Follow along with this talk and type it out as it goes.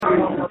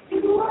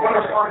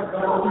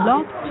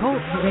Blog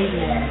Talk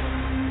Radio.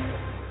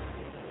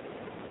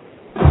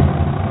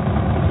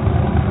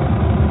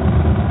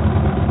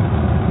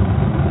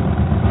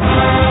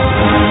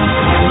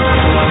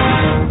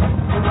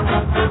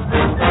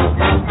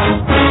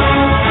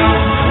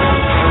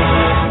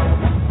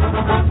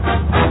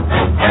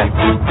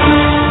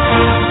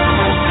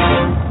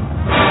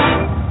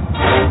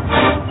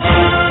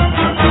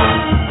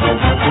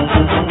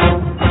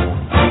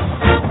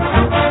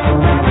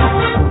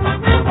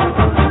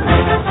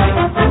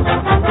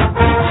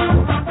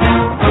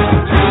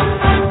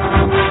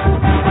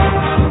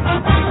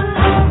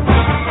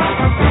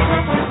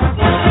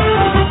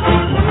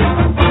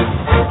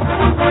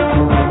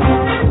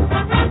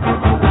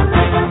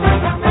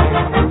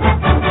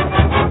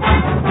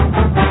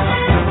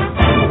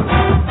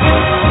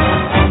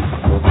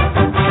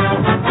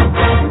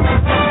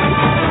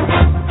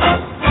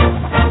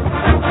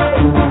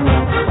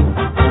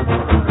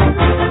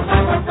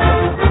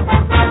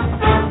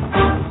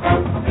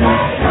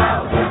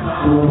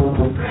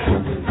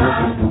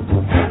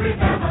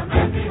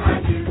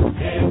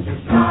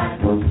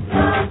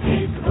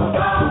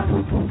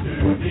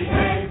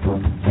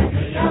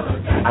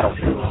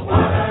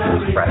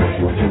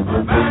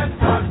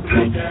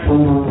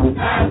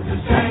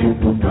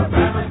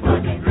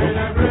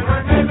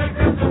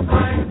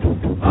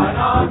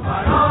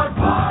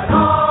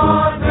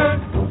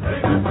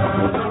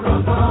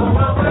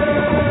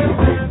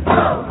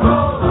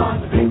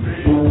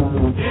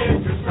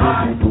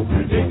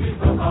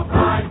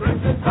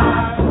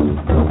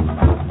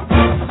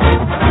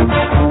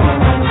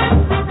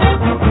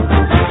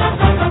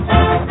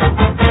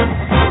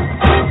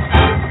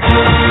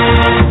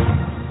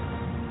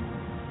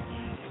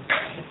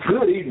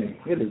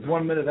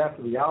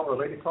 After the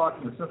hour, 8 o'clock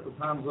in the Central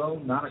Time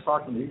Zone, 9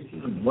 o'clock in the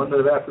Eastern, and 1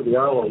 minute after the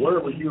hour,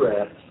 wherever you're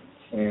at.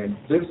 And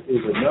this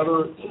is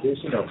another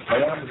edition of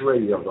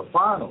BAMSradio, the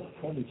final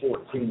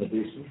 2014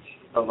 edition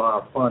of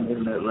our fun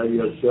internet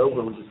radio show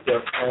where we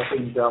discuss all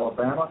things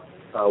Alabama.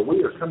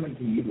 We are coming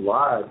to you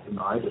live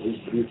tonight. It is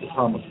producer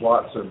Thomas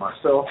Watts and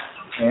myself,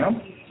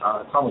 and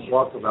Thomas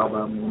Watts of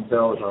Alabama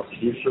Intel is our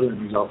producer,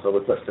 and he's also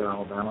with Touchdown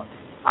Alabama.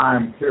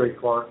 I'm Cary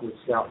Clark with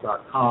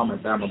Scout.com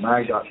and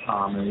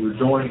BamaMag.com, and we're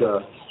joined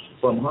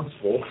from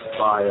Huntsville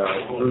by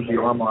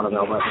DeArmond of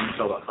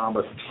AlabamaIntel.com.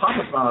 But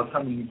Thomas and I are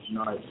coming to you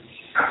tonight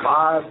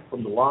live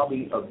from the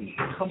lobby of the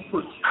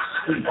Comfort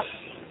Suite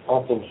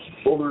off of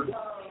Bullard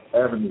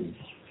Avenue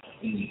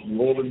in New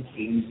Orleans,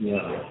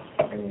 Louisiana.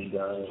 And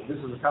this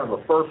is a kind of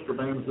a first for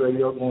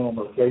BAMSradio going on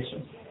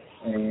location.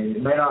 And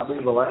it may not be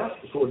the last,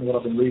 according to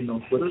what I've been reading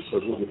on Twitter, so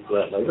we'll get to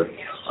that later.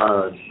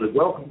 But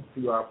welcome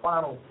to our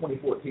final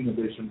 2014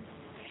 edition.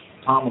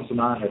 Thomas and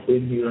I have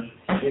been here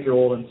in New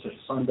Orleans since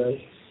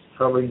Sunday,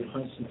 covering the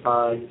Crimson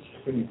Tide,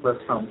 attending press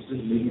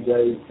conferences, media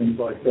days, things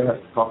like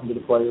that, talking to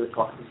the players,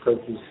 talking to the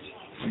coaches.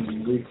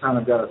 And we've kind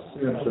of got a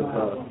sense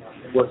of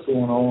what's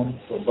going on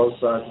from both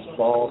sides of the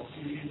ball.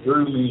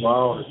 Drew,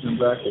 meanwhile, has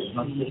been back at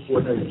Huntsville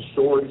coordinating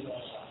stories,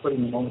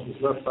 putting them on his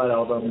website,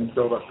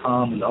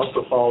 AlabamaIntel.com, and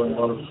also following a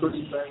lot of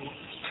recruiting things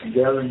and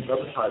gathering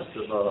other types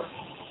of,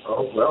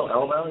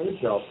 Alabama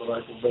Intel, for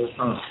lack of a better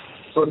term.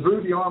 So, Drew,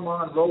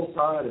 DeArmond, roll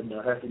tide, and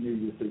Happy New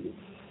Year to you.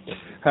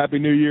 Happy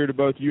New Year to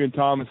both you and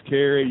Thomas,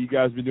 Cary. You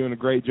guys have been doing a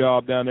great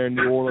job down there in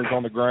New Orleans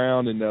on the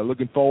ground, and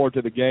looking forward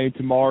to the game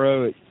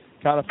tomorrow. It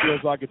kind of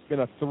feels like it's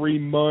been a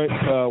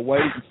 3-month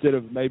wait instead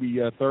of maybe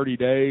 30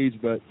 days,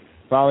 but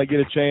finally get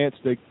a chance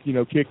to,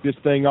 kick this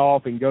thing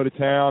off and go to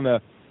town.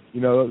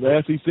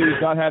 The SEC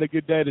has not had a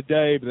good day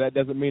today, but that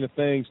doesn't mean a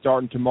thing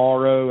starting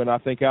tomorrow, and I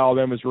think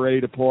Alabama's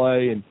ready to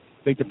play, and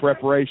I think the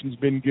preparation's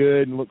been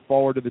good, and look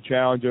forward to the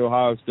challenge of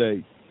Ohio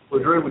State.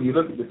 Well, Drew, when you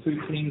look at the two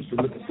teams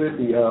from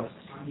Mississippi,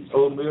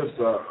 Ole Miss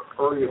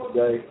earlier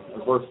today,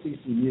 versus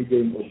TCU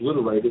getting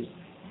obliterated.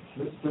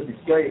 Mississippi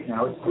State,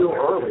 now it's still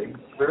early,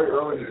 very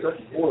early in the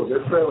second quarter.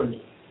 They're trailing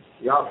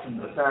the option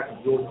to attack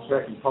of Georgia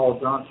Tech and Paul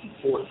Johnson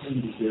 14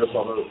 to 0,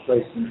 although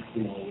State seems to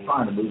be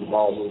trying to move the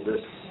ball a little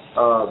bit.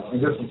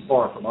 And this one's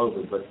far from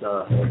over. But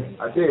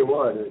I tell you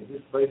what,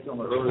 just based on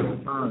the early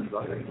returns,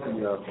 I think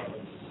the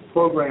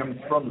programs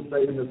from the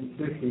state of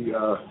Mississippi,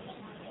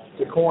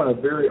 to coin a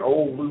very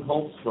old Lou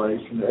Holtz phrase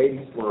from the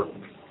 80s, were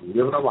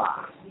living a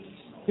lie.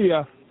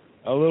 Yeah,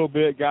 a little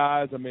bit,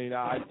 guys. I mean,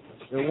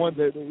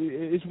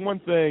 it's one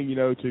thing,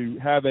 to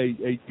have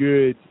a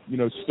good,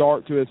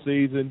 start to a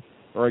season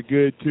or a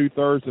good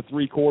 2/3 to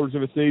 3/4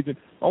 of a season.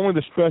 Only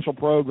the special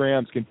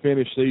programs can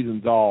finish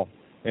seasons off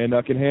and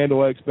can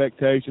handle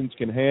expectations,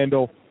 can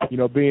handle,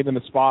 being in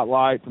the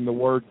spotlight from the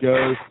word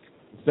go.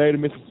 The state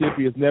of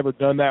Mississippi has never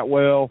done that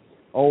well.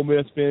 Ole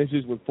Miss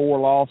finishes with 4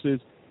 losses.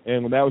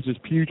 And when that was as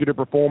putrid a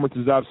performance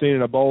as I've seen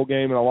in a bowl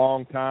game in a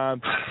long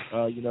time,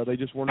 they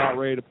just were not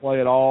ready to play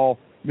at all.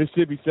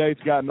 Mississippi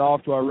State's gotten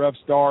off to a rough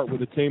start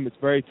with a team that's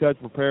very tough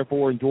to prepare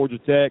for in Georgia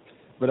Tech.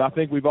 But I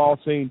think we've all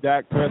seen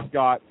Dak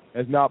Prescott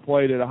has not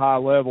played at a high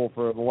level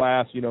for the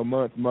last,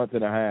 month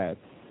and a half.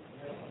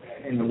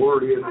 and the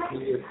word is that he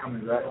is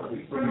coming back for his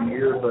senior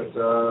year. But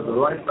the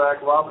running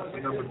back,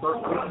 Robinson, number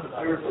 13,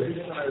 appears that he's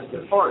going to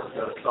depart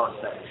start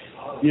that.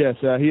 Yes,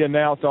 he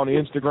announced on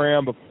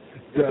Instagram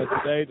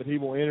today that he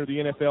will enter the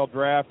NFL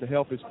draft to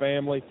help his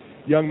family.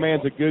 Young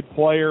man's a good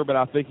player, but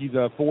I think he's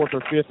a 4th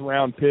or 5th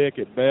round pick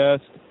at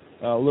best.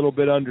 A little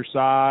bit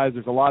undersized.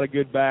 There's a lot of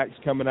good backs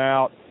coming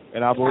out,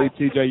 and I believe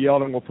T.J.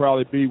 Yeldon will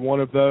probably be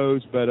one of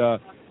those. But a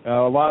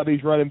lot of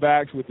these running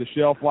backs with the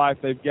shelf life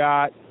they've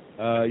got,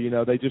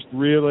 they just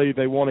really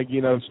want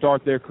to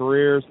start their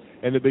careers.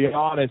 And to be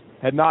honest,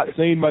 had not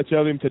seen much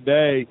of him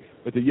today,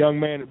 but the young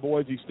man at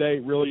Boise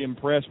State really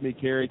impressed me,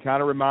 Cary.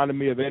 Kind of reminded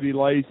me of Eddie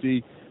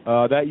Lacy.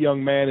 That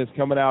young man is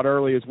coming out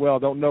early as well.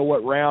 Don't know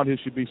what round he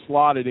should be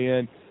slotted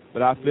in,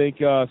 but I think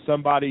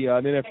somebody,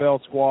 an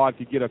NFL squad,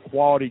 could get a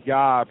quality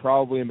guy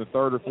probably in the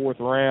 3rd or 4th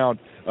round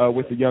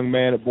with the young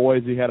man at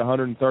Boise. He had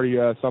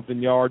 130-something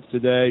yards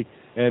today,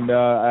 and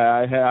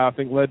I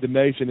think led the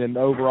nation in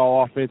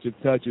overall offensive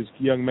touches.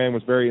 The young man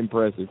was very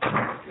impressive.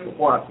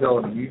 Before I tell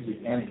an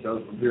music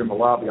anecdote from here in the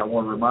lobby, I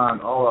want to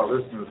remind all our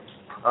listeners,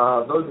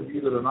 those of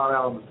you that are not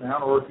out on the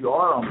town, or if you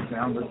are on the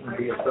town listening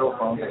via cell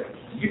phone,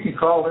 you can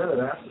call in and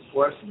ask us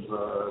questions.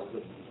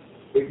 The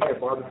Big Head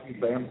Barbecue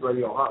BAMS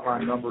radio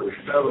hotline number is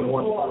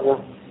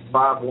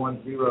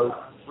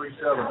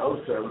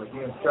 714-510-3707.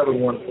 Again,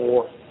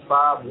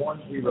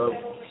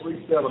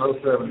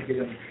 714-510-3707 to get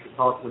in to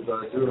talk with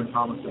DeArmond,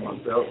 Thomas, and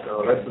myself.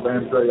 That's the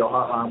BAMS radio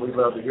hotline. We'd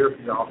love to hear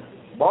from y'all.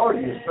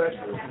 Barbie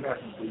especially, if you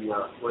happen to be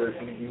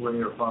anywhere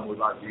near fun, we'd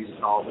like for you to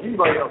call. But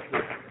anybody else,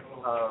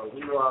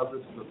 we realize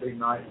this is a big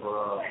night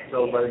for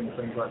celebrating and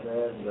things like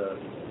that, and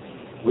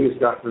we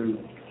just got through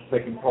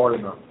taking part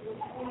in a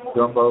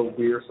jumbo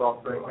beer,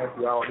 soft drink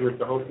happy hour here at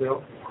the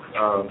hotel.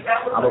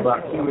 I'm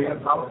about 2 in,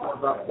 Thomas is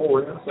about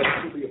 4 in, so it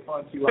should be a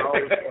fun 2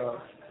 hours.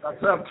 I'm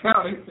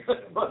counting,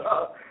 but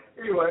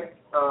anyway,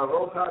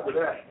 roll tide to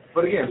that.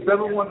 But again,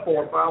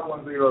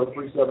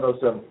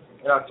 714-510-3707.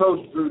 And I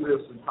told Drew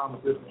this and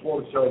Thomas this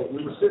before the show that we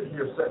were sitting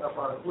here setting up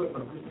our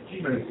equipment just a few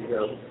minutes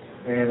ago,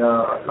 and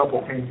a couple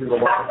came through the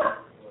lobby,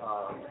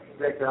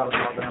 decked out in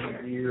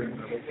Alabama gear, and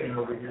they came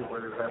over here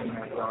where they were having a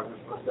happy hour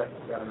just for a second,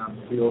 got out in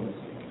the field. And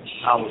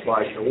I was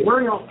like, well, where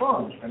are y'all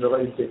from? And the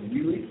lady said,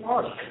 Yulee,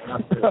 Florida. And I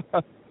said,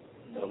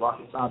 the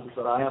rocket scientist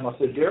that I am, I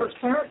said, Derek's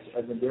parents?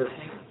 As in Derek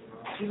King.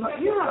 She's like,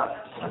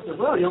 yeah. I said,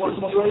 well, you want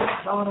to come on the radio?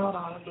 No,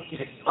 that's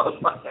okay. So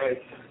I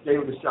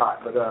gave it a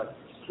shot. But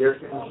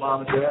Derek King's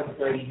mom and dad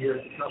staying here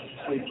at the company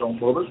suites on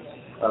Bullard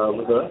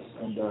with us.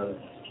 And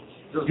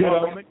just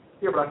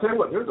yeah, but I tell you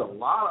what, there's a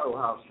lot of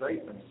Ohio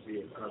State fans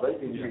here. They've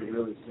been here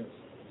really since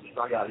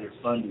I got here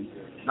Sunday.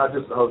 Not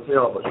just the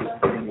hotel, but just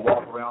when you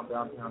walk around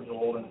downtown New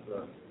Orleans,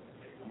 you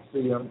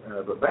see them.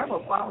 But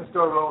Bama finally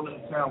started rolling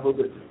into town a little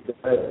bit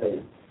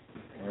today.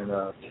 And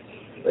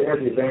they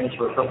had the advantage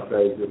for a couple of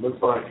days. It looks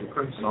like the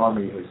Crimson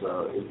Army is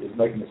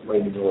making its way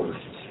to New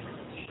Orleans.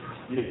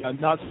 Yeah,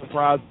 I'm not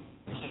surprised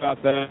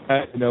about that.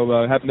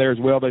 Happened there as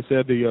well. They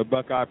said the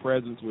Buckeye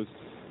presence was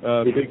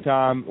big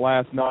time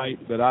last night,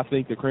 but I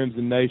think the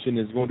Crimson Nation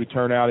is going to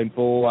turn out in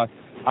full. I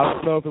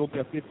don't know if it'll be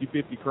a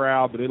 50-50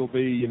 crowd, but it'll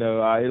be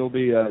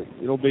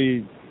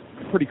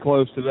pretty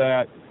close to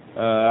that.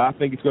 I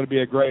think it's going to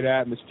be a great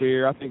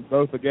atmosphere. I think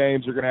both the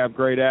games are going to have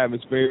great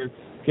atmosphere.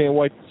 Can't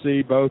wait to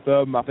see both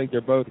of them. I think they're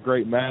both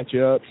great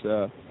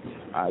matchups.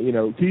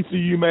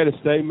 TCU made a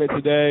statement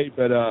today,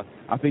 but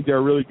I think they're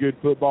a really good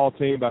football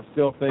team. But I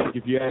still think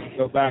if you have to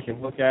go back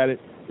and look at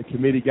it, the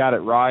committee got it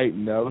right,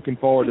 and looking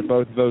forward to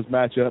both of those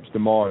matchups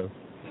tomorrow.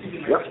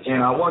 Yep,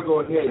 and I want to go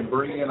ahead and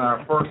bring in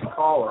our first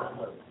caller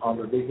on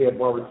the Big Head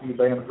Barbecue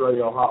BAMS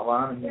radio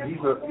hotline. And he's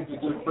a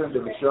good friend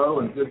of the show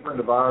and a good friend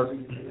of ours.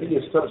 He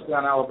is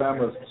Touchdown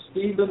Alabama's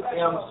Stephen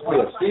M.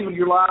 Smith. Stephen,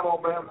 you're live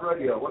on BAMS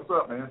radio. What's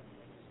up, man?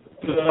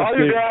 How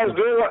you guys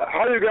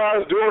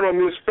doing on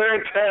this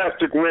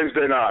fantastic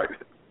Wednesday night?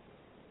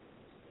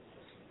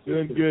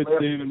 Doing good,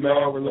 Stephen,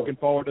 man. We're looking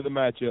forward to the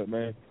matchup,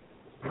 man.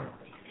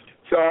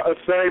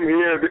 Same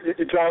here.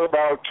 You talk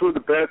about two of the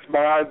best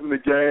minds in the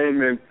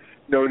game, and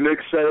Nick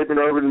Saban,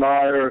 Urban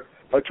Meyer,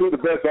 two of the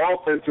best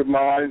offensive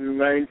minds in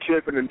Lane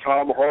Kiffin and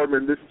Tom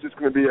Hartman. This is just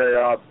going to be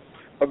a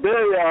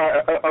very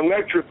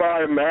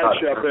electrifying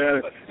matchup.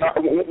 And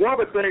one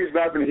of the things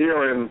that I've been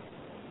hearing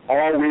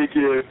all week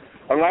is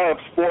a lot of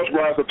sports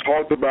writers have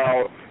talked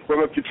about,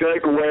 well, if you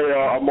take away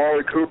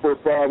Amari Cooper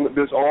from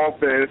this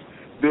offense,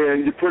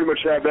 then you pretty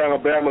much have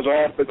Alabama's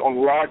offense on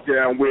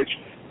lockdown, which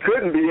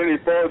couldn't be any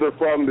further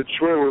from the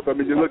truth. I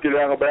mean, you look at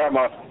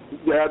Alabama,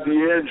 you have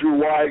DeAndre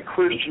White,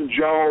 Christian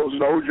Jones,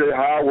 and O.J.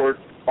 Howard.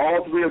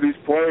 All three of these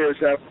players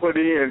have put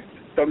in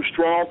some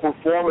strong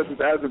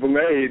performances as of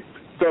late.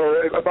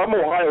 So if I'm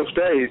Ohio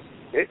State,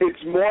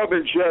 it's more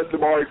than just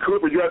Amari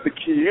Cooper you have to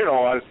key in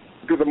on,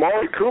 because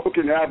Amari Cooper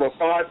can have a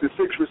 5 to 6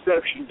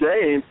 reception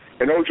game,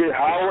 and O.J.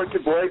 Howard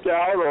can break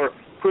out, or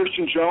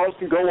Christian Jones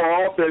can go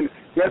off, and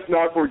let's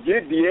not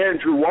forget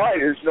DeAndre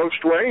White is no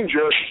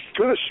stranger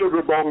to the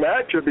Sugar Bowl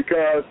matchup,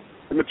 because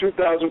in the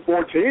 2014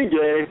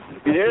 game,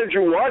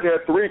 DeAndre White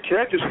had 3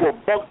 catches for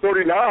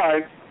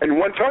 $139 and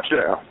 1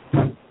 touchdown.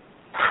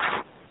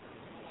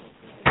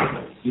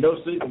 You know,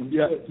 Stephen, when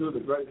you said two of the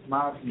greatest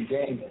minds in the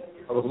game,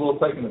 I was a little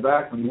taken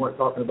aback when you weren't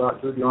talking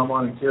about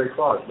DeArmond and Cary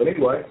Clark. But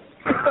anyway,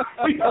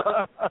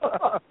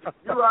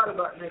 you're right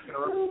about Nick and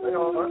Earl. They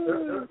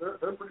are.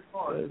 They're pretty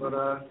smart.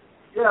 But,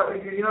 yeah,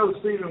 you know,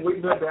 Stephen,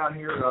 we've been down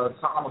here.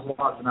 Thomas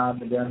Watts and I have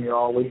been down here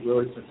all week,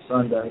 really, since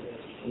Sunday.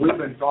 We've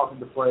been talking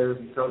to players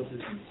and coaches,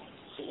 and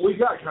we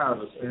got kind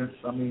of a sense.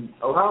 I mean,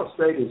 Ohio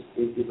State is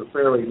a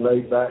fairly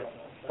laid-back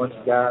bunch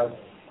of guys.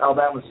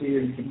 Alabama's here.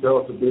 You can tell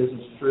it's a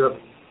business trip.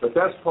 But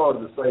that's part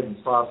of the savings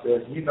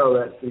process. You know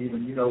that,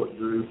 Stephen. You know it,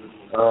 Drew.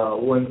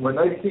 When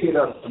they tee it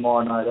up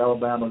tomorrow night,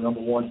 Alabama,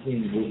 #1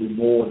 team, will be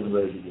more than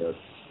ready to go.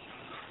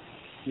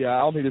 Yeah, I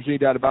don't think there's any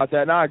doubt about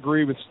that. And I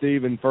agree with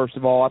Stephen, first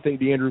of all. I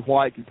think DeAndre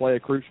White can play a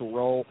crucial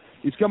role.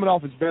 He's coming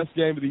off his best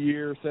game of the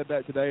year. Said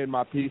that today in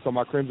my piece on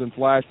my Crimson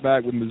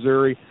Flashback with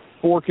Missouri.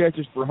 4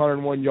 catches for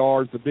 101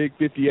 yards, the big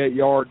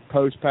 58-yard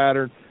post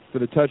pattern for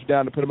the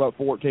touchdown to put him up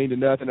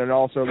 14-0, and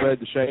also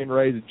led to Shane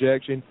Ray's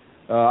ejection.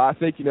 I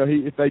think, you know,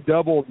 if they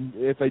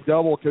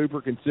double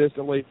Cooper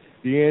consistently,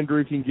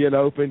 DeAndre can get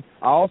open.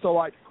 I also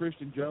like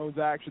Christian Jones'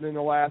 action in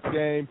the last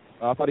game.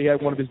 I thought he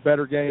had one of his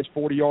better games,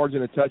 40 yards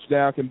and a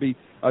touchdown. Can be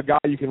a guy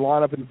you can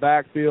line up in the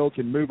backfield,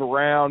 can move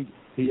around.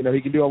 He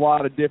can do a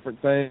lot of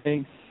different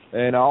things.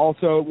 And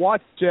also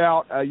watch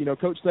out.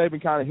 Coach Saban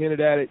kind of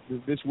hinted at it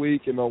this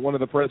week in one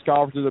of the press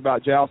conferences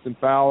about Jalston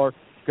Fowler.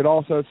 Could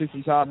also see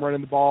some time running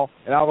the ball.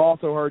 And I've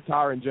also heard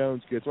Tyron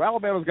Jones good. So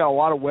Alabama's got a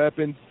lot of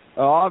weapons.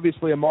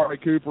 Obviously, Amari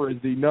Cooper is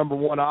the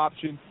 #1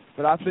 option.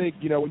 But I think,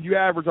 when you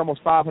average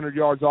almost 500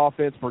 yards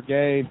offense per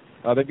game,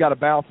 they've got a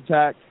bounce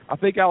attack. I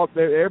think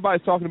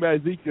everybody's talking about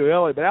Ezekiel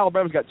Elliott, but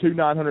Alabama's got 2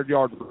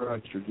 900-yard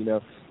rushers,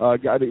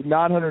 got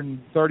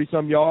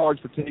 930-some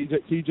yards for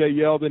T.J.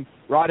 Yeldon,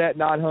 right at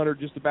 900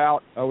 just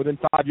about, within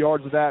 5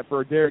 yards of that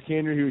for Derrick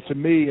Henry, who to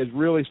me has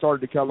really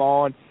started to come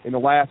on in the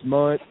last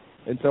month.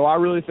 And so I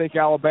really think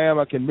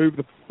Alabama can move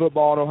the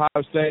football in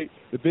Ohio State.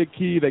 The big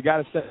key, they got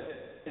to stay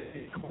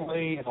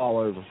clean all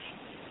over.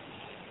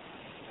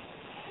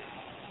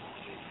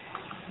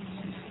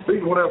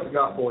 Steve, what else you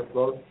got for us,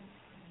 brother?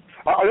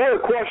 Another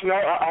question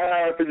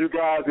I have for you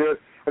guys is,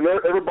 and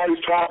everybody's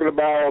talking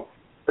about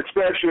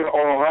expansion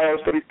on Ohio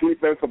State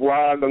defensive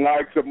line, the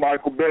likes of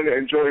Michael Bennett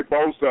and Joey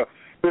Bosa.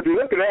 But if you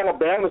look at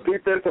Alabama's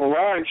defensive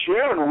line,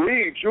 Sharon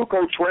Reed,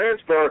 JUCO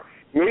transfer,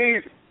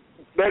 leads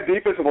that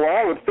defensive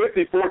line with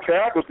 54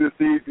 tackles this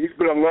season. He's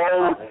been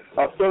alone,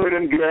 filling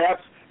in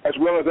gaps, as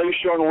well as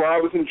Ashawn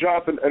Robinson,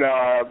 Jonathan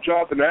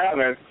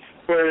Allen.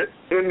 But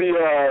in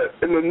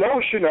the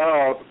notion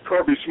of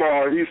Kirby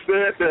Smart, he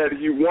said that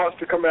he wants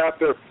to come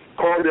after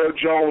Cardale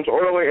Jones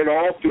early and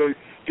often.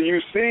 Do you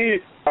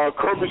see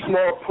Kirby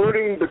Smart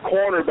putting the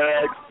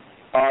cornerbacks,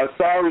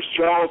 Cyrus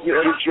Jones and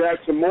Eddie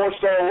Jackson, more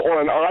so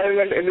on an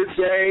island in this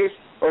game,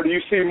 or do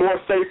you see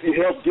more safety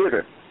help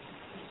given?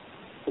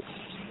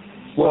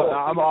 Well,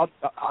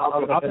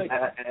 I think,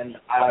 and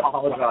I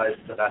apologize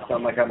that I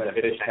sound like I'm in a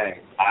fish tank.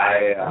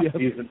 I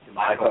use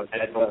my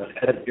headphones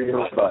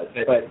but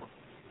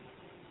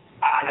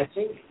I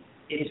think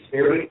it's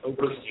very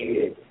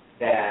overstated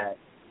that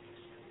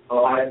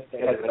Ohio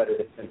State has a better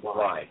defensive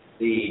line.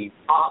 The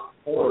top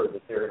 4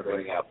 that they're going to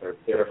bring out there,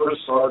 their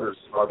first starters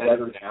are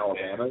better than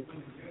Alabama's,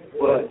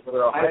 but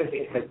where Ohio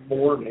State has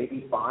 4,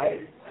 maybe 5,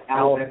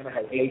 Alabama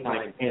has 8,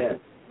 9, 10.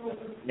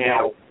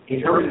 Now,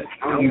 in terms of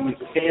how you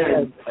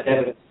defend a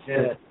Devin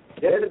Smith,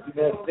 Devin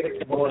Smith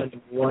 6'1",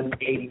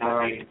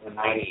 189,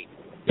 190.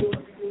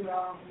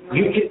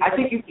 I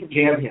think you can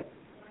jam him.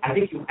 I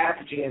think you have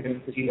to jam him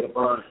because he's a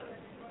burner.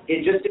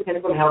 It just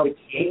depends on how the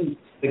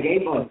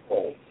game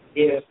unfolds.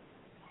 If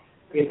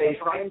they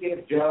try and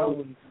get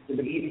Jones to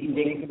the easy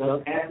dink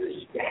those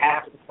passes, you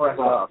have to press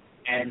up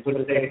and put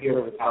a safety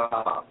over the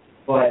top.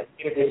 But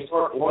if they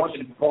start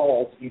launching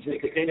balls, you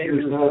just extend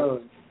your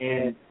zone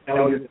and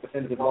tell your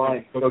defensive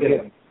line, go get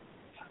them.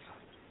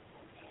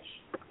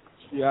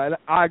 Yeah, and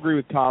I agree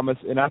with Thomas,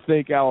 and I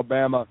think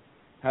Alabama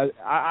has.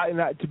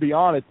 To be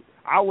honest,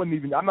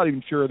 I'm not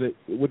even sure that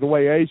with the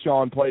way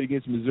Ashawn played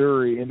against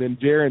Missouri and then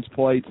Jaren's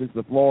played since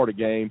the Florida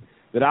game,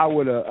 that I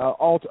would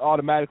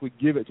automatically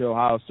give it to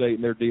Ohio State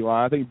in their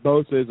D-line. I think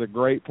Bosa is a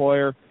great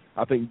player.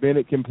 I think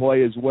Bennett can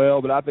play as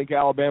well, but I think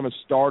Alabama's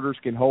starters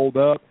can hold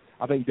up.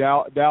 I think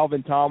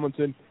Dalvin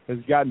Tomlinson has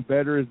gotten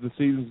better as the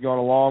season's gone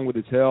along with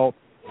his health.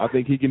 I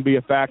think he can be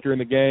a factor in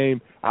the game.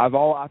 I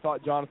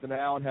thought Jonathan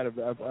Allen had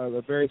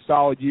a very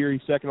solid year.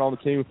 He's second on the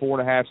team with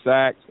 4.5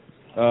 sacks.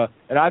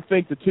 And I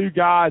think the 2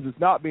 guys that's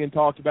not being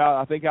talked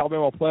about, I think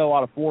Alabama will play a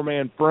lot of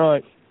 4-man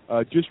front.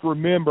 Just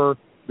remember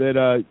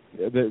that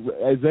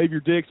Xavier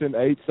Dixon,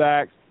 8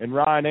 sacks, and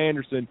Ryan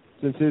Anderson,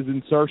 since his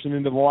insertion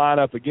into the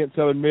lineup against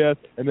Southern Miss,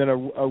 and then a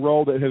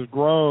role that has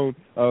grown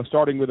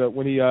starting with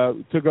when he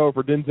took over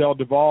for Denzel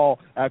Duvall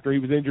after he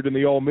was injured in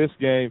the Ole Miss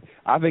game.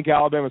 I think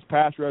Alabama's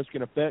pass rush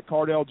can affect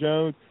Cardale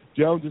Jones.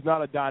 Jones is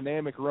not a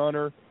dynamic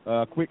runner,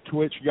 quick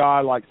twitch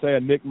guy like, say, a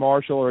Nick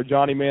Marshall or a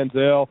Johnny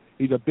Manziel.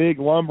 He's a big,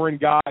 lumbering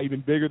guy,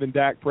 even bigger than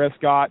Dak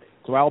Prescott.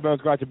 So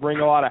Alabama's going to have to bring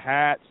a lot of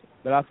hats,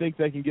 but I think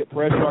they can get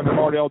pressure on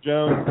Cardale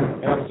Jones.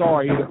 And I'm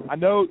sorry, I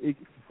know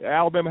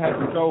Alabama had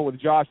control with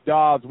Josh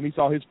Dobbs when he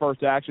saw his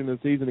first action of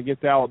the season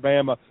against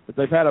Alabama, but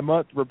they've had a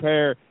month to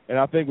prepare. And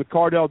I think with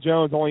Cardell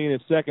Jones only in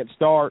his second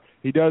start,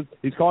 he's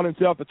calling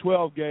himself a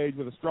 12 gauge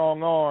with a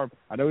strong arm.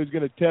 I know he's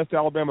going to test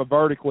Alabama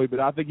vertically, but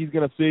I think he's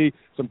going to see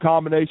some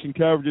combination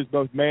coverages,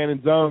 both man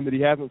and zone, that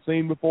he hasn't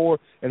seen before,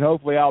 and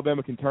hopefully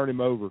Alabama can turn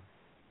him over.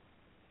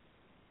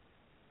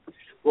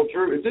 Well,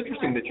 Drew, it's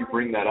interesting that you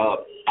bring that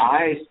up.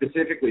 I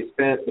specifically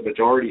spent the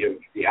majority of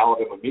the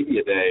Alabama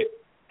Media Day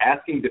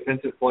asking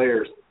defensive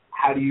players,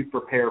 how do you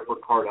prepare for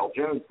Cardell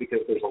Jones, because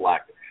there's a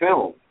lack of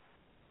film.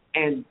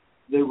 And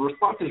the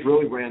responses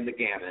really ran the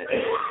gamut,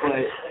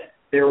 but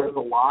there was a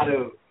lot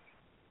of,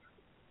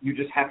 you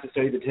just have to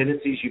study the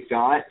tendencies you've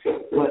got.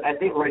 But I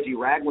think Reggie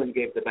Ragland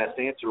gave the best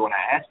answer when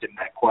I asked him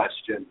that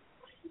question.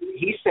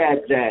 He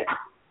said that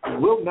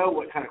we'll know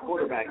what kind of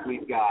quarterback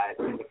we've got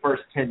in the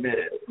first 10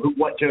 minutes,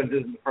 what Jones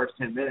is in the first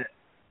 10 minutes.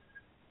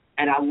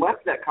 And I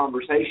left that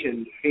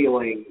conversation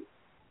feeling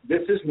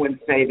this is when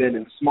Saban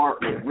and Smart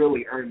will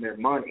really earn their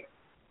money.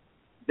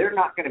 They're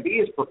not going to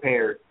be as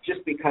prepared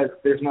just because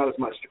there's not as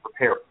much to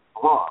prepare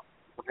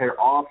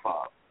off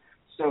of.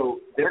 So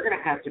they're going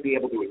to have to be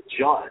able to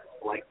adjust.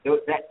 Like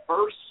that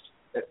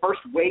first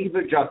wave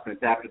of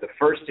adjustments after the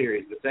first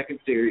series, the second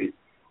series,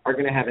 are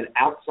going to have an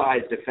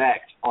outsized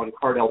effect on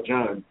Cardell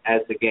Jones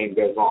as the game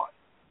goes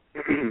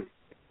on.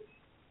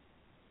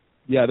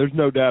 Yeah, there's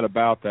no doubt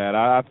about that.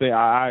 I think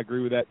I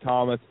agree with that,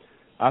 Thomas.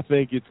 I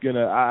think it's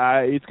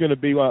gonna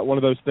be one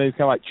of those things,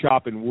 kind of like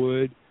chopping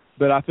wood.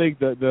 But I think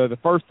the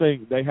first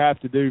thing they have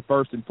to do,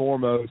 first and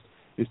foremost,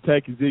 is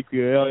take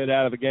Ezekiel Elliott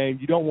out of the game.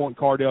 You don't want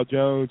Cardell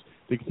Jones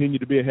to continue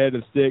to be ahead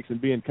of the sticks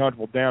and being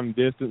comfortable down and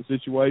distance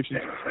situations.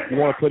 You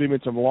want to put him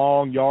in some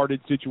long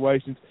yardage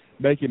situations,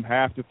 make him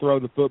have to throw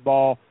the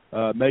football,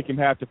 make him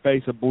have to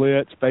face a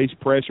blitz, face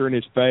pressure in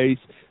his face,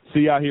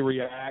 see how he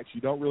reacts.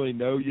 You don't really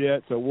know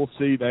yet, so we'll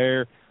see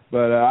there.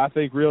 But I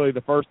think really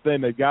the first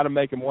thing, they've got to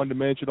make him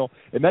one-dimensional.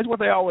 And that's what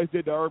they always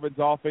did to Urban's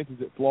offenses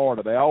at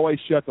Florida. They always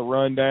shut the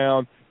run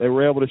down. They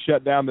were able to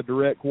shut down the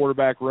direct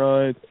quarterback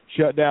runs,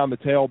 shut down the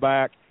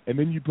tailback, and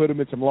then you put them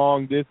in some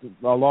long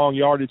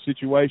yardage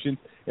situations.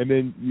 And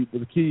then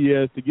the key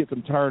is to get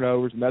some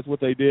turnovers, and that's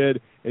what they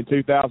did in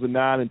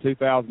 2009 and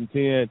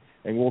 2010.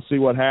 And we'll see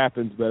what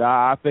happens. But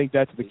I think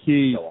that's the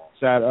key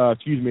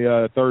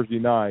Thursday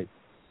night.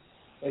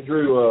 Hey,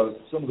 Drew,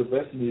 some of the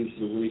best news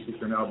of the week, if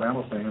you're an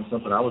Alabama fan,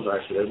 something I was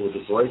actually able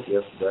to break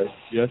yesterday,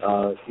 yes,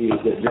 is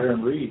that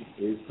Darren Reed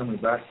is coming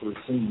back for his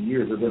senior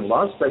year. There's been a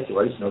lot of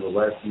speculation over the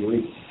last few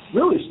weeks,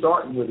 really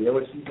starting with the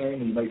LSU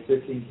game when he made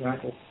 15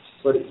 tackles.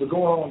 But it's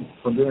going on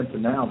from then to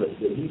now that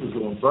he was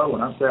going to throw. And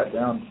I sat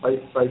down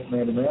face-to-face,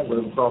 man-to-man with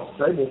him across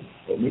the table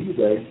at Media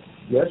Day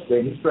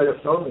yesterday, and he straight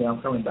up told me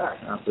I'm coming back.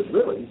 And I said,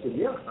 really? He said,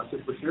 yeah. I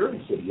said, for sure? He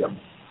said, yep.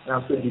 And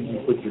I said, did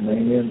you put your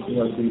name in, to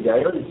the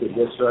guy? He said,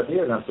 yes, sir, I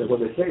did. And I said, what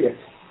did they tell you?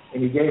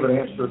 And he gave an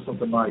answer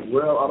something like,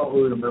 well, I don't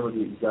really remember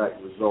the exact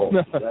result.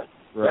 That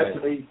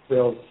to me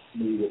tells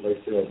me that they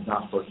said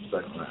not first and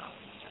second round.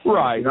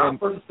 Right. Not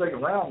first and second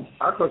round,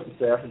 our coaching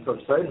staff and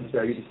Coach Saban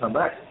tell you to come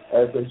back,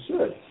 as they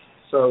should.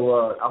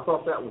 So I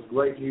thought that was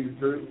great news,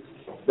 Drew.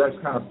 That's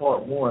kind of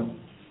part one.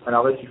 And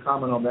I'll let you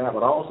comment on that,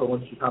 but I also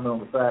want you to comment on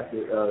the fact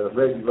that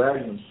Reggie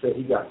Ragland said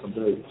he got some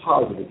very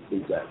positive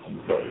feedback from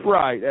the coach.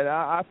 Right, and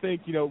I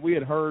think, we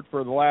had heard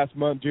for the last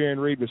month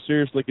Darren Reed was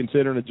seriously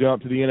considering a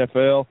jump to the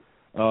NFL,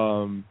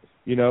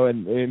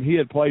 and he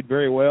had played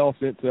very well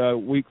since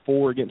week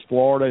 4 against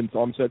Florida and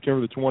on September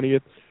the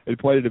 20th. He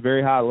played at a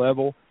very high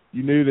level.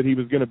 You knew that he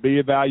was going to be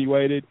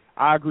evaluated.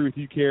 I agree with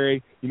you,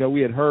 Cary.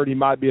 We had heard he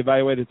might be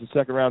evaluated as a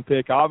second-round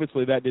pick.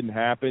 Obviously, that didn't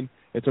happen,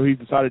 and so he's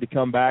decided to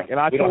come back. And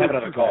I don't have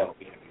another call.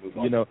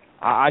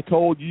 I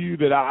told you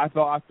that I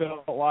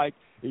felt like,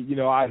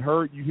 I'd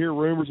heard, you hear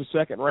rumors of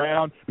second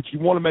round, but you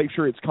want to make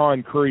sure it's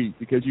concrete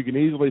because you can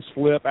easily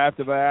slip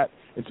after that.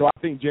 And so I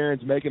think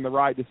Jaren's making the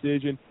right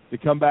decision to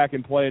come back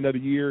and play another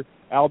year.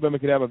 Alabama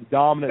could have a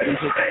dominant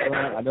defensive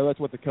front. I know that's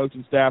what the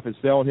coaching staff is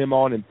selling him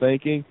on and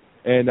thinking.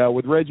 And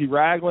with Reggie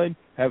Ragland,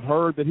 have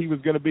heard that he was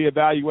going to be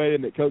evaluated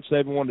and that Coach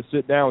Saban wanted to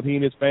sit down with he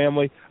and his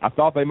family. I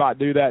thought they might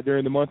do that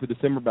during the month of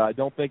December, but I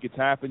don't think it's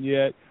happened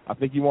yet. I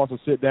think he wants to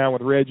sit down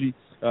with Reggie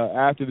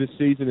after this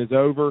season is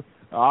over.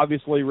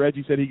 Obviously,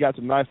 Reggie said he got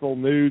some nice little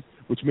news,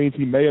 which means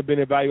he may have been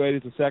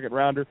evaluated as a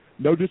second-rounder.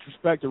 No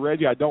disrespect to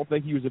Reggie. I don't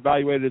think he was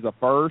evaluated as a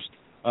first.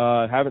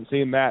 Haven't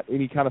seen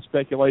any kind of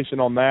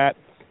speculation on that.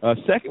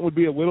 Second would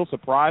be a little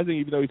surprising,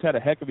 even though he's had a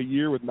heck of a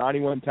year with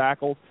 91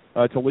 tackles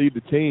to lead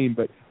the team.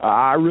 But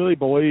I really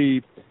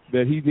believe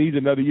that he needs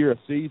another year of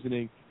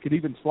seasoning, could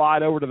even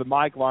slide over to the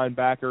Mike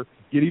linebacker,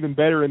 get even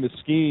better in the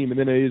scheme, and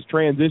then his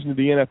transition to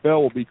the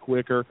NFL will be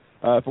quicker.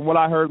 From what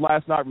I heard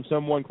last night from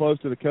someone close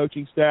to the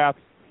coaching staff,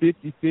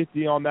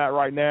 50-50 on that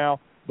right now.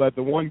 But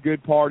the one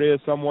good part is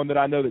someone that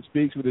I know that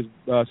speaks with his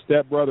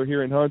stepbrother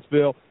here in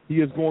Huntsville, he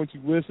is going to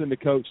listen to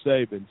Coach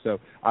Saban. So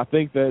I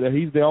think that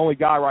he's the only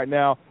guy right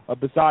now,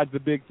 besides the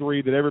big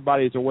three that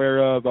everybody is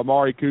aware of,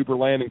 Amari Cooper,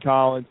 Landon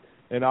Collins,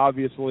 and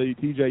obviously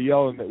T.J.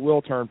 Yeldon, that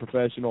will turn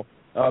professional.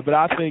 But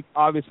I think,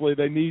 obviously,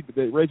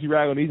 Reggie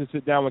Ragland needs to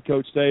sit down with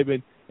Coach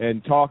Saban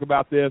and talk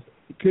about this.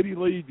 Could he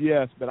leave?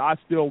 Yes, but I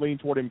still lean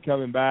toward him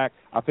coming back.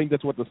 I think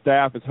that's what the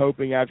staff is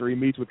hoping after he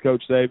meets with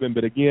Coach Saban.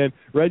 But, again,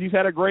 Reggie's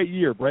had a great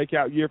year,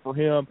 breakout year for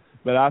him,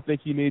 but I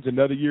think he needs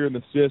another year in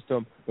the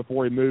system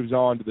before he moves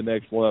on to the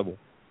next level.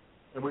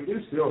 And we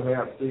do still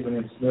have Stephen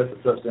M. Smith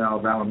of Touchdown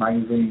Alabama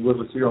Magazine with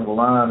us here on the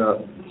line.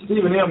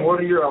 Stephen M., what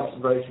are your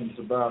observations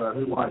about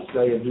who might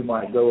stay and who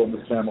might go on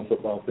this Bama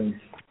football team?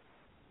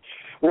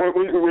 Well,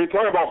 when you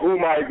talk about who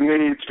might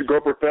needs to go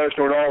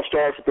professional, it all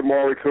starts with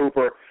Amari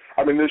Cooper.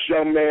 I mean, this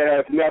young man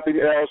has nothing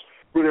else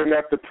really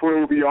enough to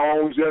prove. He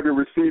owns every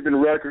receiving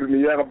record in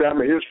the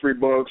Alabama history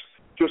books.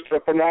 Just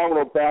a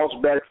phenomenal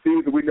bounce-back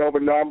season. We know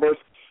the numbers.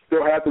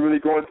 Don't have to really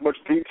go into much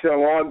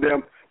detail on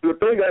them. But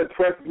the thing that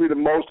impresses me the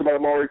most about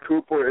Amari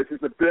Cooper is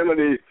his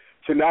ability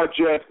to not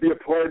just be a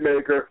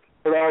playmaker,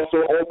 but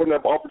also open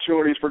up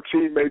opportunities for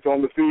teammates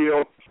on the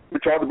field. We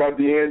talked about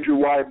DeAndre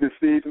White this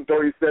season,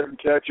 37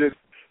 catches,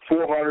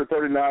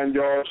 439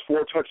 yards,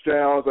 4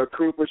 touchdowns.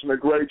 Cooper's done a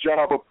great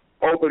job of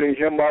opening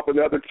him up and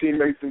other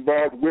teammates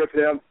involved with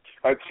him.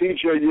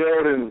 T.J.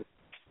 Yeldon,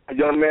 a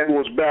young man who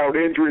was battled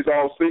injuries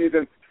all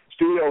season,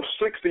 still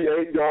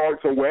 68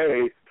 yards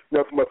away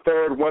from a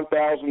third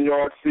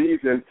 1,000-yard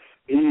season.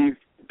 He's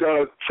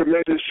done a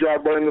tremendous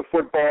job running the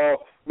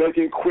football,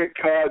 making quick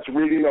cuts,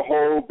 reading the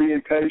hole,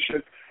 being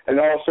patient, and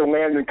also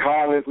Landon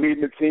Collins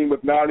leading the team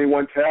with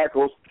 91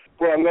 tackles.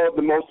 What I love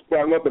the most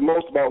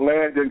about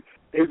Landon,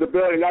 his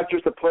ability not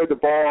just to play the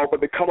ball,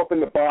 but to come up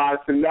in the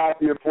box and not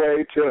be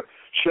afraid to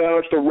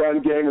challenge the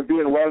run game and be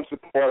in run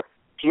support.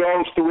 So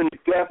those three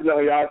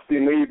definitely I see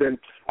leaving.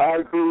 I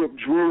agree with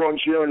Drew on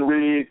Jaron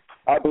Reed.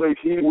 I believe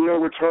he will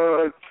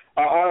return.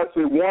 I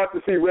honestly want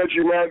to see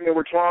Reggie Wagner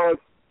return,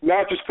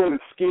 not just for the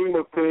scheme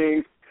of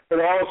things, but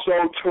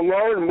also to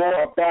learn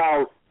more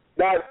about,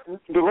 not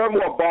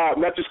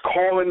just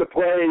calling the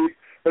plays,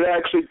 but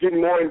actually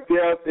getting more in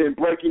depth and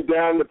breaking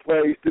down the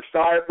plays,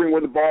 deciphering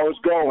where the ball is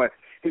going.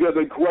 He does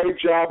a great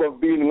job of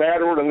being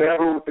lateral to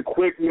lateral with the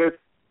quickness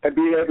and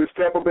being able to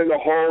step up in the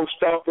hole,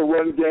 stop the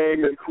run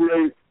game, and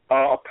create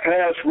a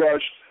pass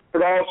rush.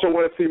 But I also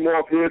want to see more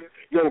of his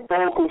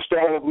vocal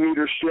style of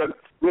leadership,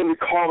 really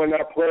calling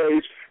out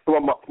plays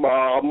from a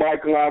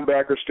Mike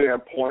linebacker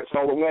standpoint. So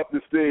I would love to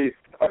see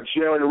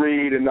Jaron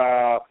Reed and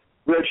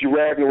Reggie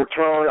Wagner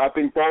return. I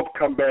think both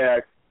come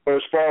back. But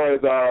as far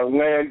as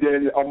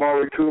Landon,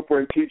 Amari Cooper,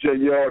 and T.J.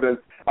 Yeldon,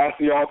 I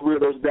see all three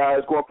of those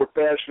guys going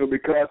professional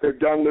because they've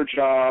done their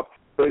job.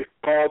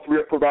 All three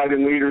are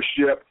providing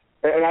leadership.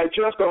 And I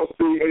just don't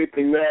see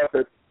anything there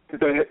that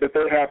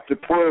they have to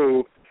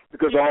prove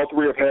because all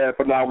three have had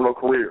phenomenal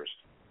careers.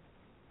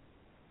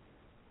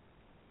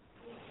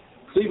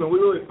 Stephen, we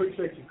really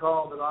appreciate you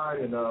calling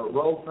tonight, and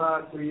roll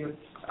tide to you.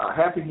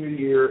 Happy New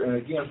Year. And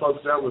again,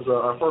 folks, that was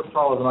our first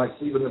caller tonight,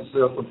 Stephen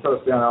himself from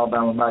Touchdown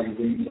Alabama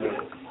Magazine.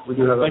 We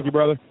do have Thank you,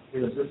 brother.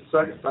 In just a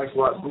second. Thanks a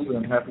lot, Stephen,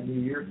 and Happy New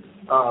Year.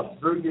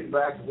 Drew, getting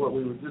back to what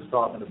we were just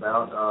talking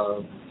about,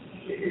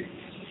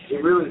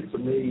 it really, to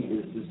me,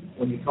 is just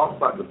when you talk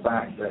about the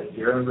fact that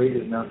Jaron Reed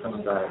is now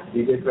coming back,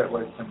 DJ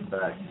Petway is coming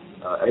back,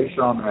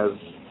 Ashawn has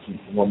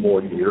one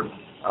more year,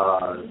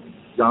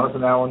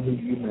 Jonathan Allen, who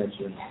you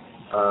mentioned,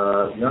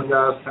 young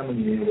guys coming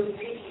in,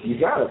 you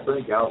got to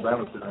think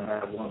Alabama's going to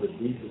have one of the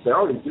deepest, they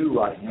already do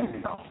right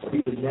now, but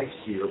even next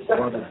year,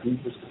 one of the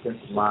deepest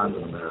defensive lines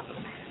in America.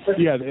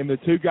 Yeah, and the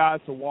two guys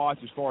to watch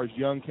as far as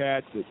young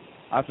cats that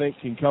I think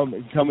can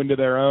come into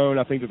their own.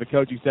 I think that the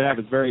coaching staff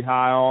is very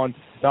high on,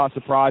 not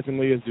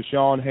surprisingly, is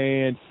Deshaun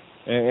Hand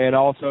and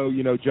also,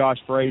 Josh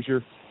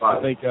Frazier. Right.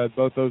 I think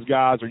both those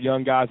guys are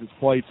young guys that's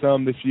played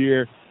some this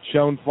year,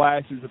 shown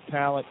flashes of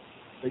talent.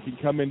 They can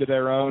come into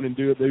their own and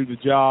do the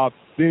job.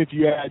 Then if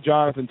you add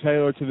Jonathan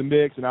Taylor to the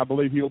mix, and I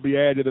believe he'll be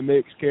added to the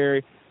mix,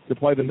 Cary, to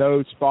play the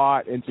nose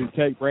spot and to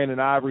take Brandon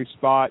Ivory's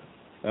spot,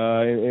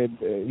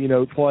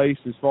 place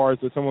as far as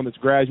someone that's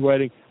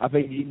graduating. I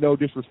think, no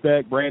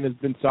disrespect, Brandon's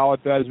been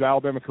solid throughout his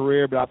Alabama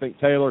career, but I think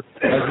Taylor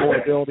has more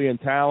ability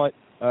and talent.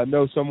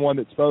 Know someone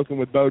that's spoken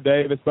with Bo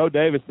Davis. Bo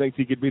Davis thinks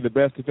he could be the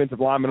best defensive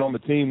lineman on the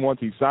team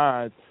once he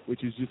signs,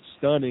 which is just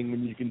stunning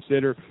when you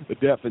consider the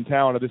depth and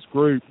talent of this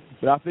group.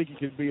 But I think he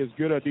could be as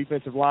good a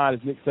defensive line as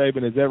Nick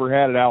Saban has ever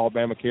had at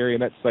Alabama, Cary,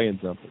 and that's saying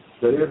something.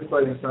 That is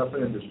saying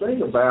something. And the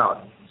thing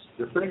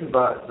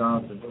about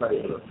Jonathan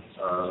Taylor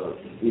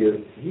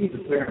is he's a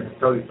parent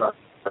Cody Clark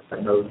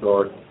nose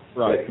guard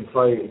that can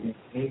play against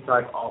any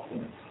type of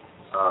offense.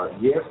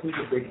 Yes, he's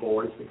a big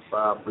boy,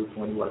 6'5",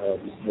 320, what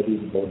have you. Maybe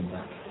even more than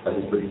that.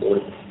 He's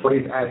 340. But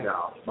he's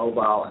agile,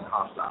 mobile, and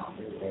hostile.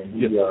 And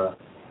he's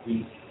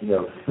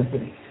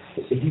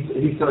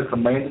going to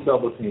command the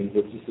double team,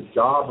 which is the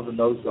job of the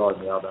nose guard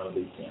in the Alabama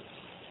defense.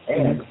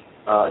 And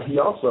he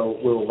also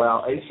will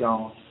allow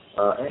Ashawn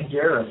and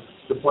Jaron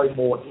to play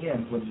more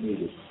ends when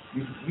needed.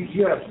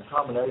 You have some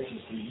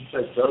combinations. You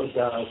take those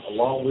guys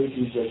along with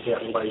DJ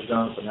Petway,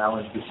 Jonathan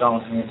Allen,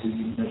 Deshaun Hand, who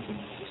you mentioned,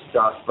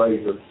 Josh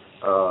Frazier.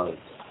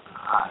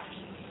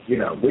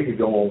 We could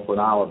go on for an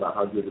hour about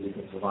how good the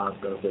defensive line is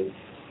going to be.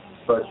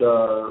 But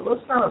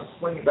let's kind of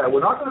swing it back.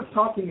 We're not going to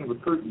talk any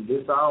recruiting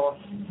this hour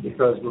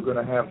because we're going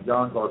to have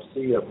John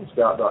Garcia from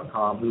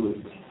Scout.com, who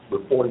is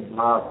reporting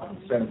live from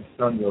the San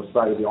Antonio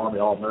site of the Army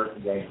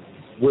All-American game,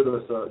 with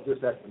us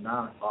just after 9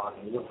 o'clock,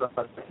 and we'll try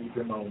to keep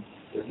him on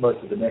as much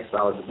of the next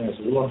hour as we can.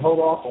 So we're going to hold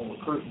off on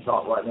recruiting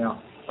talk right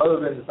now, other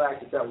than the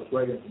fact that was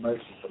great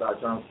information about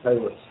John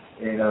Taylor.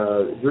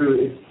 And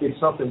Drew, it's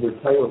something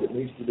with Taylor that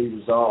needs to be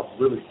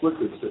resolved really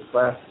quickly because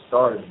class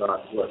started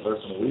about, less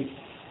than a week?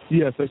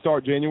 Yes, they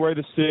start January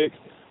the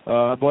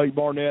 6th. Blake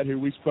Barnett, who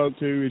we spoke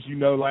to, as you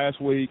know,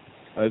 last week,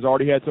 has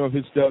already had some of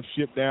his stuff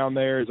shipped down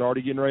there, is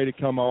already getting ready to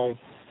come on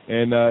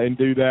and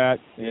do that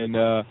and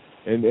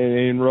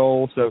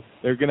enroll. So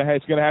it's going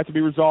to have to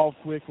be resolved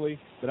quickly.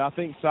 But I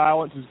think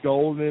silence is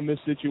golden in this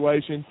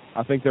situation.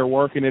 I think they're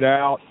working it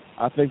out.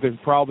 I think there's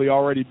probably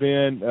already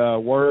been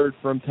word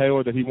from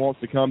Taylor that he wants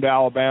to come to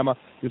Alabama.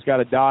 Just got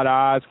to dot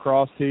I's,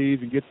 cross T's,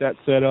 and get that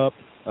set up.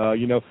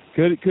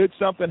 Could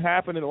something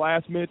happen in the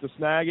last minute to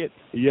snag it?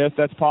 Yes,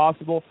 that's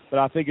possible. But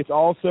I think it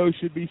also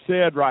should be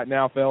said right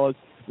now, fellas,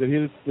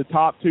 that the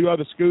top two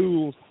other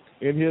schools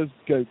in his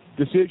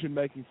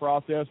decision-making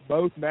process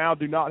both now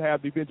do not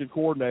have defensive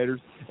coordinators.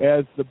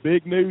 As the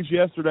big news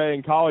yesterday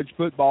in college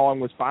football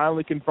and was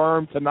finally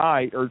confirmed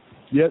tonight or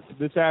yet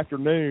this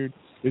afternoon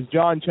is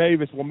John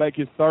Chavis will make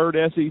his third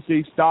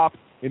SEC stop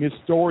in his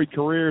storied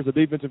career as a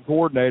defensive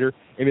coordinator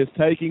and is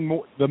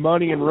taking the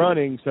money and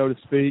running, so to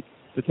speak,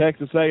 to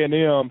Texas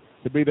A&M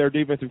to be their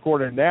defensive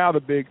coordinator. Now the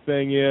big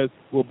thing is,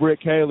 will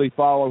Britt Cayley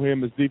follow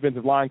him as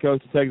defensive line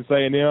coach at Texas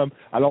A&M?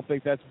 I don't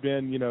think that's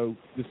been,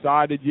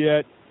 decided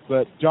yet.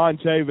 But John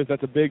Chavis,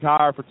 that's a big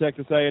hire for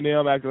Texas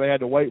A&M after they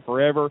had to wait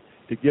forever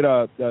to get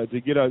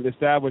an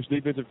established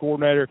defensive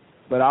coordinator.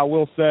 But I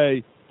will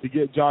say, to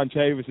get John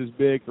Chavis is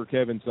big for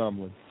Kevin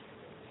Sumlin.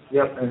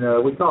 Yep,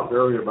 and we talked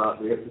earlier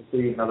about the SEC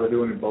and how they're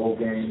doing in bowl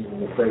games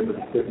and the state of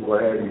Mississippi,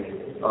 what have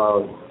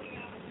you.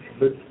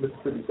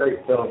 Mississippi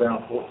State fell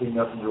down 14-0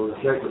 to Georgia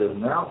Tech, but has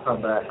now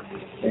come back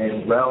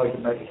and rallied to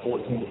make it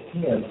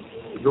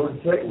 14-10. Georgia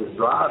Tech was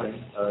driving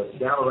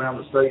down around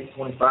the state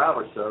 25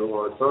 or so,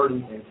 or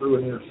 30, and threw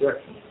an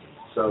interception.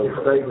 So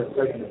State has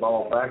taken the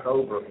ball back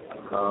over,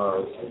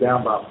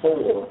 down by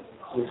 4,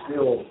 with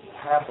still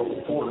half of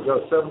the quarter to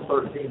go,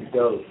 7:13 to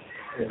go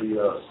in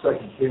the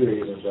second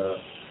period, and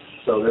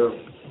so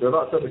they're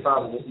about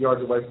 75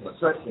 yards away from a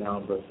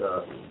touchdown, but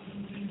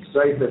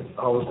State has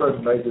all of a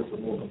sudden made this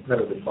a more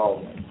competitive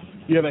ball game.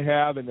 Yeah, they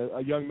have, and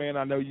a young man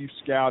I know you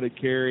scouted,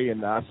 Cary,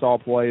 and I saw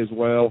play as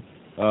well.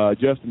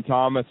 Justin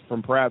Thomas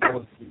from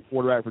Prattville,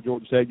 quarterback for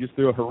Georgia Tech, just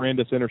threw a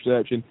horrendous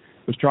interception,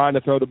 was trying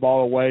to throw the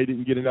ball away,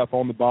 didn't get enough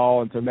on the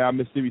ball, and so now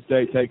Mississippi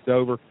State takes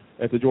over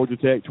at the Georgia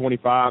Tech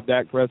 25.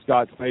 Dak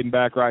Prescott's fading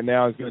back right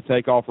now. He's going to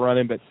take off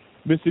running, but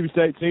Mississippi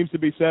State seems to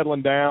be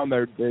settling down.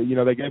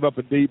 They gave up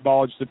a deep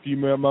ball just a few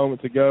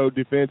moments ago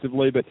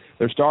defensively, but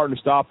they're starting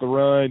to stop the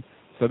run.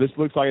 So this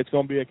looks like it's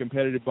going to be a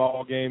competitive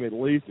ball game. At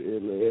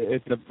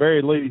the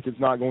very least, it's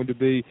not going to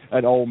be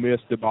an Ole Miss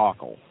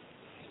debacle.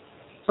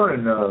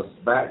 Turning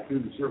back to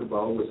the Sugar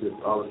Bowl, which is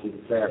obviously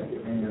the task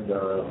at hand,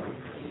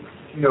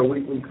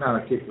 we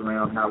kind of kicked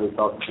around how we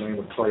thought the game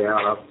would play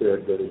out. I've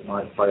said that it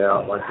might play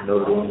out like the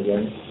Notre Dame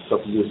game a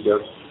couple of years ago.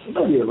 It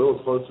may be a little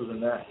closer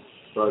than that,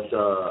 but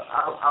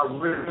I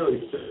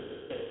really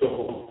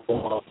feel,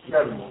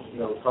 having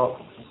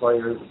talked to some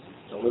players,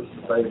 listen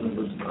to Bateman,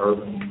 listen to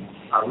Urban,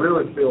 I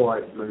really feel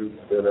like, Drew,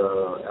 that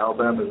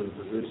Alabama is in a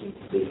position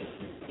to,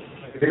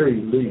 at the very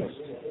least,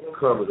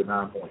 cover the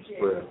 9-point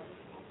spread.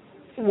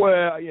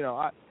 Well,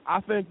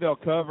 I think they'll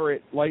cover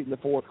it late in the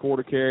fourth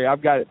quarter, Cary.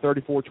 I've got it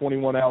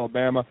 34-21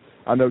 Alabama.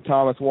 I know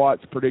Thomas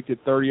Watts predicted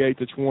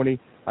 38-20.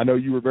 I know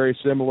you were very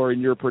similar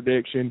in your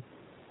prediction.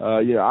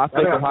 I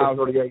think Ohio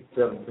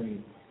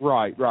 38-17.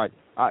 Right.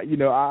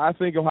 I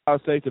think Ohio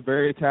State's a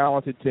very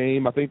talented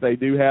team. I think they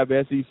do have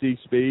SEC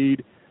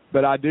speed,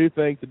 but I do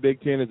think the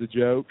Big Ten is a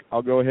joke.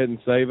 I'll go ahead and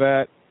say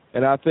that.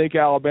 And I think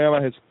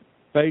Alabama has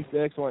faced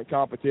excellent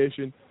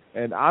competition.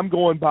 And I'm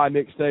going by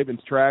Nick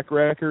Saban's track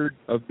record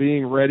of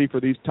being ready for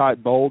these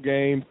type bowl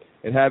games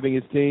and having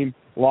his team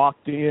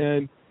locked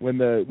in when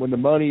the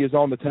money is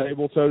on the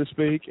table, so to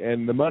speak.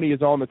 And the money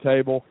is on the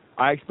table.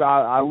 I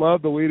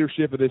love the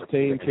leadership of this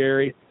team,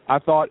 Cary. I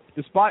thought,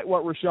 despite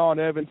what Rashawn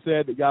Evans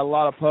said that got a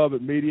lot of pub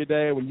at Media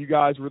Day when you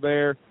guys were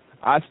there,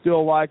 I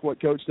still like what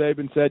Coach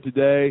Saban said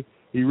today.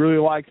 He really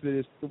likes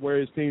where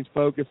his team's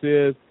focus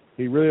is.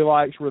 He really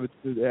likes where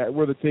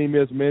the team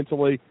is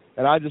mentally.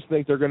 And I just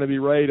think they're going to be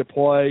ready to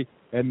play.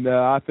 And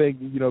I think,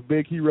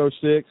 Big Hero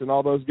 6 and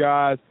all those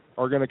guys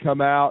are going to come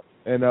out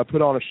and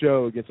put on a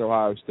show against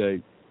Ohio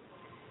State.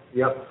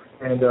 Yep.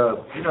 And,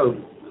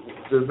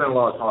 there's been a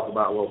lot of talk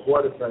about,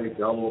 what if they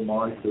double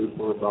Amari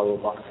Cooper, blah, blah,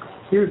 blah.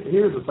 Here's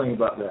the thing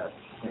about that.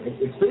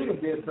 And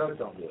Stephen did touch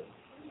on this.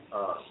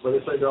 But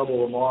if they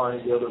double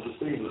Amari and the other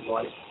receivers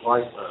like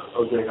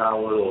O.J.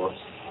 Howard or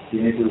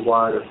Deandre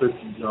White or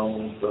Christian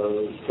Jones,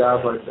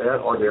 guys like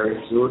that, or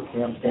Darius Stewart,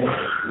 Cam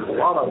Campbell. There's a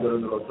lot of them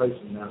in the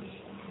rotation now.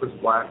 Chris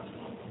Black,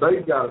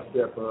 they've got to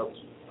step up.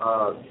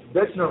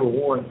 That's number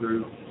one,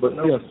 Drew. But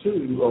number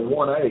two, or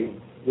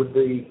 1A, would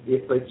be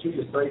if they choose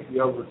a safety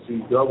over to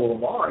double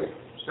Amari,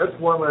 that's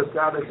one less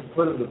guy they can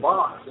put in the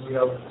box. And,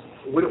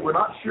 we're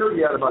not sure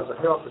yet about the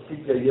health of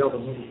T.J.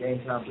 Yeldon in the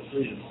game time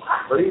decision.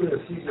 But even if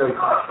T.J.'s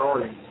not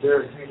starting,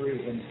 Derrick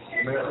Henry and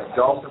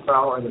Dawson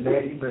Fowler and the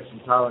man you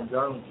mentioned, Tyron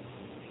Jones,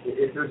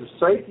 if there's a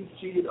safety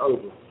cheated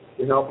over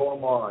to help on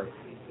Amari,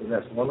 then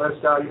that's one less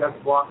guy you have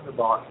to block in the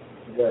box.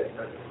 That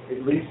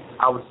at least,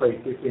 I would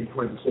say,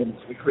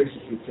 15-20%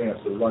 increases your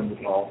chance to run the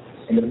ball.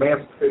 And the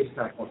man's face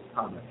attack wants to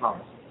comment.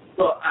 Thomas.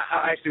 Well,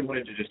 I actually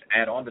wanted to just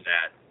add on to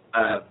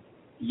that.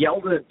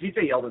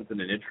 T.J. Yeldon's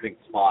in an interesting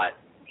spot.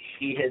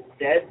 He has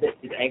said that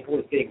his ankle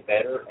is getting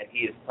better, and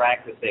he is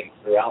practicing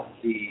throughout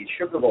the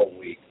Sugar Bowl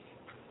week.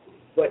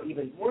 But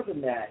even more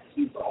than that,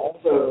 he's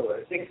also,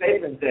 Nick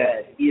Saban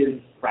said, he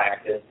is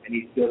practiced, and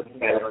he's getting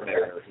better and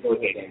better, still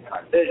getting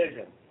time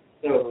vision.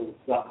 So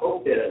the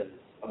hope is,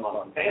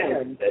 among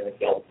fans, that if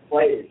Yeldon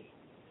plays.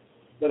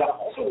 But I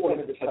also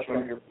wanted to touch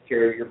on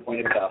your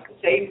point about the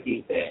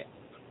safety thing.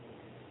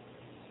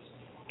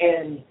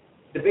 And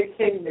the big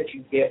thing that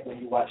you get when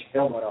you watch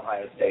film on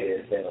Ohio State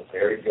is they look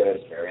very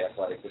good, very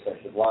athletic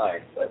defensive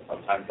line, but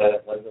sometimes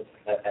that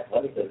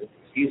athleticism,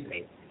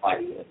 might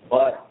be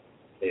but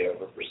they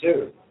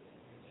over-pursue.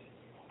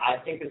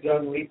 I think the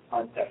zone read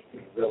concept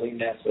can really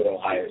mess with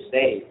Ohio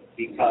State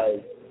because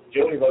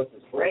Joey Bosa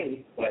is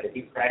great, but if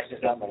he crashes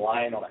down the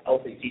line on a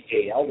healthy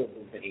T.J. Yeldon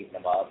who's been eating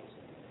them up,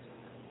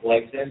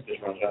 Blake Sims just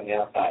runs on the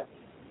outside.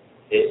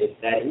 It's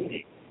that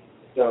easy.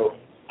 So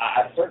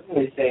I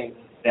certainly think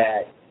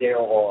that there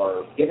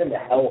are, given the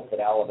health that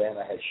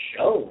Alabama has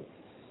shown,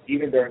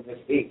 even during this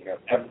week,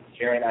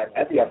 Jerry and I have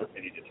had the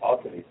opportunity to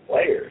talk to these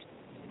players,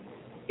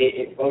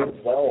 it bodes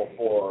well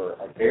for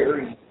a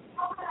very,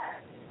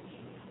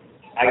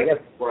 I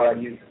guess where I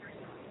use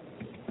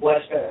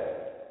flesh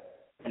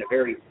and a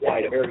very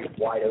wide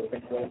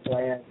open game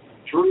plan.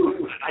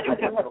 Drew, I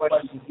do have a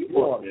question for you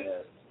on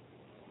this.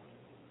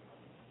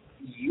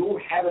 You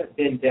haven't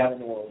been down in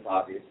New Orleans,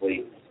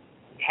 obviously.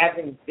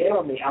 Having been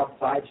on the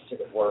outside,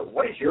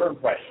 what is your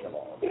impression of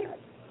all of that?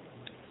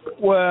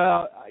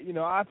 Well,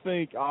 I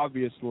think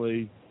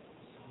obviously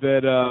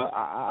that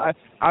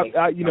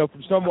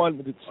from someone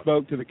that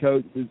spoke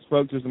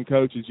to some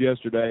coaches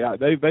yesterday,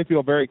 they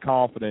feel very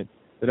confident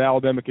that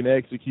Alabama can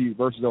execute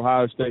versus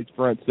Ohio State's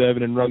front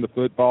seven and run the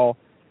football.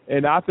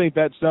 And I think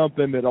that's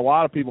something that a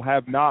lot of people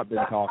have not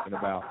been talking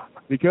about.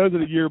 Because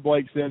of the year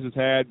Blake Sims has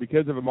had,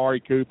 because of Amari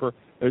Cooper,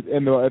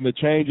 and the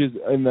changes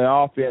in the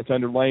offense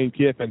under Lane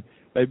Kiffin,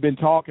 they've been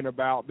talking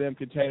about them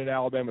containing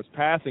Alabama's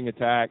passing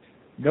attack.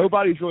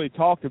 Nobody's really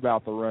talked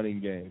about the running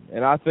game.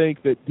 And I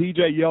think that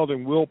T.J.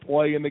 Yeldon will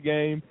play in the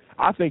game.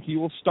 I think he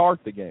will start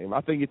the game.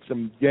 I think it's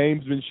some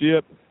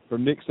gamesmanship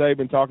from Nick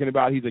Saban talking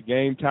about he's a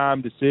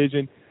game-time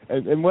decision.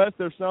 And unless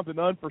there's something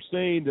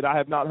unforeseen that I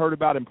have not heard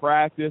about in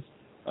practice,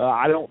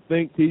 I don't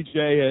think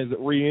T.J. has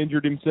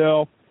re-injured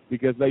himself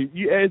because as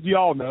you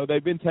all know,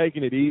 they've been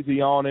taking it easy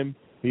on him.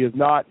 He has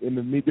not during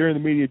the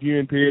media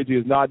viewing periods. He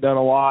has not done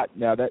a lot.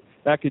 Now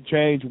that could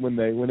change when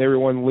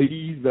everyone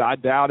leaves, but I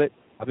doubt it.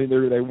 I think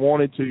they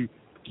wanted to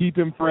keep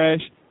him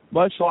fresh,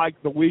 much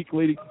like the week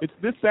leading.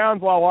 This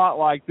sounds a lot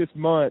like this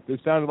month.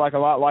 It sounded like a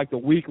lot like the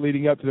week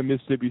leading up to the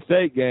Mississippi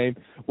State game,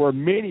 where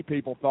many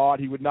people thought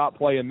he would not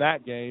play in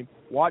that game.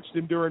 Watched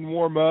him during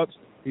warm-ups.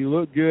 He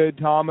looked good,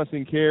 Thomas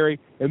and Cary,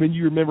 and then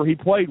you remember he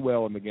played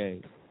well in the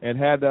game and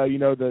had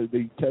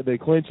the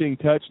clinching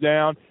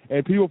touchdown.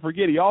 And people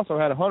forget he also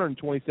had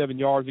 127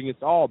 yards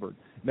against Auburn.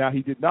 Now,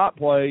 he did not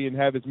play and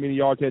have as many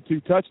yards. He had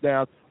 2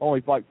 touchdowns,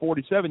 only like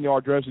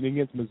 47-yard rushing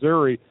against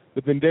Missouri.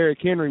 But then Derrick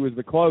Henry was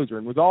the closer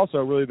and was also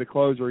really the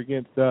closer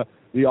against the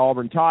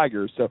Auburn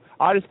Tigers. So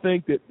I just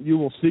think that you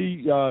will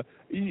see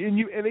and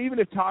even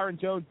if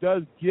Tyron Jones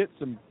does get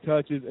some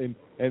touches and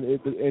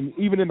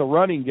even in the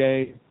running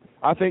game,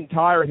 I think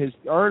Tyron has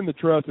earned the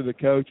trust of the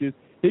coaches.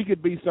 He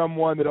could be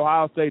someone that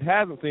Ohio State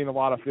hasn't seen a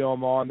lot of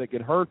film on that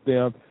could hurt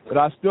them. But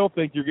I still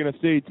think you're going to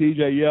see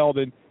T.J.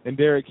 Yeldon and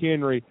Derrick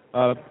Henry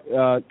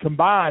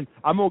combined.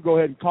 I'm going to go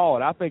ahead and call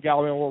it. I think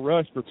Alabama will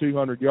rush for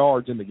 200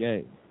 yards in the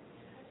game.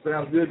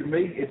 Sounds good to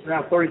me. It's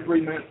now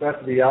 33 minutes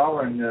after the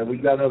hour, and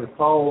we've got another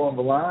call on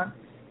the line.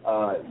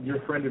 Your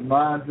friend of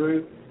mine,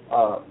 Drew.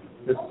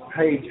 This is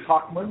Paige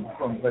Hockman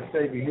from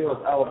Vestavia Hills,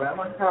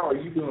 Alabama. How are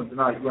you doing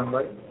tonight, young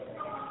lady?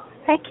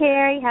 Hey,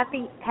 Cary.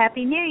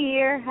 Happy New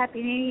Year.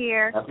 Happy New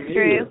Year. Happy New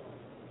Drew. Year.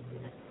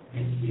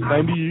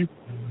 Same to you.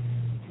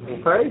 Well,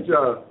 Paige,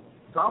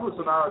 Thomas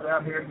and I are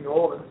down here in New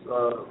Orleans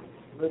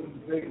living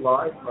the big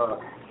life.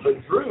 But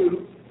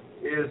Drew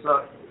is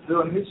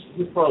doing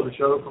his part of the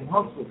show from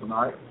Huntsville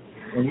tonight.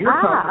 And your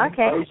company,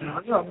 okay.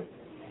 Asian Young,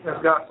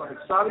 has got some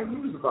exciting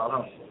news about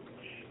Huntsville.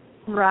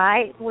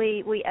 Right.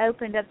 We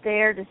opened up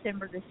there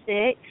December the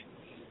 6th.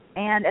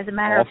 And as a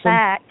matter Awesome.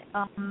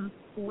 of fact,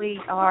 we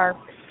are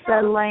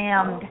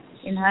slammed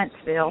in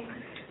Huntsville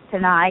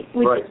tonight.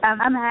 Right.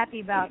 I'm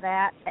happy about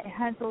that.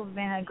 Huntsville's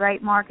been a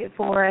great market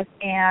for us,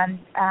 and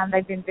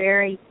they've been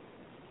very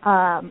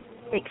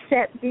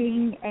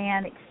accepting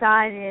and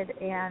excited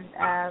and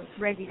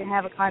ready to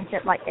have a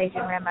concept like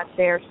Asian Rim up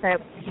there. So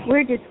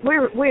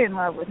we're in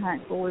love with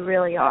Huntsville. We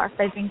really are.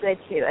 They've been good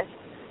to us.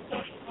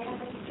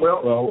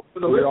 Well,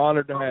 we're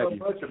honored to have you.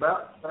 Much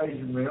about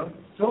Asian Rim.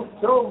 Tell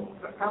them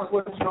kind of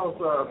what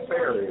y'all's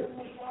fair is.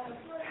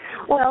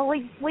 Well,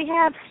 we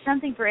have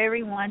something for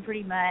everyone,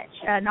 pretty much.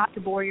 Not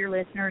to bore your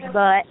listeners,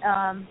 but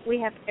we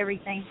have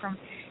everything from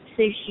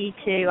sushi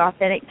to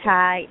authentic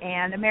Thai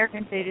and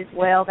American food as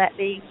well, that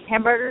being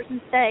hamburgers and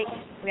steaks.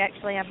 We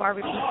actually have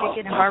barbecue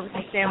chicken and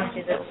barbecue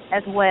sandwiches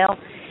as well,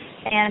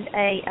 and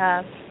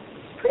a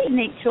pretty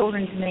neat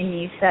children's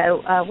menu.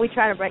 So we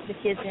try to break the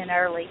kids in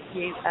early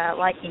to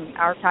liking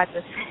our type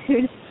of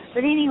food.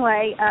 But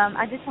anyway,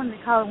 I just wanted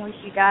to call and wish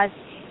you guys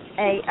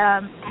a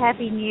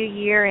happy new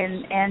year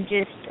and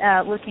just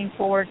looking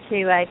forward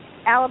to a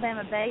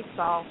Alabama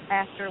baseball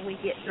after we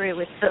get through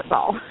with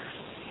football.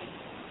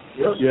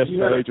 Yes,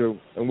 Paige,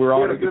 and we're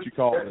honored that you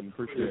called and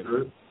appreciate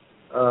it.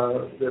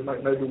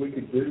 Maybe we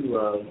could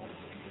do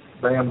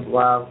BAMS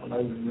live from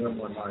Asian Rim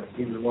one night.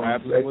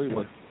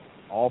 Absolutely.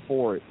 All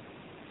for it.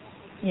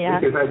 Yeah.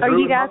 Are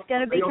you guys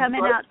going to be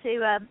coming out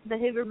to the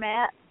Hoover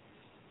Met?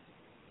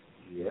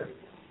 Yes.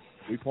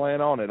 We plan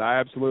on it. I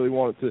absolutely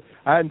want it to.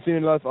 I hadn't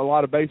seen a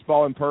lot of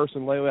baseball in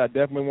person lately. I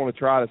definitely want to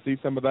try to see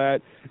some of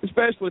that,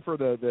 especially for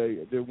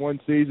the one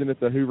season at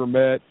the Hoover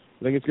Met.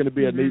 I think it's going to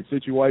be a neat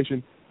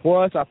situation.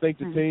 Plus, I think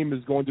the team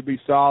is going to be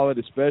solid,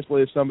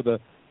 especially if some of the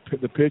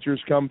pitchers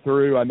come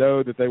through. I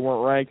know that they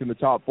weren't ranked in the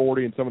top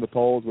 40 in some of the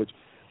polls, which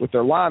with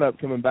their lineup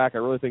coming back, I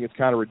really think it's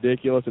kind of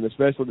ridiculous, and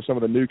especially with some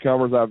of the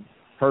newcomers I've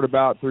heard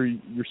about through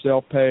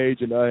yourself,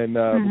 Paige, and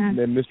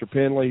Mr.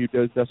 Penley, who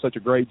does such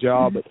a great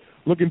job. But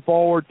looking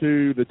forward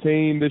to the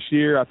team this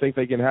year. I think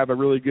they can have a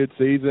really good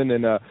season,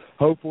 and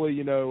hopefully,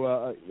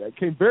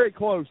 came very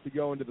close to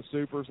going to the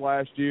Supers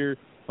last year.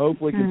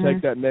 Hopefully can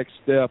take that next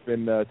step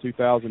in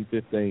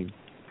 2015.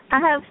 I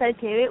hope so,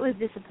 too. It was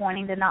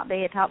disappointing to not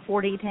be a top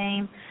 40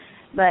 team,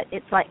 but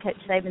it's like Coach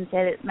Saban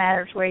said, it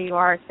matters where you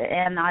are at the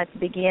end, not at the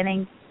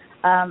beginning.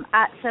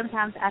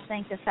 Sometimes I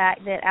think the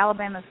fact that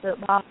Alabama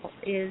football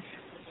is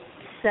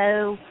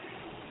so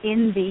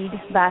envied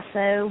by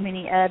so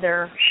many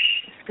other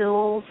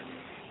schools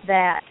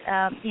that,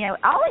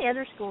 all the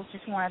other schools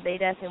just want to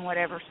beat us in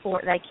whatever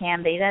sport they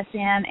can beat us in,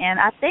 and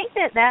I think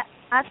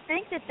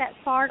that's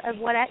part of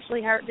what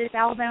actually hurt this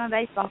Alabama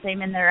baseball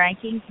team in their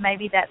rankings.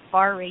 Maybe that's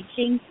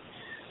far-reaching,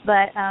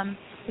 but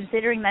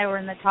considering they were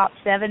in the top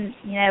 7,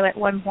 at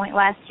one point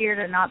last year,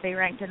 to not be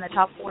ranked in the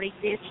top 40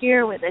 this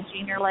year with a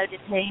junior-loaded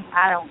team,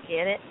 I don't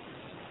get it.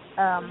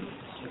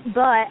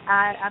 But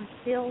I'm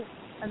still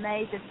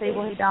amazed at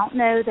people who don't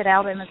know that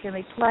Alabama's going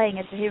to be playing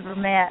at the Hoover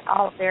Met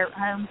all of their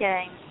home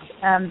games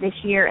this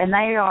year, and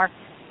they are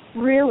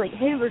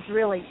Hoover's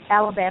really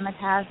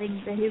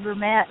Alabama-tizing the Hoover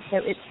Met, so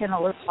it's going to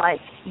look like,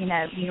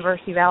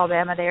 University of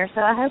Alabama there.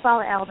 So I hope all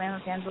the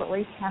Alabama fans will at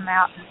least come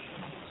out and,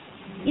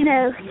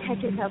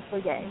 catch a couple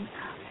of games.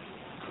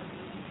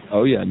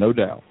 Oh, yeah, no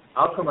doubt.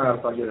 I'll come out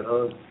if I get a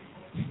hug.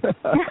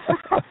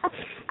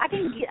 I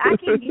can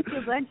get you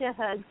a bunch of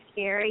hugs,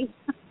 Cary.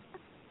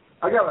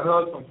 I got a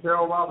hug from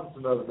Carol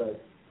Robinson the other day.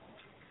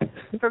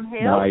 From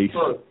who? Nice.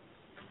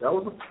 That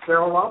was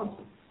Carol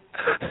Robinson.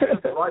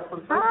 Right from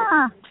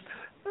the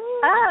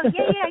Oh,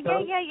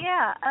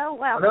 yeah. Oh,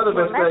 wow. Another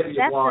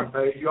Vestavia blonde,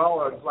 Paige. You all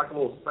are like a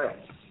little speck.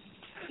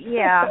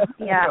 Yeah.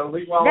 That's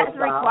a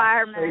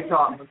requirement. Hey,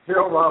 Topman,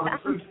 Carol Robinson.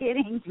 I'm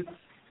kidding.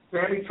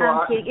 Sandy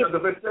Trott, the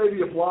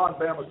Vestavia blonde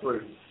Bama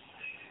crew.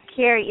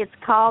 Cary, it's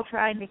called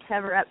trying to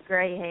cover up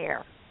gray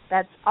hair.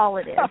 That's all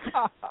it is.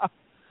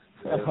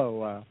 Oh,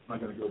 wow. I'm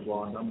not going to go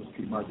blonde. I'm going to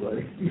keep my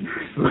gray.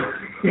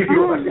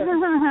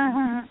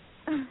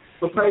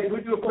 So, Paige,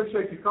 we do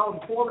appreciate you calling.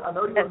 I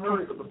know you're in a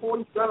hurry, but before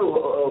you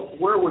go,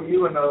 where were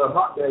you and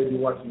Hot Daddy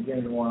watching the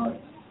game tomorrow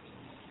night?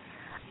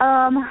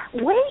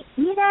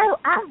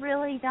 I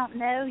really don't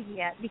know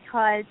yet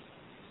because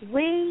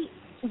we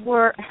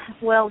were,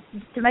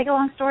 to make a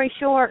long story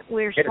short,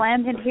 we were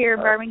slammed in here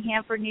in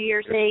Birmingham for New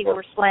Year's Eve.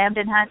 We're slammed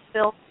in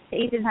Huntsville.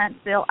 He's in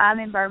Huntsville. I'm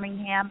in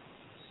Birmingham.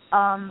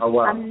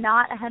 I'm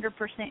not 100%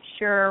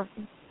 sure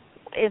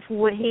if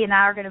he and I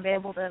are going to be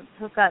able to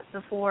hook up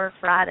before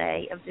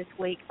Friday of this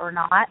week or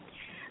not.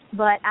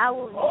 But I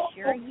will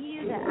assure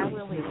you that I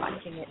will be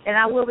watching it. And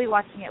I will be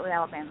watching it with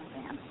Alabama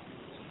fans.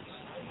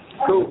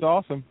 Cool. That's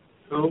awesome.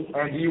 Cool.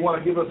 And do you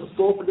want to give us a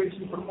score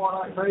prediction for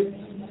tomorrow night, Paige?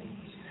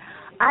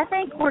 I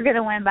think we're going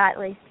to win by at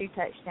least 2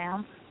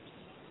 touchdowns.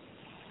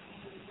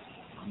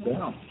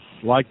 Yeah.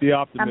 Like the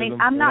optimism. I mean,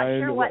 I'm not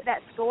sure what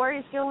that score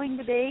is going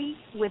to be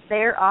with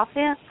their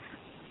offense,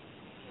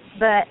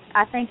 but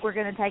I think we're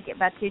going to take it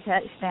by 2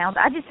 touchdowns.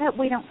 I just hope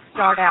we don't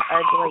start out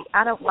ugly.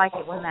 I don't like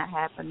it when that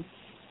happens.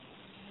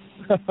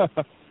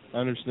 I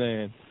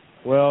understand.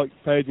 Well,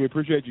 Paige, we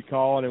appreciate you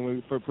calling, and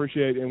we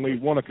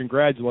want to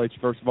congratulate you,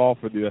 first of all,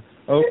 for the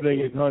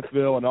opening in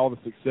Huntsville and all the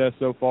success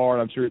so far,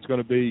 and I'm sure it's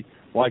going to be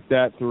like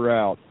that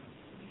throughout.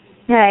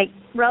 Hey,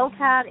 roll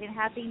tide and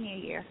Happy New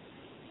Year.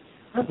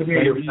 Happy New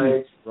Year,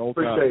 Paige. Roll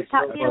appreciate it.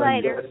 Talk to you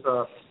later.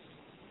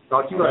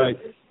 Talk to you later.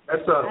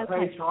 That's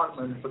Paige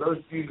Hartman. For those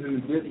of you who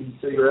didn't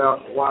figure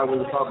out why we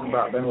were talking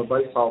about Bama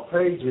baseball,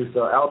 Paige is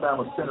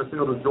Alabama center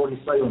fielder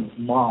Georgie Salem's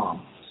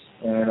mom.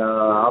 And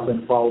I've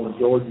been following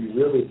Georgie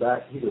really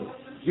back. He was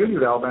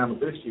junior at Alabama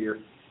this year,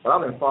 but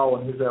I've been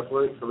following his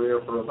athletic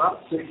career for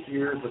about 6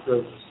 years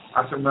because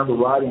I can remember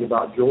writing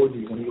about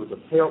Georgie when he was a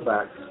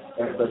tailback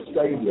at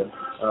Vestavia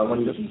when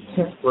he was in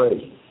 10th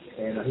grade.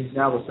 And he's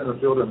now the center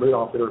fielder and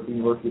leadoff hitter at the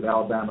University of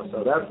Alabama.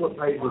 So that's what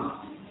Paige was,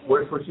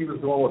 where she was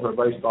going with her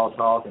baseball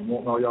talk and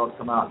wanting all y'all to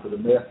come out to the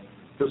net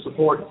to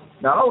support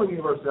not only the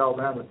University of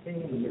Alabama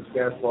team and Mitch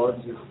Gaspar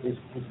and his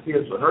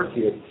kids, but her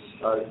kid,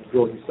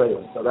 Georgie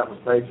Salem. So that was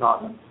Paige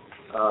Hartman,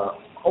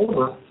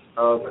 owner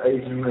of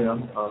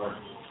A&M.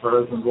 Her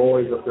husband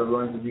Roy is up there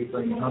running the new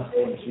thing in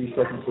Huntsville, and she's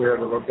taking care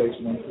of the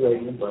location in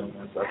Canadian.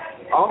 So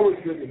always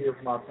good to hear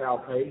from our pal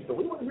Paige, but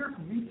we want to hear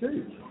from you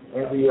too.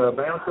 And the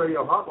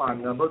BAMSradio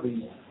hotline number,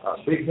 the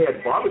Big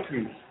Head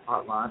Barbecue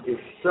hotline, is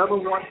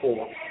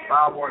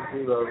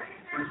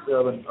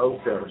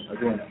 714-510-3707.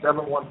 Again,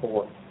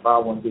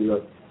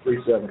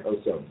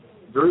 714-510-3707.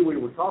 Drew, we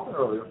were talking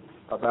earlier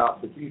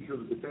about the future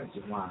of the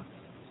defensive line.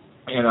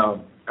 And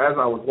as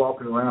I was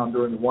walking around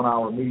during the 1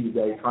 hour media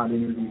day trying to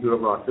interview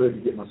whoever I could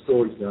to get my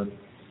stories done,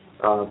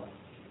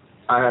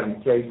 I had an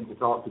occasion to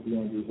talk to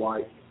DeAndre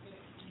White.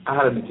 I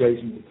had an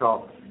occasion to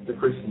talk to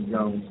Christian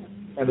Jones.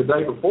 And the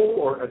day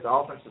before, at the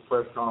offensive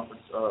press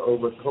conference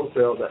over at the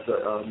hotel,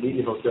 the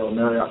media hotel in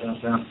Marriott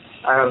downtown,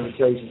 I had an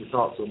occasion to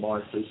talk to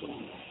Amari Cooper.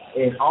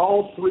 And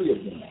all three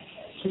of them,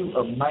 to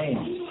a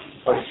man,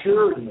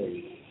 assured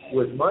me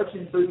with much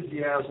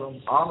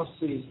enthusiasm,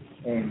 honesty,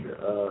 and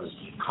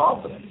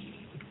confidence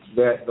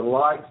that the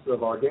likes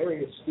of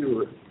Ardarius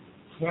Stewart,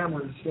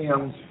 Cameron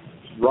Sims,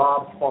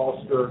 Rob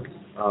Foster,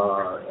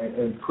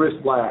 and Chris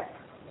Black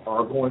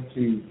are going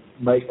to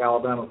make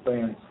Alabama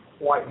fans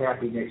quite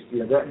happy next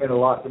year. That meant a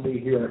lot to me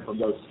hearing it from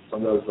those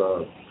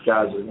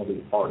guys that are going to be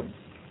departing.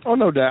 Oh,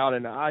 no doubt.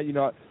 And a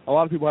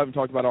lot of people haven't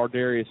talked about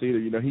Ardarius either.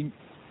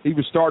 He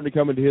was starting to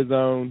come into his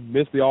own,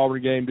 missed the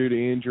Auburn game due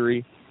to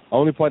injury,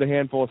 only played a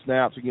handful of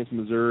snaps against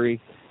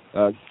Missouri.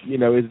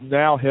 Is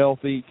now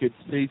healthy, could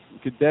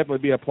definitely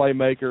be a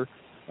playmaker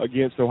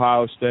against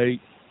Ohio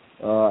State.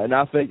 And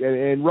I think,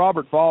 and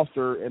Robert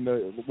Foster,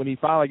 when he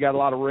finally got a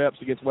lot of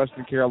reps against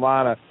Western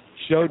Carolina,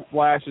 showed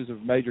flashes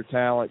of major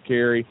talent,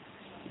 Cary.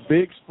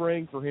 Big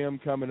spring for him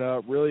coming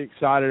up. Really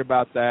excited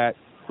about that.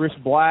 Chris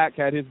Black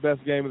had his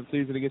best game of the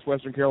season against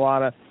Western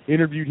Carolina.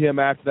 Interviewed him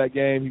after that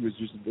game. He was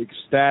just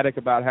ecstatic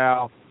about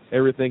how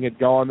everything had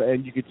gone,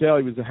 and you could tell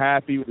he was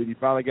happy that he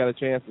finally got a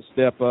chance to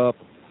step up.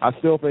 I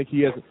still think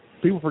he has.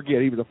 People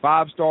forget he was a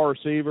 5-star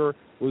receiver.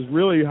 Was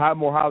really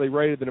more highly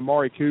rated than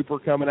Amari Cooper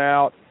coming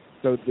out.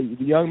 So the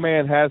young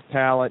man has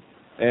talent,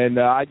 and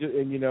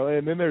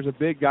then there's a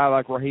big guy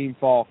like Raheem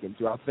Falcons,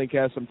 who I think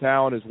has some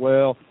talent as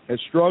well. Has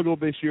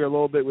struggled this year a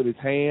little bit with his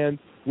hands.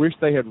 Wish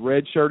they had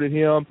redshirted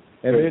him.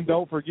 And then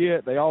don't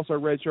forget, they also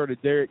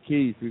redshirted Derek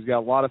Keith, who's got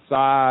a lot of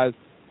size,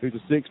 who's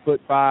a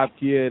 6'5"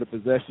 kid, a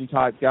possession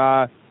type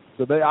guy.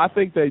 So I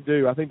think they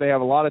do. I think they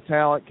have a lot of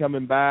talent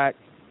coming back,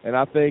 and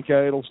I think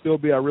it'll still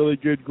be a really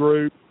good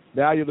group.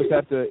 Now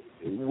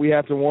we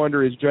have to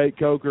wonder, is Jake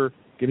Coker,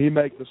 can he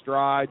make the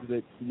strides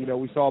that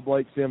we saw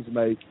Blake Sims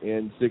make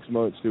in 6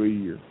 months to a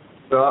year?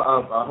 So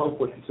I hope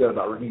what you said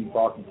about Raheem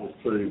Falcons was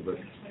true, but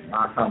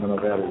my comment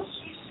on that is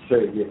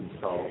very given to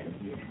call.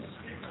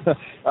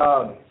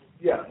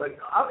 Yeah, but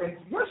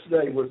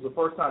yesterday was the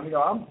first time.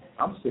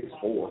 I'm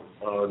 6'4".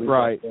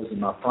 Right. This is in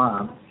my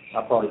prime.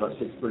 I'm probably about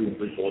 6'3" and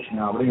 3/4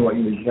 now. But anyway,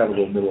 you have a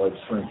little middle-aged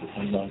strength or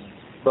something.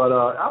 But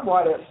I'm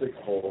right at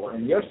 6'4",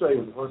 and yesterday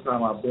was the first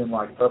time I've been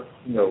up,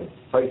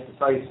 face to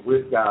face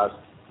with guys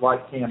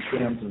like Cam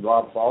Sims and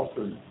Rob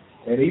Foster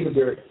and even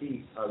Derek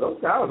Keith. Those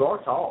guys are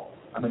tall.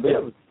 I mean, they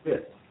was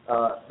fit.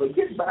 But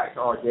getting back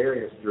to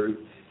Ardarius, Drew,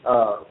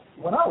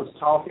 when I was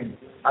talking,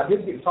 I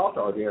did get to talk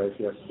to Ardarius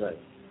yesterday.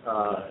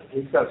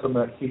 He's got some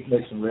of that Keith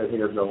Nixon red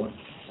hair going.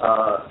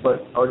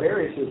 But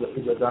Ardarius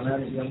is a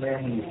dynamic young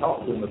man when you talk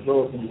to him, as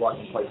well as when you watch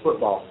him play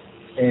football.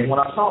 And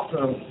when I talked to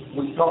him,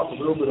 we talked a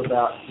little bit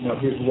about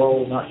his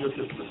role, not just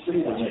as a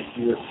receiver next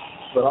year,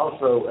 but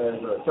also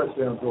as a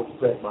touchdown Georgia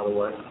Tech, by the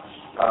way.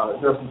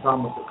 Justin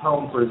Thomas at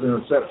home for his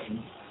interception,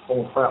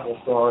 former Prattville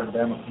star and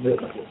Bama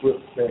commitment with Flip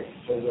Tech.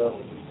 They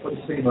put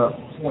his team up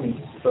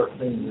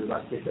 2013.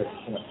 I kicked that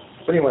point.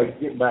 But anyway,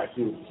 getting back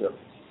to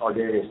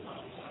Ardarius.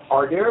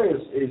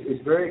 Ardarius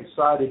is very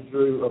excited,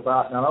 Drew,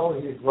 about not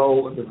only his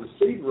role in the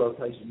receiver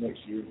rotation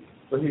next year,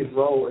 but his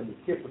role in the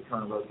kick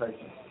return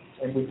rotation.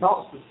 And we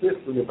talked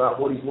specifically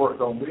about what he's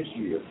worked on this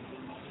year.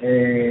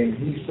 And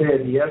he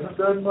said he hasn't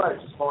done much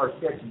as far as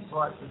catching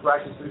punts in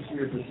practice this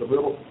year, just a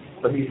little,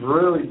 but he's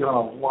really done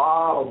a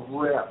lot of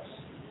reps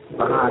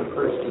behind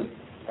Christian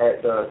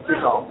at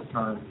kickoff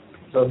return.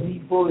 So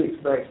he fully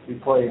expects to be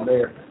playing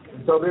there.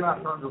 And so then I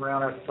turned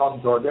around after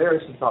talking to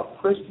Ardarius and talked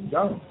to Christian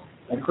Jones.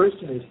 And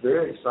Christian is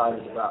very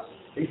excited about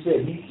it. He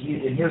said,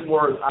 he in his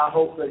words, I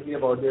hope they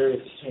give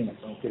Ardarius a chance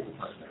on kick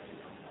return.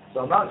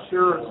 So I'm not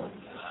sure.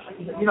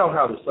 You know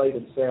how the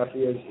Saban staff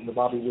is, and the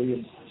Bobby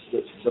Williams,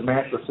 the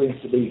mantra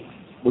seems to be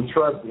we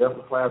trust the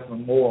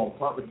upperclassmen more on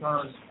punt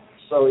returns.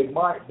 So it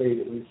might be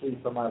that we see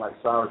somebody like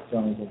Cyrus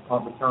Jones on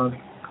punt returns,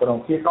 but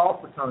on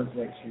kickoff returns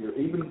next year,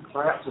 even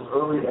perhaps as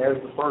early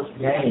as the first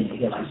game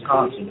against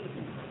Wisconsin,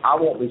 I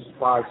won't be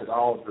surprised at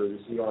all, Drew,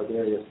 to see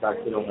Ardarius back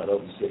there on that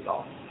open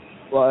kickoff.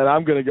 Well, and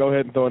I'm going to go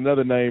ahead and throw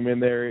another name in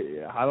there.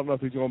 I don't know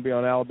if he's going to be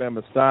on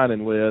Alabama's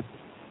signing list,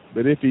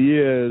 but if he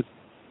is,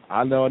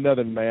 I know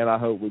another man I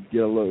hope would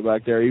get a look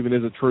back there, even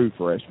as a true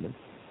freshman.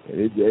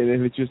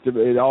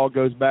 It all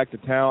goes back to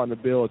talent and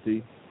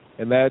ability,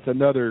 and that's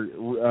another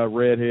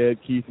redhead,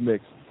 Keith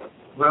Mixon.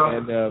 Well,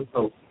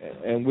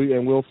 and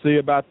we'll see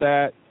about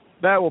that.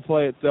 That will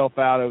play itself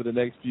out over the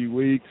next few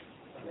weeks,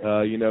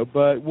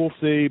 but we'll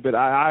see. But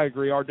I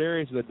agree.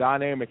 Ardarius is a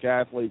dynamic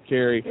athlete,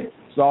 Cary.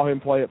 Saw him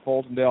play at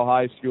Fultondale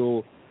High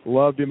School.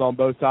 Loved him on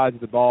both sides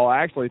of the ball.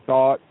 I actually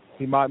thought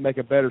he might make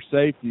a better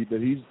safety, but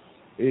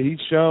he's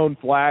shown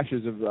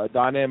flashes of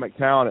dynamic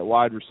talent at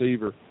wide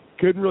receiver.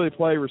 Couldn't really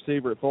play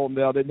receiver at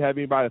Fultondale. Didn't have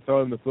anybody to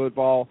throw him the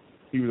football.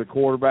 He was a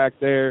quarterback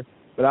there.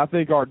 But I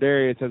think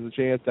Ardarius has a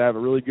chance to have a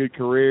really good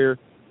career,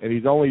 and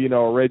he's only, a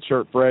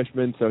redshirt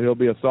freshman, so he'll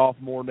be a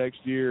sophomore next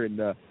year, and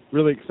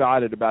really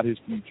excited about his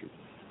future.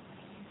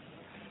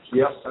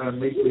 Yep,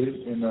 me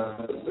too. And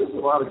there's a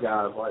lot of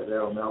guys like that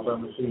on the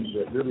Alabama team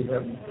that really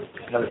haven't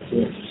had a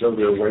chance to show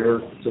their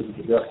wares because of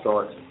the depth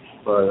charts.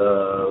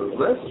 But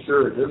rest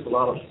assured, there's a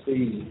lot of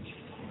speed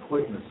and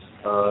quickness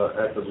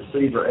at the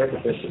receiver and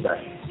defensive back.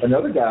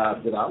 Another guy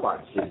that I'd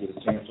like to see get a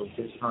chance on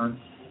kick return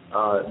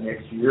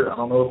next year. I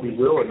don't know if he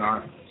will or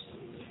not,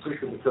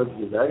 particularly because of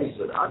his age,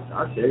 but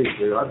I tell you,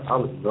 dude, I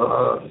would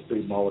love to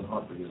see Marlon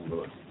Humphrey get a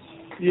look.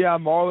 Yeah,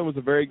 Marlon was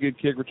a very good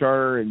kick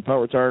returner and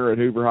punt returner at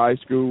Hoover High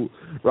School.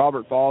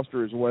 Robert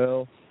Foster as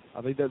well.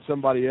 I think that's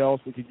somebody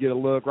else that could get a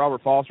look.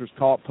 Robert Foster's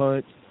caught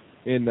punts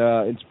in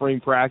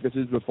spring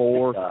practices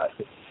before,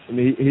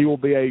 and he will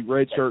be a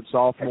redshirt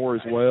sophomore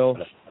as well.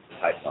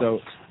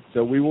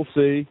 So we will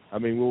see. I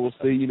mean, we will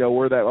see,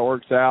 where that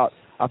works out.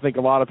 I think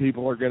a lot of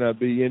people are going to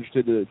be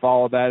interested to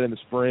follow that in the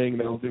spring.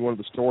 That'll be one of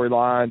the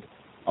storylines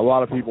a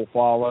lot of people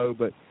follow.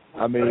 But,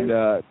 I mean,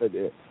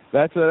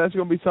 that's going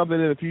to be something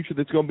in the future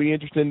that's going to be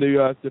interesting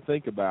to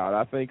think about.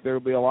 I think there will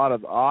be a lot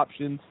of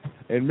options.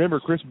 And remember,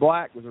 Chris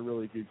Black was a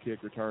really good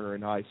kick returner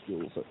in high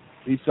school. So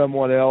he's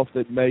someone else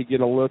that may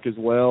get a look as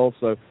well.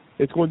 So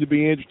it's going to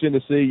be interesting to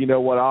see,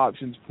 what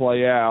options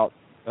play out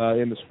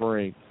in the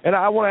spring. And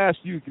I want to ask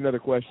you another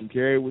question,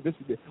 Cary. We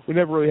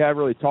never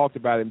really talked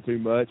about him too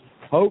much.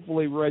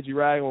 Hopefully Reggie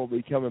Ragland will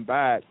be coming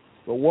back.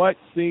 But what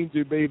seems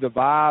to be the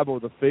vibe or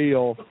the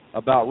feel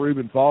about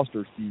Reuben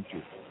Foster's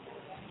future?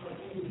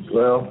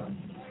 Well,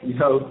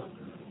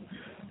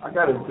 I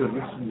got into an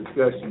interesting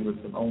discussion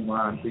with some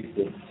online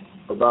people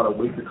about a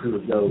week or two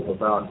ago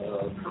about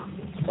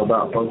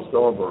Bo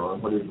Scarborough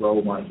and what his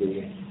role might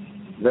be.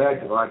 They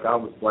acted like I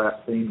was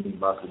blaspheming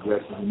by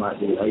suggesting he might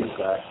be an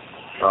H-back.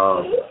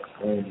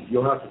 And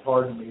you'll have to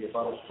pardon me if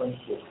I don't think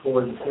that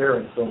Corey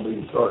McCarron's going to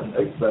be starting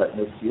H-back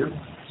next year,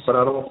 but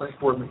I don't think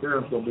Corey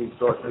McCarron's going to be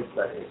starting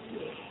H-back next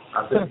year.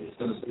 I think it's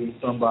going to be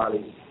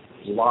somebody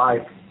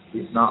like,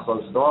 if not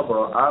Bo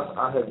Scarborough.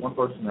 I had one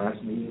person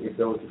ask me if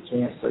there was a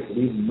chance they could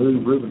even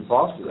move Reuben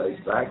Foster to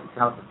H-back to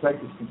kind of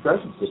protect his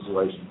concussion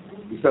situation,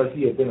 because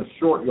he had been a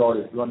short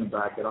yardage running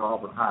back at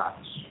Auburn High,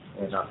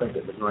 and I think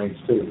at the Grange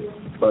too,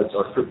 or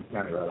Strickland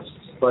County rather.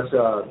 But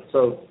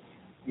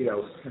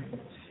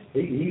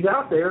he's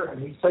out there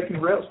and he's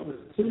taking reps with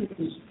the two,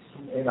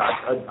 and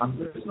I'm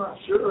just not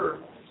sure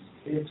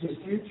if his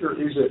future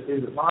is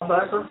it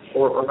linebacker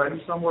or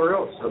maybe somewhere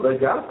else. So they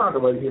got to find a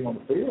way to get him on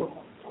the field.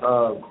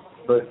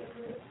 But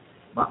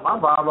my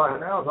vibe right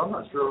now is I'm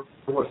not sure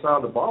what side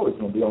of the ball he's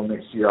going to be on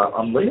next year.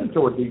 I'm leaning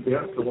toward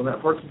defense, but when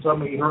that person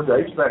told me he heard the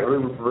H-back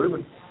Reuben for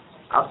Reuben,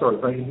 I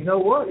started thinking, you know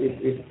what,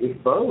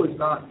 if Bo is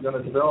not going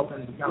to develop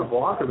into the kind of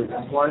blocker that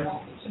can play,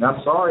 and I'm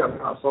sorry I'm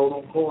not sold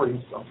on Corey.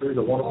 I'm sure he's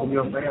a wonderful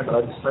young man, but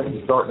I just think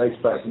he's starting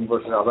H-back at the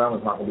University of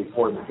Alabama is not going to be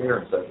Corey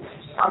McCarron. So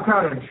I'm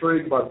kind of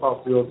intrigued by the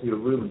possibility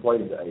of Reuben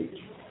playing the H.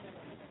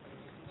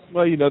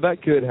 Well,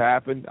 that could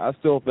happen. I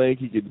still think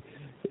he could.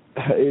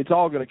 It's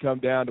all going to come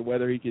down to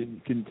whether he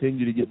can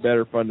continue to get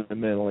better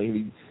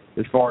fundamentally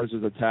as far as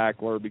a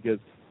tackler, because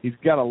he's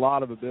got a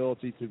lot of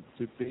ability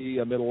to be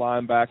a middle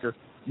linebacker.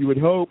 You would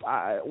hope,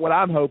 what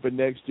I'm hoping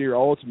next year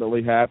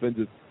ultimately happens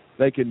is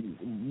they can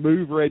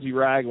move Reggie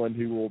Ragland,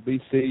 who will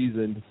be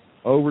seasoned,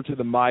 over to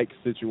the Mike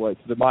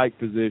situation, the Mike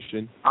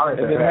position,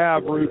 and then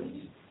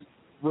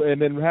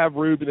have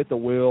Reuben at the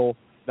wheel,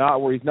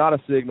 not where he's not a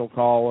signal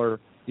caller,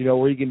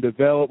 where he can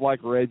develop like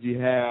Reggie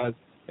has,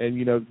 and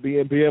be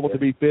able to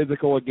be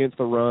physical against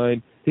the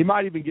run. He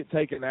might even get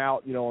taken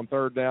out, on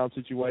third down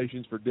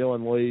situations for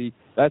Dylan Lee.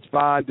 That's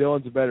fine.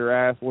 Dylan's a better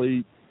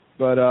athlete.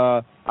 But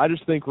I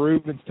just think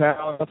Reuben's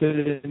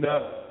talented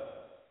enough.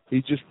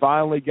 He's just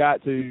finally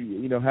got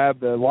to, have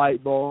the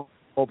light bulb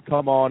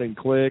come on and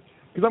click.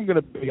 Because I'm going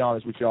to be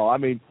honest with y'all. I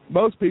mean,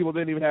 most people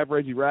didn't even have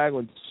Reggie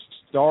Ragland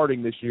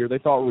starting this year. They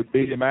thought we'd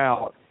beat him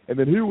out. And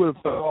then who would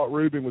have thought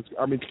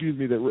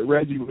that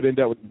Reggie would end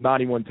up with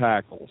 91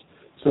 tackles.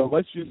 So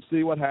let's just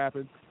see what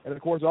happens. And,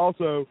 of course,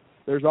 also,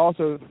 there's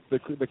also the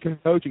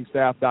coaching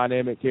staff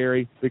dynamic,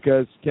 Cary,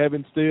 because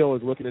Kevin Steele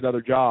is looking at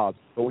other jobs.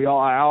 But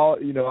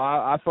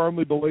I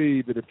firmly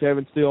believe that if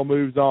Kevin Steele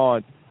moves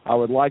on, I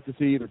would like to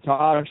see either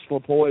Tosh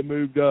LaPoy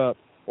moved up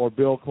or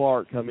Bill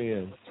Clark come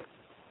in.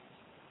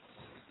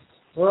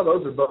 Well,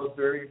 those are both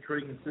very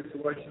intriguing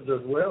situations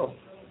as well.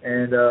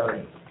 And,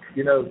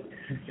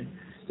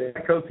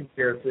 that coaching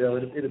carousel,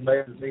 it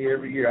amazes me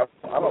every year.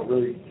 I don't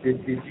really –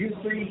 did you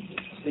see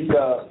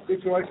the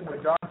situation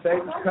with John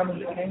Davis coming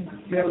to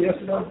Kingsville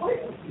yesterday?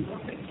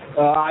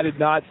 I did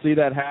not see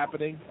that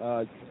happening.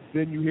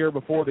 Didn't you hear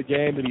before the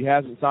game that he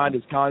hasn't signed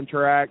his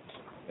contract?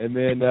 And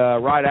then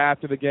right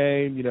after the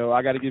game,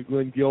 I got to give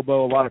Glenn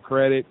Gilbo a lot of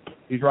credit.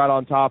 He's right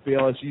on top of the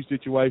LSU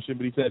situation,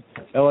 but he said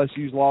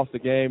LSU's lost the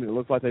game, and it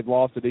looks like they've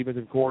lost the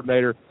defensive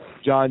coordinator.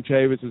 John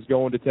Chavis is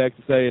going to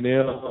Texas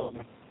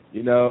A&M,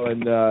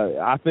 and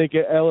I think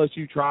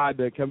LSU tried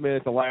to come in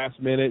at the last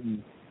minute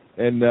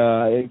and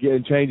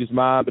change his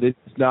mind, but it's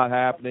not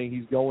happening.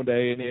 He's going to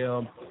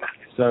A&M,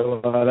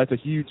 so that's a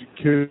huge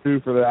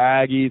coup for the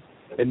Aggies.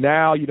 And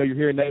now, you're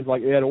hearing names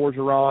like Ed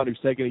Orgeron, who's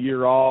taking a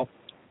year off,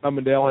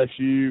 coming to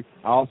LSU.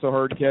 I also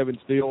heard Kevin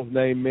Steele's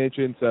name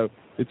mentioned, so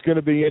it's going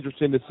to be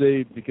interesting to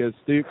see because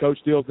Coach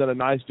Steele's done a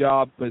nice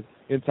job as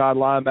inside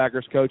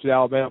linebackers coach at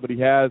Alabama, but he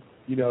has,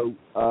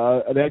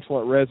 an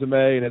excellent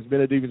resume and has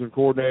been a defensive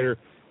coordinator,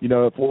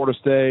 at Florida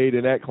State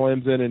and at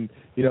Clemson, and,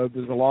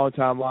 there's a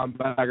long-time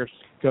linebackers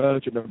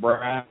coach at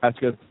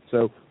Nebraska,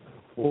 so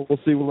we'll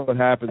see what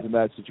happens in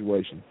that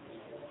situation.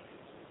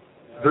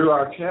 Drew,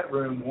 our chat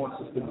room wants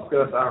us to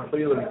discuss our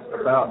feelings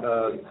about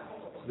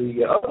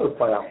the other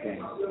playoff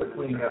games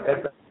between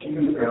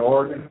FSU and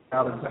Oregon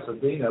out in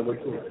Pasadena, which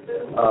will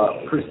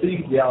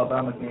precede the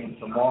Alabama game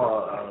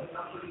tomorrow.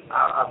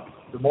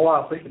 The more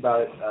I think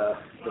about it,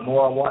 the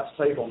more I watch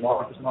tape on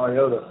Marcus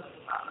Mariota,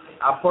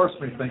 I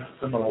personally think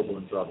Seminoles are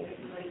in trouble.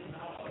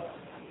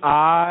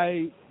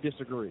 I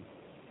disagree.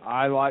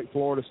 I like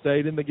Florida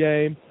State in the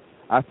game.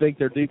 I think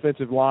their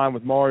defensive line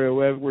with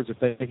Mario Edwards, if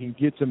they can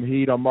get some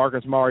heat on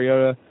Marcus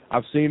Mariota,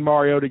 I've seen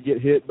Mariota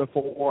get hit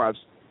before. I've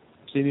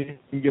seen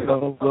him get a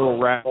little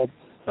rattled.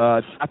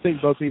 I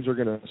think both teams are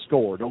going to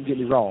score. Don't get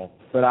me wrong.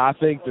 But I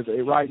think that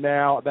right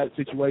now that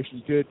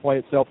situation could play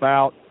itself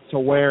out to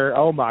where,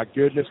 oh, my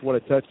goodness, what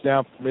a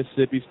touchdown for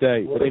Mississippi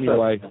State. But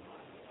anyway,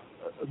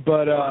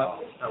 but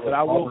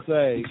I will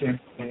say,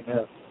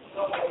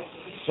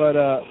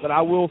 but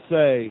I will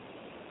say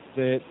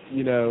that,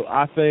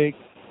 I think,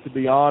 to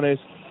be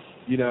honest,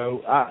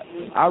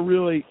 I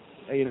really,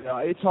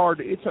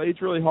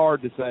 it's really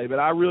hard to say, but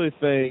I really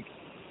think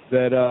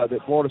that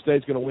Florida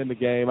State's going to win the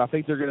game. I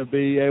think they're going to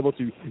be able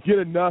to get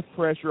enough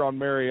pressure on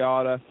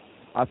Mariota.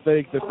 I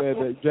think that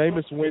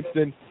Jameis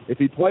Winston, if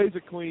he plays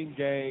a clean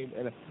game,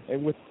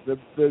 and with the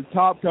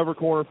top cover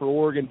corner for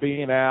Oregon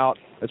being out,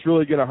 that's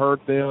really going to hurt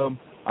them.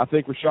 I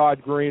think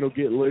Rashad Green will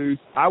get loose.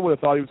 I would have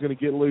thought he was going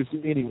to get loose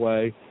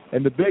anyway.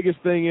 And the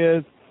biggest thing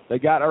is they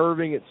got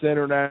Irving at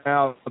center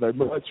now. They're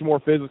much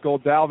more physical.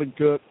 Dalvin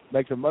Cook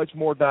makes them much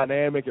more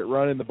dynamic at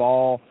running the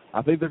ball.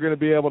 I think they're going to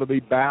be able to be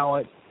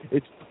balanced.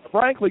 It's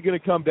frankly going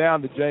to come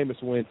down to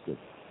Jameis Winston.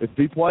 If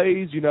he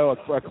plays, a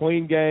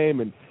clean game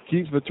and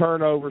keeps the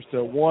turnovers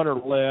to one or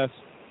less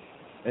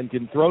and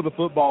can throw the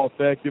football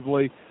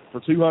effectively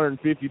for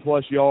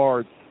 250-plus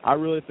yards, I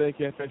really think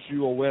FSU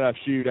will win a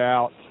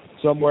shootout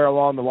somewhere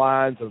along the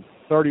lines of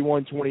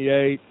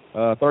 31-28,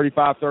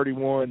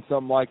 35-31,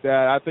 something like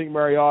that. I think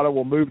Mariota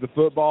will move the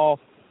football,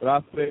 but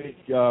I think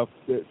that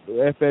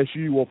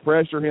FSU will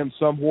pressure him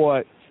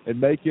somewhat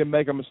and make him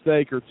make a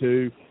mistake or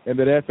two, and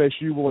that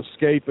FSU will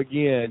escape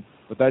again.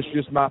 But that's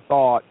just my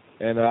thought,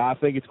 and I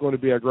think it's going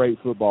to be a great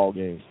football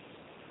game.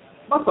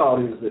 My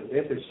thought is that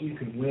FSU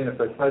can win if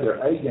they play their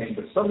A game,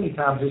 but so many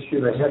times this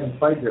year they haven't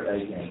played their A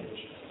game.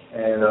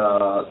 And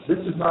this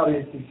is not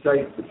NC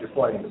State that you're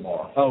playing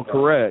tomorrow. Oh,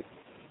 correct.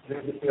 This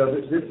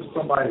is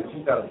somebody that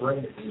you got to bring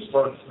it from the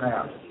first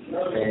snap.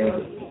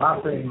 And my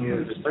thing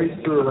is, if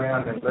they screw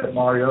around and let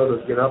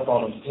Mariota get up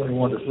on them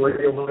 21-3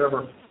 or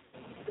whatever,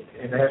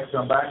 and they have to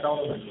come back on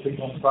them and keep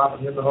on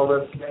stopping him the whole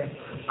rest of the game,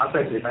 I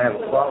think they may have a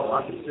problem.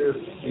 I could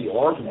seriously see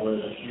Auburn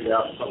winning a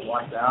shootout or something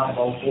like that. I'm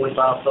on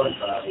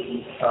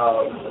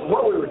 45-35.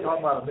 What we were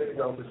talking about a minute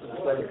ago, this is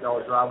the second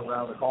y'all were driving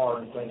around the car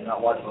and anything and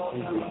not watching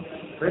TV.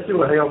 They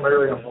threw a Hail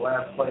Mary on the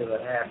last play of the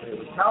half. It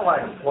was kind of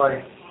like a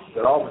play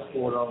that Auburn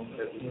scored on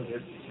at the end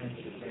of the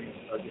championship game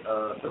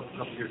a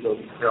couple years ago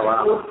against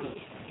Carolina.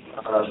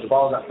 The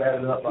ball got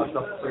batted up by a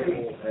couple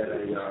people,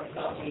 and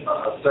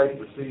a safe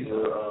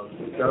receiver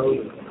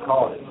dove and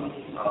caught it.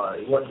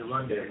 It wasn't a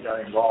run game. It got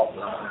involved.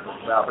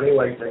 But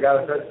anyway, they got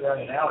a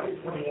touchdown, and now it's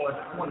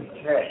 21-20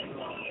 Tech.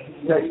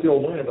 Tech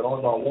still winning, but only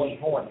by 1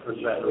 point because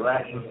of that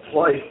miraculous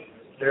play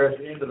there at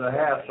the end of the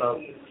half. So,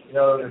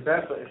 if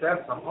that's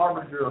a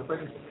harbinger of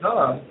things to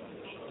come,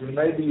 then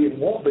maybe it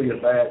won't be a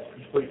bad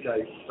complete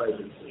day for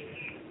favorites.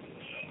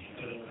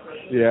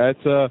 Yeah,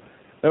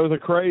 that was a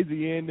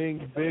crazy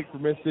ending. Big for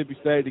Mississippi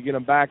State to get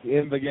them back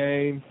in the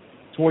game,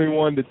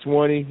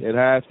 21-20 at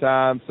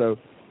halftime. So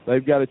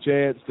they've got a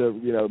chance to,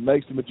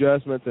 make some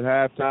adjustments at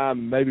halftime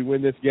and maybe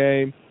win this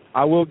game.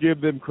 I will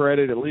give them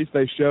credit. At least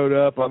they showed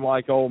up,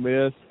 unlike Ole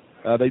Miss.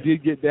 They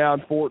did get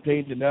down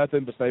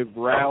 14-0, but they've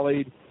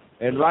rallied.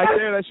 And right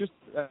there, that's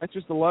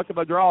just the luck of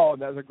the draw.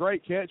 And that was a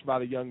great catch by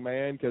the young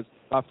man,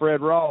 by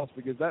Fred Ross,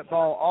 because that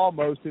ball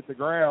almost hit the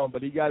ground,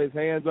 but he got his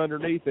hands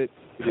underneath it,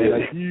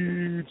 and a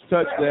huge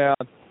touchdown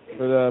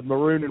for the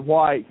maroon and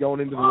white going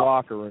into the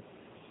locker room.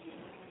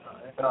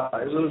 It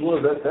really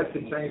was. That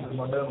could change the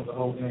momentum of the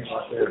whole game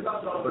right there.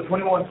 But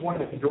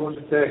 21-20 to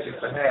Georgia Tech at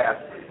the half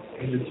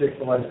in the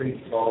Chick-fil-A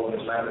Pizza Bowl in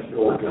Atlanta,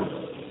 Georgia.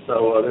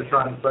 So they're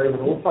trying to save a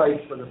little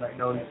face for the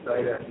Magnolia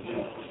State after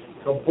the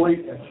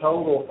complete and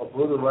total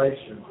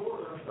obliteration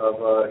of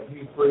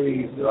Hugh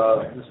Freeze,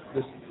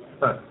 this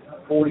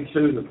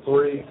 42-3.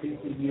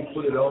 TCU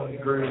put it on the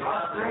group.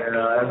 And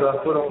as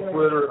I put on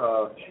Twitter,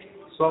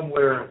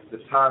 somewhere the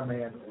tire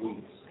man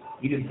leaves.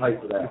 He didn't pay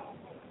for that.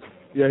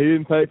 Yeah, he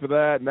didn't pay for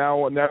that.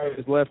 Now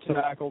his left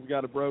tackle's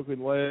got a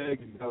broken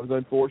leg. And that was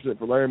unfortunate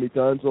for Laramie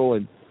Tunsil,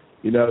 and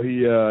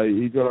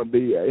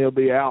he'll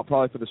be out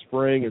probably for the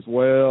spring as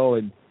well.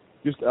 And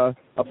just a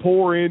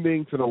poor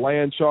ending to the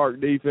Land Shark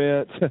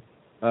defense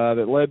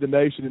that led the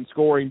nation in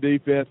scoring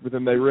defense, but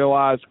then they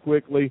realized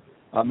quickly.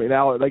 I mean,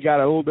 they got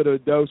a little bit of a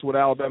dose of what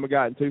Alabama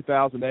got in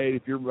 2008.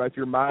 If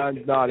your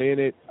mind's not in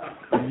it,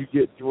 you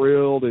get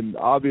thrilled, and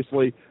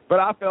obviously.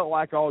 But I felt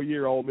like all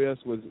year Ole Miss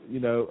was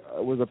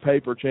a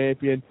paper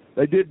champion.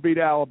 They did beat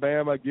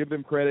Alabama. Give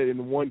them credit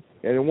in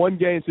one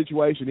game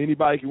situation.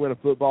 Anybody can win a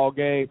football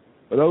game,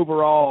 but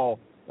overall,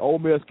 Ole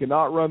Miss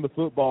cannot run the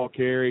football,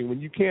 Cary. When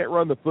you can't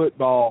run the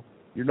football,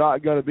 you're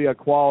not going to be a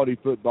quality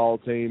football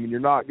team, and you're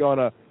not going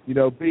to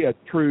be a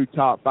true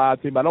top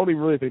 5 team. I don't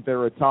even really think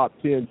they're a top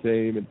 10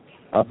 team. And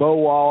Bo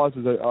Wallace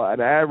is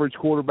an average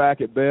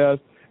quarterback at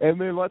best. And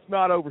then let's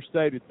not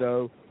overstate it,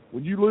 though.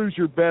 When you lose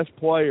your best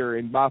player,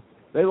 and by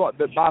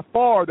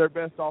far their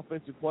best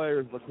offensive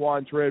player is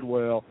Laquan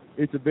Treadwell,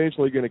 it's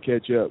eventually going to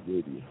catch up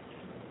with you.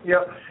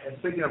 Yep. And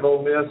speaking of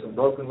Ole Miss and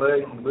broken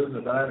legs and losing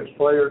the dynamic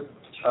players,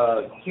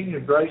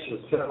 Kenyon Grace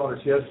was telling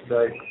us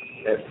yesterday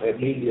at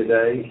Media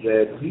Day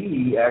that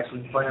he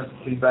actually plans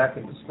to be back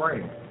in the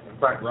spring. In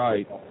fact,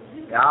 right.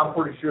 Now, I'm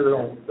pretty sure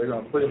they're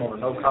going to put him on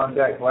a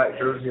no-contact black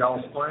jersey all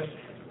spring,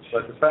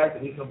 but the fact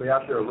that he's going to be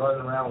out there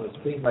running around with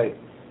his teammates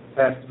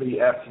has to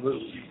be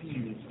absolutely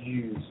huge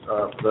news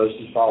for those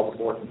who follow the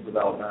fortunes of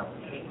Alabama.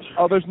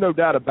 Oh, there's no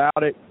doubt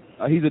about it.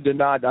 He's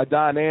a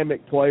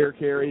dynamic player,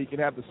 Cary. He can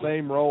have the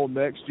same role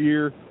next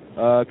year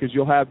because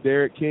you'll have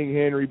Derek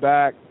King-Henry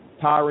back,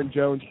 Tyron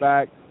Jones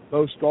back,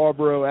 Bo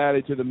Scarborough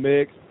added to the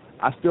mix.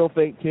 I still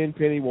think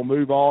Tenpenny will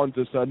move on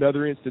to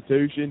another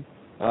institution.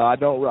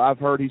 I've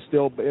heard he's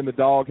still in the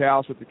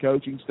doghouse with the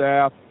coaching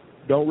staff.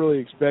 Don't really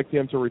expect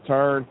him to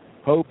return.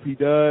 Hope he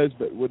does,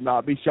 but would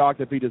not be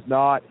shocked if he does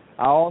not.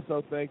 I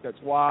also think that's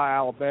why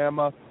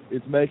Alabama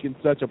is making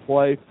such a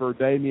play for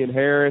Damian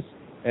Harris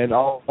and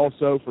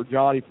also for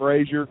Johnny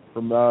Frazier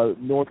from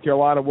North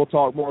Carolina. We'll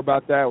talk more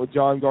about that with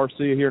John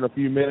Garcia here in a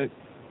few minutes.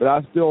 But I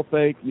still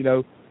think,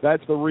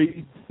 that's the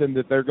reason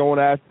that they're going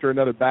after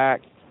another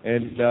back.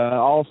 And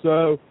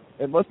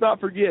and let's not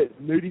forget,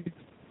 Nudie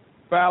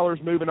Fowler's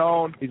moving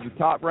on. He's the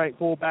top-ranked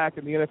fullback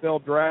in the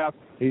NFL draft.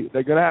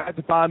 They're going to have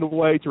to find a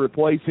way to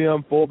replace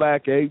him,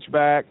 fullback,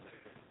 H-back.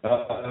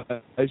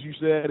 As you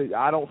said,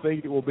 I don't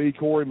think it will be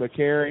Corey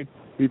McCarron.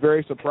 Be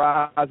very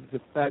surprised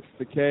if that's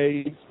the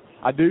case.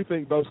 I do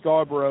think Bo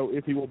Scarborough,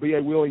 if he will be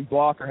a willing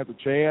blocker, has a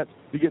chance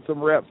to get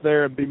some reps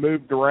there and be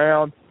moved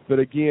around. But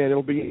again,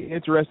 it'll be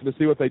interesting to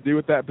see what they do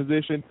with that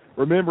position.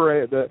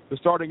 Remember, the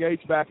starting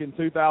H-back in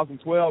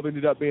 2012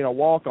 ended up being a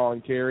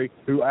walk-on, Cary,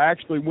 who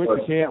actually went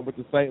to camp with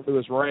the St.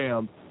 Louis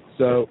Rams.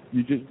 So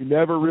you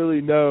never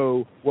really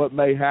know what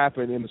may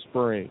happen in the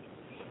spring.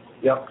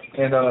 Yep.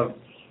 And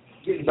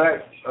getting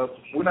back,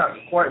 we're not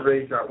quite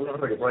ready. We're going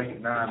to take a break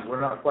at 9. We're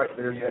not quite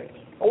there yet.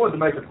 I wanted to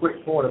make a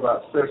quick point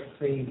about special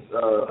teams,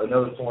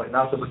 another point,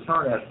 not the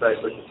return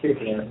aspect, but the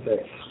kicking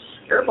aspect.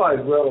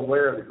 Everybody's well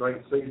aware of the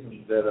great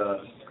season that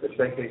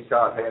J.K.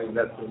 Scott had, and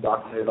that's been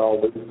documented all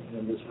week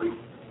and this week.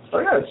 So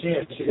I got a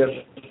chance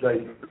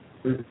yesterday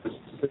to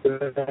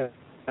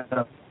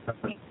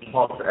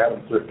talk to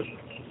Adam Clifford,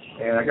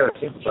 and I got a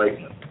chance to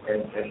say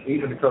and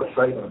even to Coach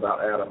Saban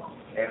about Adam.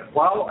 And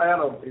while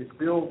Adam is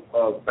still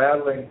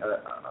battling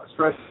a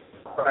stress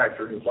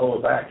fracture in his lower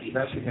back, he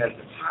actually has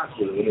some high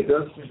school, and it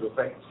does seem to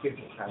affect his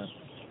kicking time.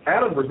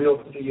 Adam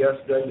revealed to me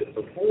yesterday that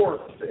before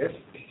the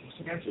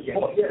cancer game,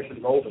 he actually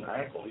rolled an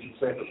ankle. He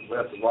said it was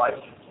left or right.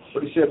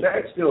 But he said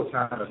that's still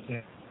kind of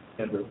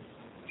tender.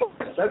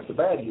 That's the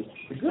bad news.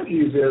 The good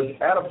news is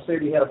Adam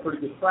said he had a pretty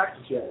good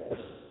practice yesterday.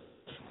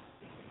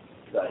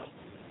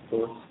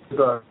 So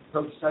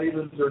Coach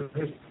Saban during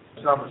his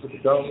conference at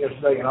the Dome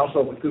yesterday, and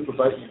also with Cooper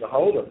Basin to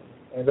Holden.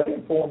 And they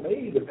informed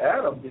me that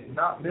Adam did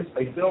not miss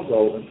a field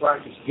goal in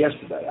practice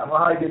yesterday. I don't know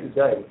how he did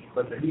today,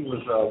 but that he was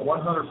 100%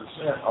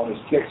 on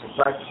his kicks in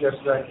practice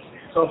yesterday.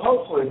 So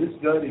hopefully this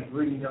gutty,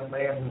 greedy young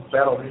man who's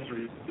battled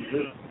injuries is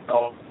good.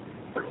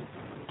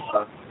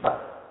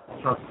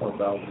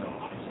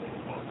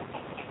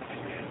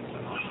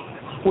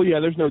 Well, yeah,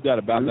 there's no doubt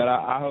about that.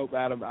 I hope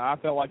Adam. I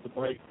felt like the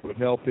break would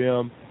help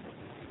him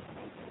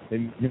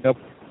and help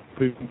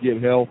him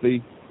get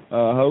healthy.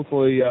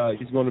 Hopefully,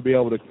 he's going to be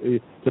able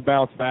to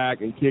bounce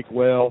back and kick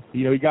well.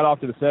 He got off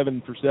to the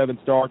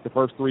 7-for-7 start the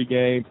first 3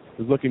 games.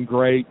 Was looking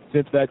great.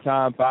 Since that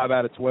time, 5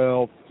 out of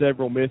 12,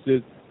 several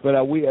misses.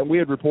 But we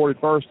had reported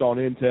first on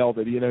Intel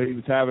that he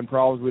was having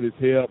problems with his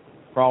hip,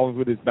 problems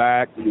with his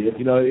back. He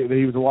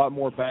was a lot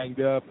more banged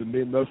up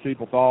than most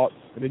people thought.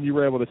 And then you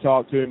were able to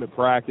talk to him at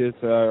practice,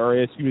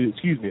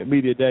 at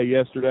media day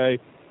yesterday.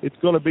 It's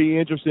going to be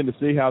interesting to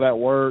see how that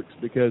works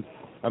because,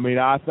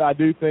 I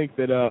do think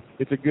that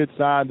it's a good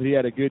sign that he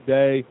had a good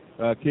day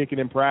kicking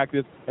in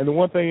practice. And the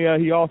one thing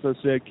he also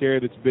said, Cary,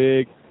 that's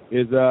big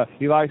is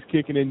he likes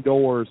kicking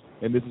indoors,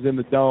 and this is in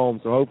the Dome,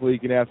 so hopefully he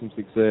can have some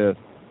success.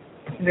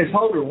 And as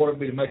Holder wanted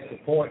me to make the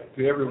point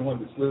to everyone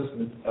that's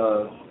listening,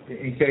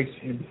 in case,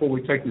 before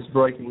we take this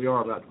break, and we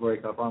are about to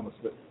break, I promise,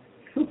 but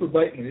Cooper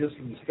Bateman is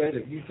from the state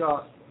of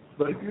Utah.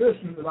 But if you're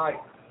listening tonight,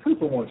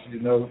 Cooper wants you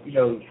to know,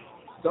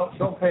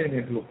 don't paint him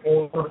into a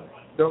corner.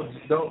 Don't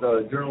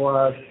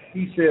generalize.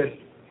 He said,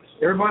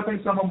 everybody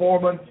thinks I'm a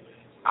Mormon.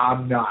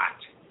 I'm not.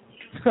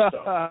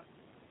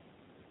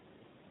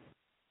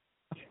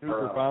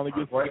 Cooper finally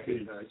gets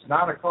breaking. It's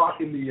 9:00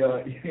 in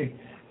the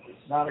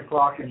it's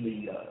 9:00 in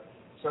the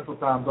Central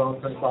Time Zone,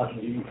 10:00 in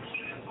the East.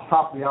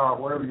 Top of the hour,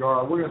 wherever you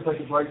are. We're going to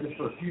take a break just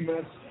for a few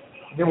minutes.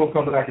 Then we'll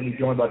come back and be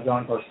joined by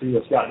John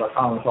Garcia,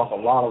 Scout.com, and talk a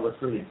lot of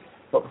recruiting.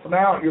 But for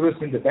now, you're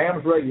listening to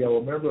BAMS Radio,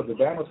 a member of the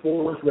BAMS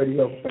Sports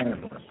Radio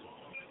family.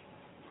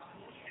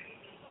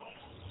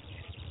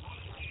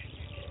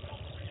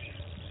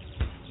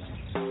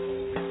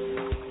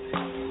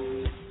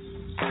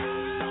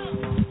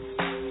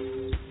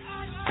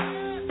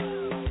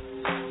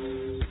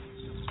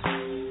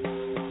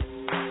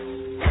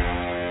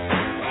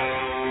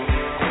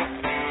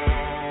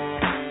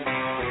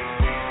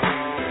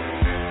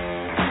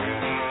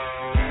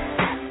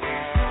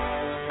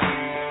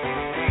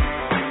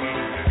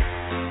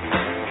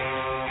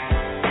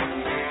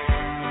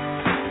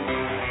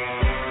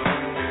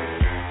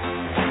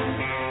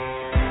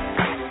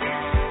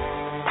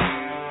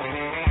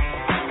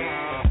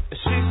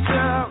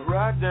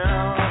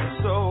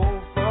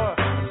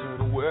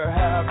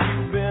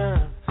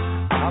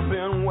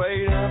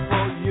 Way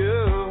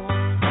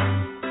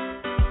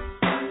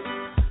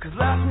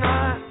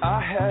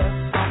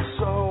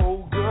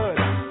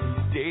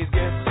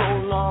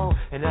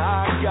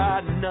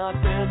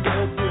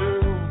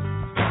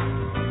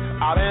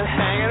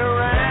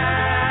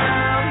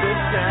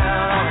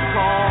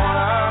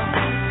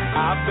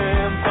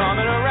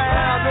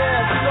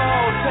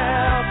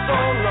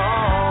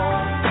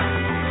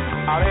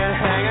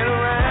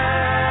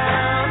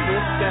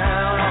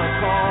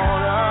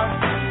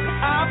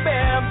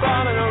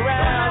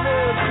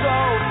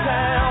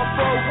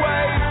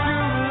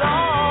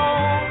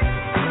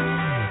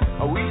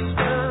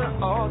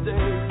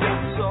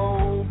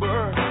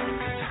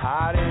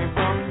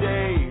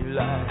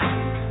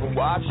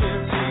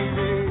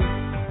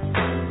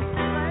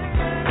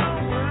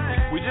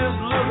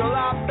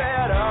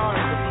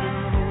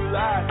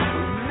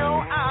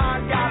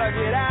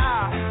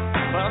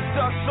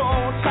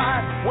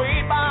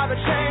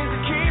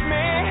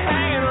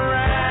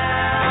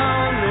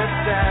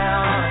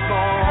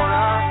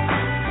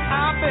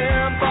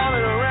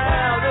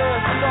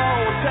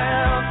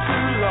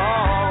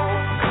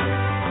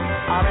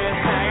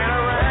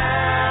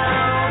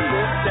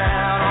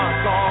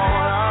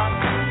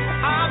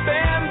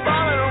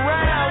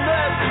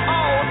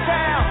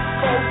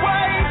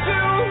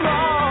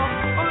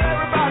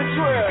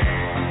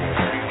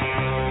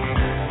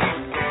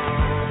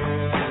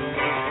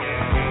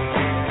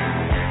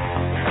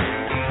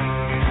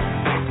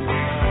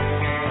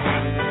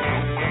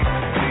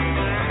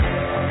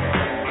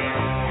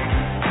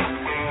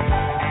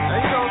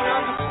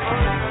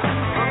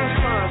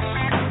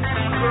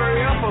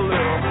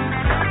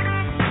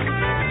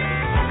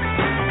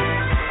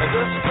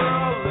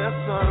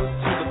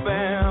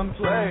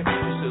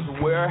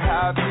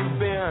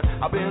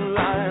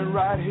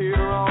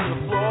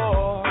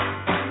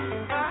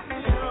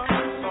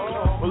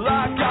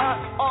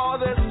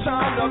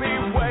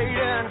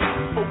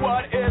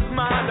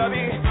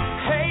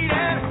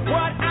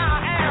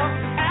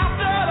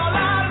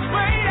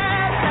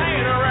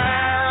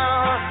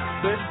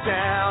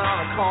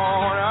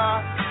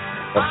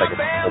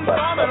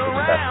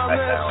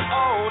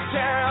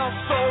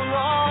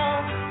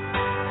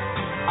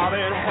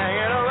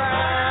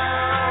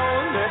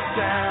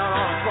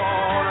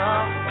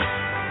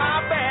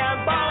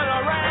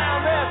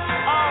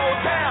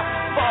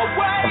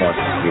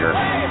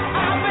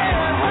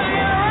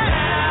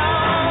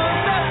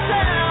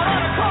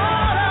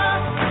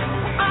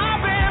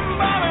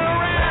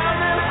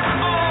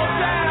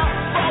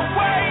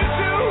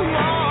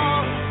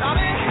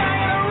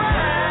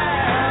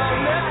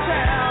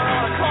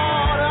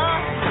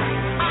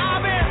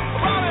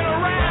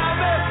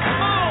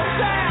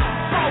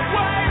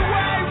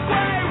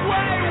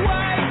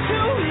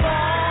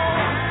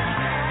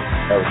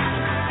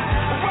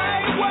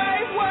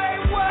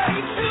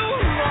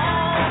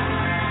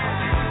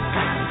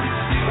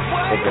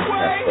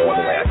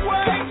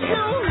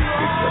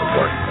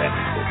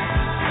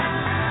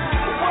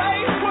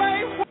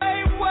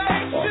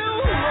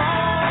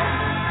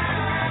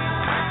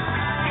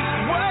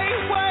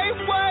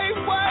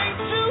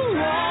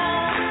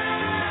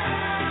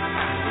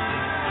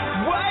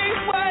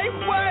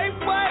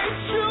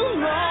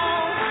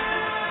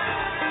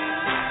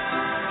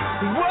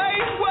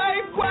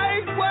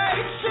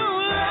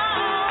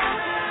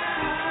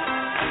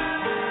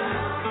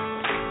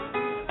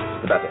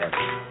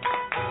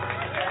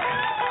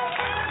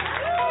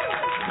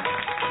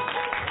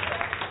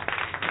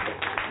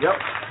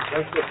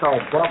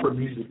called bumper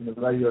music in the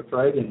radio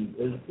trade, and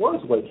it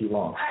was way too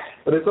long.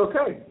 But it's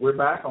okay. We're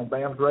back on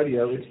BAMS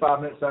Radio. It's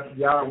 5 minutes after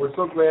the hour. We're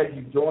so glad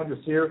you joined us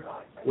here.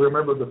 We're a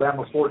member of the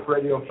Bama Sports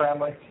Radio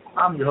family.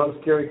 I'm your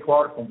host, Cary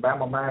Clark from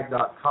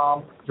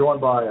BamaMag.com,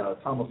 joined by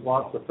Thomas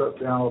Watts of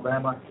Touchdown,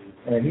 Alabama,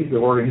 and he's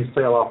been working his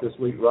tail off this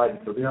week writing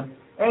for them.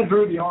 And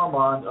Drew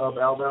DeArmond of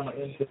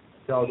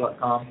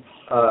AlabamaIntel.com.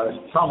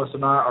 Thomas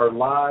and I are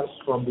live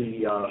from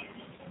the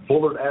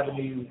Bullard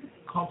Avenue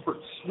Comfort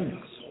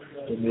Suites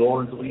in New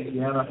Orleans,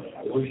 Louisiana,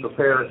 as we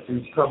prepare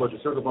to cover the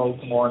Sugar Bowl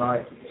tomorrow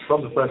night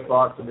from the press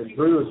box. And then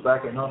Drew is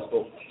back in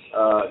Huntsville,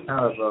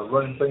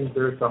 running things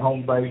there at the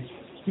home base,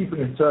 keeping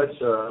in touch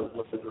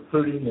with the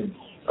recruiting and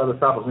other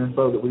type of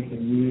info that we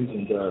can use.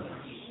 And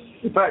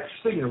in fact,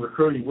 speaking of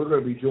recruiting, we're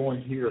going to be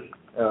joined here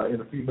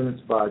in a few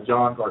minutes by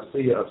John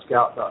Garcia of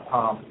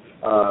Scout.com.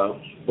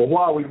 But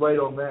while we wait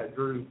on that,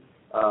 Drew,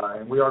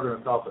 and we are going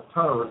to talk a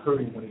ton of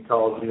recruiting when he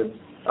calls in,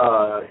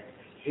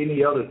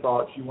 any other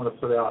thoughts you want to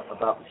put out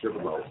about the Sugar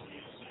Bowl?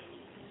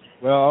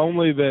 Well,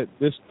 only that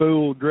this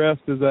fool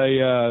dressed as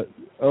a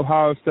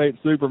Ohio State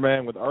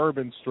Superman with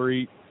Urban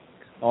Street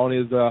on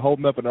his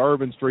holding up an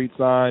Urban Street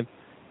sign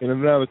in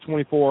another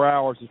 24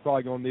 hours is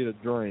probably going to need a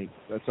drink.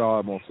 That's all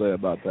I'm going to say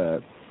about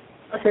that.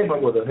 I came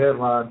up with a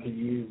headline to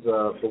use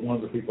for one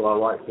of the people I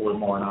write for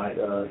tomorrow night.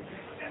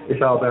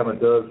 If Alabama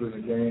does win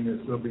the game,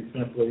 it's going to be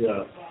simply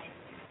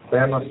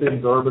Bama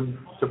sends Urban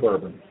to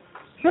Bourbon.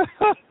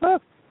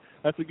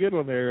 That's a good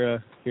one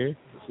there, here.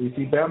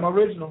 CC Bama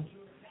original.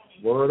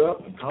 Word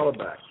up and holler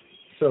back.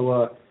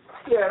 So,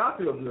 yeah, and I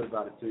feel good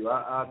about it too.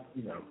 I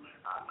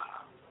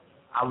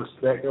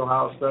respect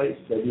Ohio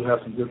State. They do have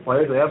some good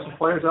players. They have some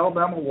players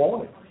Alabama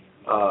wanted.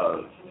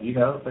 They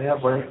have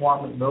Brandon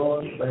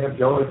McMillan. They have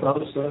Joey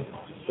Bosa.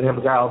 They have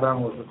a guy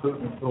Alabama was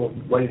recruiting until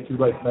waited too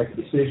late to make a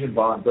decision,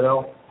 Von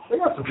Bell. They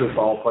got some good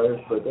ball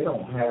players, but they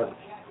don't have,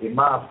 in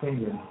my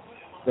opinion,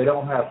 they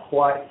don't have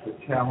quite the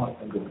talent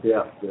and the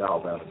depth that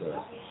Alabama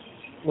does.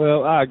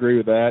 Well, I agree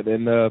with that,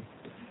 and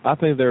I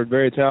think they're a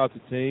very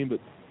talented team, but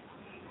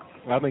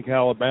I think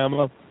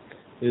Alabama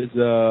is,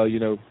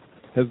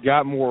 has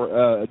got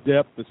more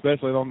depth,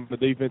 especially on the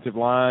defensive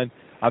line.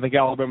 I think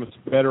Alabama's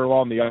better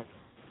along the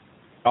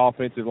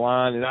offensive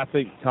line, and I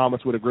think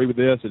Thomas would agree with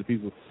this if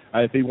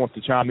he wants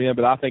to chime in,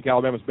 but I think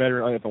Alabama's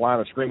better at the line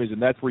of scrimmage,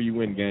 and that's where you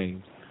win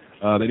games.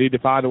 They need to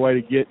find a way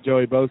to get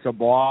Joey Bosa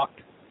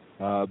blocked.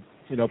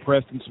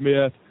 Preston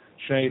Smith,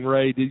 Shane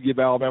Ray did give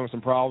Alabama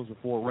some problems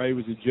before Ray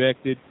was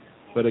ejected.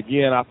 But,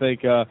 again, I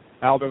think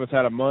Alabama's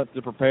had a month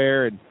to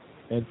prepare. And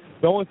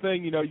the only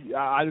thing,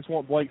 I just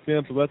want Blake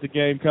Sims to let the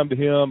game come to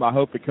him. I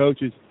hope the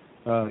coaches,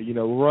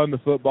 run the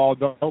football.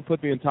 Don't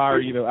put the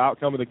entire,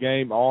 outcome of the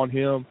game on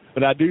him.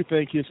 But I do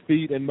think his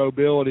feet and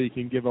mobility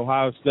can give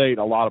Ohio State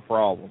a lot of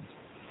problems.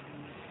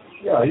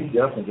 Yeah, he's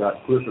definitely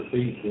got quicker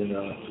feet than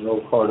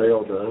old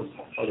Cardale does,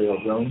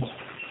 Cardale Jones.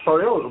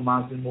 Cardale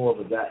reminds me more of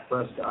a Dak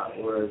Prescott,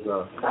 whereas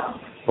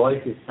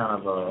Blake is kind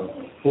of a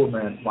poor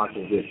man's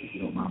Michael Vick, if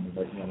you don't mind me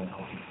making that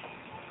announcement.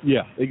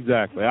 Yeah,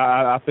 exactly.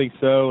 I think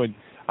so, and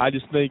I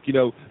just think,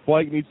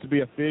 Blake needs to be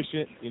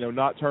efficient,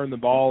 not turn the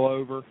ball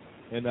over.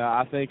 And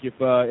I think if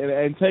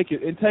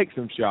take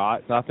some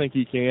shots. I think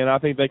he can. I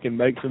think they can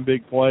make some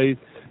big plays.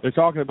 They're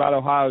talking about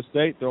Ohio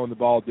State throwing the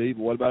ball deep,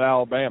 but what about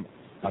Alabama?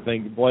 I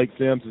think Blake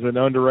Sims is an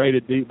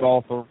underrated deep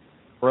ball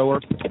thrower.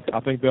 I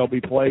think there'll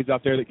be plays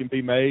out there that can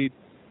be made.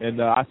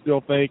 And I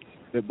still think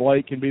that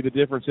Blake can be the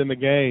difference in the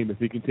game if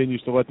he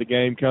continues to let the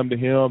game come to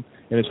him,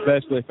 and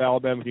especially if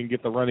Alabama can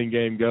get the running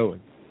game going.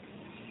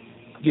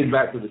 Getting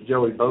back to the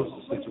Joey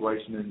Bosa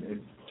situation,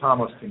 and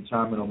Thomas can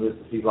chime in on this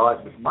if he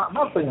likes, but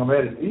my thing on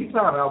that is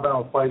anytime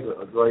Alabama plays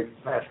a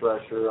great pass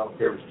rusher, I don't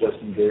care if it's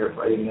Justin Garrett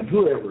or A&M,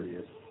 whoever it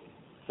is,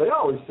 they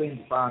always seem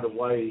to find a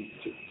way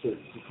to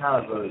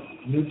kind of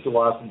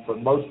neutralize them for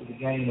most of the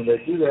game, and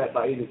they do that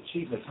by either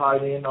cheating a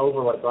tight end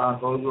over like Brian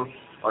Vogler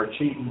or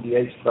cheating the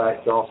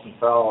H-back Dawson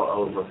Fowler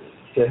over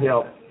to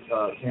help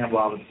Cam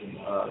Robinson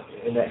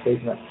in that case.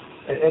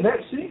 And that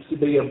seems to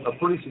be a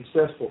pretty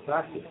successful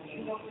tactic.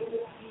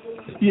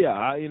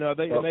 Yeah,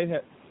 they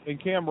have,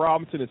 and Cam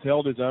Robinson has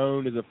held his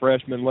own as a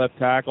freshman left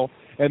tackle.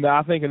 And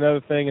I think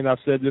another thing, and I've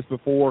said this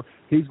before,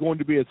 he's going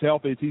to be as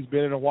healthy as he's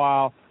been in a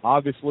while.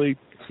 Obviously,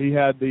 he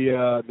had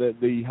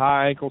the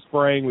high ankle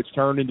sprain, which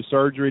turned into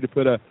surgery to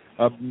put a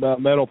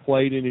metal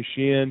plate in his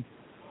shin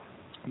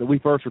that we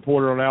first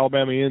reported on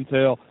Alabama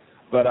Intel.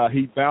 But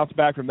he bounced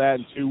back from that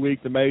in 2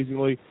 weeks,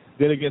 amazingly.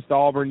 Then against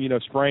Auburn,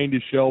 sprained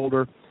his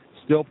shoulder.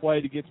 Still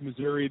played against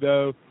Missouri,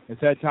 though. Has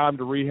had time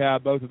to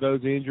rehab both of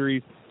those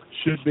injuries.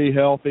 Should be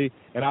healthy.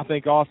 And I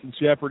think Austin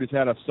Shepard has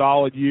had a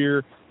solid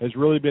year, has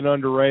really been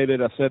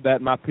underrated. I said that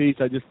in my piece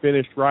I just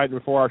finished writing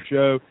before our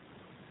show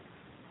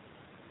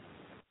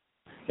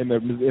in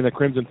the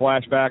Crimson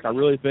Flashback. I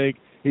really think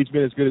he's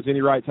been as good as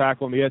any right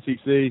tackle in the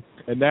SEC.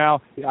 And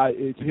now,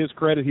 to his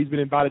credit, he's been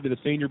invited to the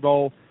Senior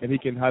Bowl, and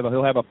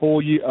he'll have a full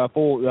week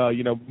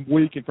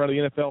in front of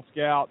the NFL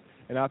scout.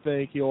 And I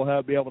think he'll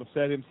be able to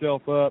set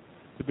himself up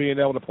to being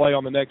able to play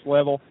on the next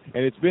level.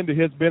 And it's been to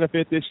his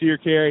benefit this year,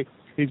 Cary.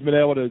 He's been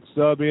able to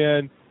sub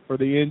in for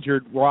the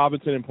injured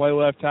Robinson and play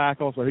left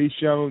tackle, so he's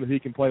shown that he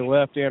can play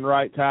left and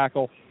right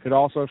tackle, could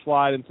also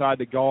slide inside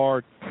the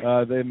guard.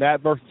 Then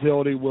that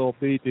versatility will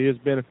be to his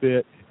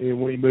benefit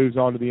when he moves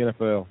on to the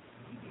NFL.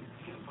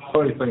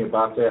 Funny thing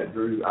about that,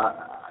 Drew,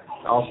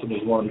 Austin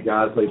was one of the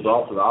guys they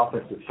brought to the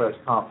offensive press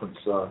conference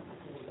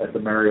at the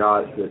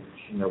Marriott that,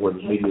 where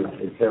the media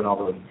is having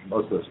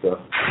most of the stuff.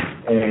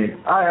 And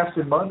I asked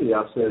him Monday,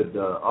 I said,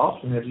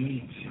 Austin, have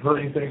you heard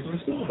anything from the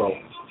Super Bowl?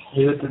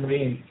 He looked at me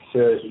and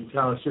said, he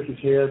kind of shook his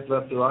head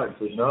left to right and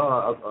said, no,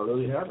 I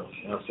really haven't.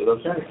 And I said,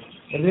 okay.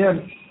 And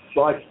then,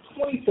 like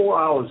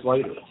 24 hours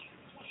later,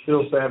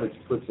 Phil Savage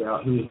puts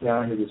out, who was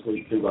down here this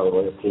week too, by the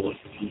way, of course.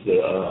 He's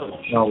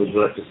not only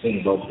director,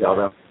 senior vocal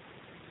Alabama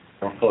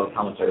color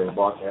commentator and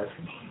broadcast,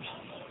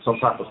 some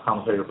type of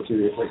commentator for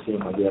Sirius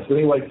XM, I guess. But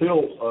anyway,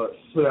 Phil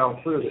put out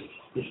on Twitter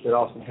that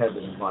Austin had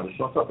been invited,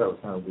 so I thought that was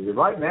kind of weird.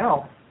 Right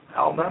now,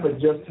 Alabama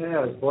just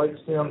has Blake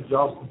Sims,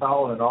 Justin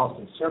Fowler, and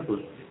Austin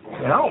Shepard,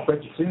 and I don't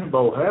think the Senior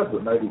Bowl has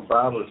but maybe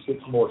 5 or 6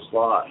 more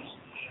slots.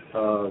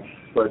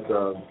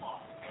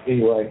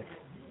 Anyway,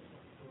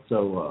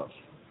 so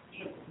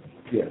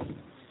yes,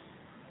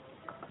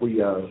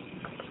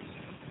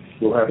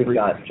 we'll have 3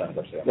 guys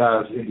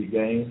in the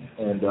game,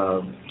 and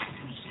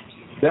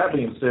that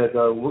being said,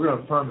 we're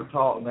going to turn the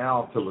talk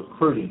now to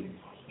recruiting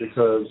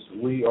because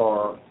we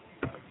are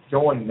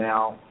joined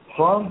now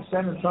from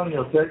San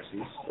Antonio,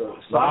 Texas.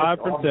 Live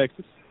from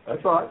Texas.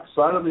 That's right,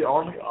 site of the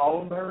Army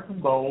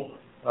All-American Bowl.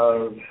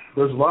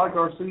 There's a lot of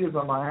Garcias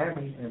on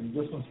Miami, and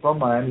this one's from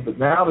Miami, but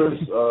now there's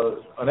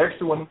an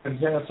extra one in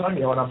San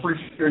Antonio, and I'm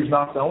pretty sure he's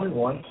not the only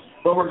one.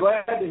 But we're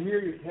glad to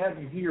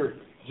have you here,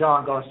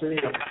 John Garcia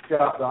of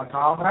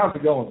Scout.com. How's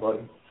it going, buddy?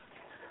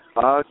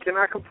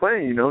 Cannot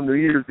complain. New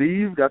Year's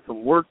Eve, got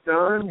some work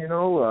done,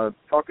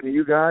 talking to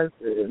you guys.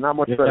 Not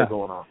much better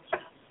going on.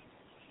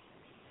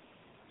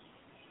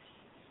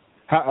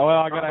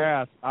 I got to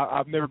ask.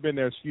 I've never been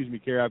there. Excuse me,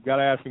 Cary. I've got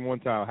to ask him one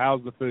time.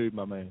 How's the food,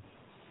 my man?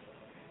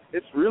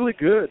 It's really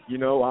good.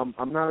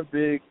 I'm not a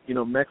big,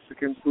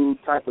 Mexican food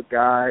type of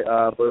guy,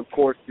 but of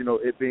course,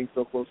 it being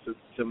so close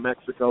to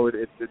Mexico,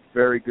 it's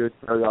very good,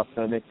 very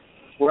authentic.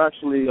 We're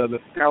actually the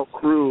scout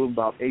crew,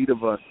 about 8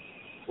 of us.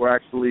 We're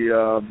actually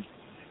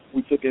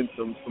we took in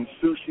some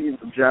sushi and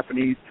some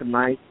Japanese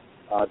tonight.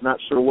 Not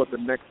sure what the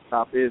next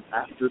stop is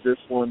after this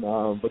one,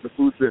 but the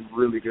food's been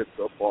really good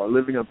so far,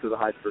 living up to the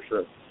hype for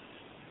sure.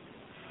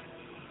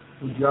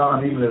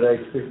 John, even at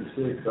age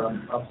 56,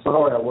 I'm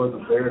sorry I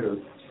wasn't there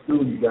to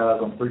school you guys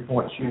on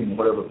 3-point shooting,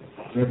 whatever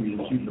gym you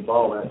were shooting the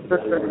ball at today.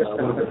 I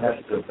would have been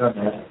happy to have done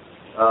that.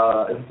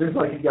 It seems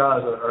like you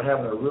guys are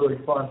having a really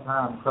fun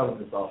time covering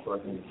this off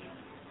right now.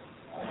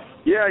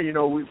 Yeah, it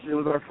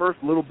was our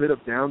first little bit of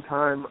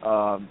downtime.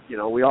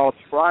 We all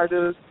try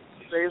to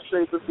stay as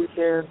safe as we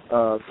can.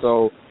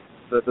 So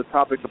the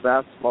topic of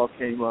basketball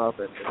came up,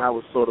 and that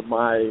was sort of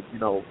my,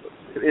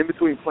 in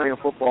between playing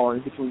football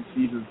and in between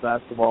seasons,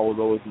 basketball was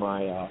always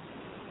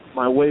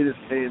my way to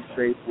stay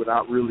safe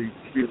without really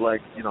feel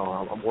like,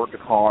 I'm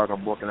working hard,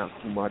 I'm working out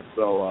too much.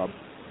 So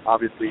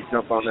obviously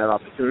jumped on that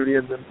opportunity,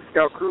 and then the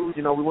scout crew,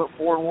 we went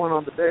 4-1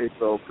 on the day,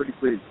 so pretty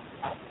pleased.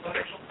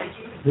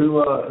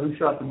 Who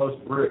shot the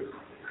most bricks?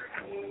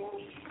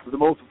 The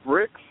most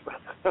bricks?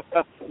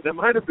 That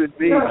might have been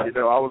me. I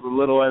was a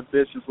little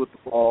ambitious with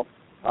the ball.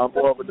 I'm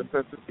more of a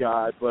defensive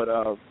guy, but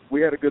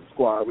we had a good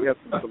squad. We had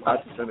some high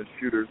percentage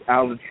shooters.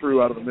 Alan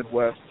True out of the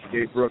Midwest,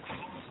 Gabe Brooks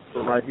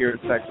from right here in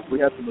Texas. We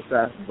had some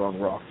assassins on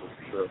the roster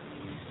for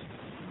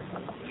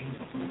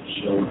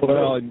sure.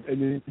 Well,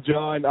 and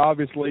John,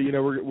 obviously,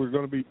 we're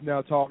going to be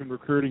now talking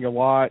recruiting a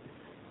lot.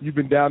 You've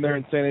been down there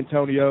in San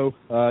Antonio,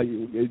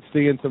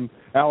 seeing some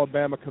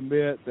Alabama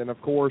commits, and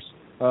of course,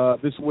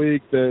 this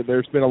week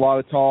there's been a lot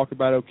of talk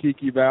about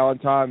Okiki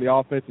Valentine, the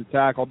offensive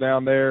tackle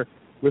down there.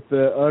 With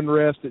the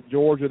unrest at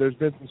Georgia, there's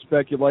been some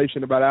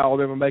speculation about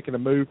Alabama making a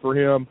move for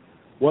him.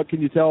 What can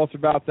you tell us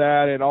about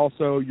that, and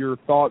also your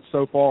thoughts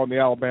so far on the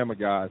Alabama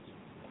guys?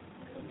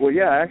 Well,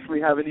 yeah, I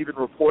actually haven't even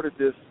reported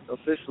this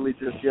officially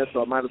just yet,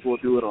 so I might as well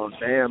do it on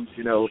BAMS.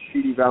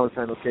 Chidi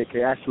Valentine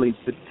Okeke actually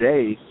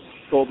today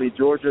told me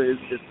Georgia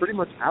is pretty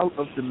much out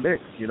of the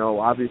mix.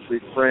 Obviously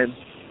Friend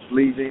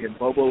leaving and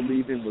Bobo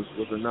leaving was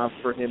enough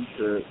for him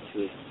to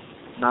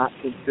not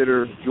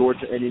consider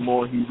Georgia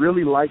anymore. He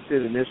really liked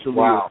it initially.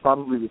 Wow. It was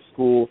probably the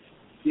school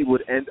he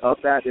would end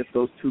up at if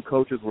those 2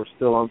 coaches were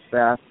still on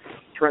staff.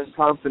 Trent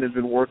Thompson has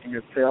been working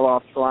his tail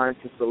off trying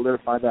to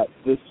solidify that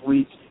this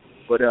week.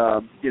 But,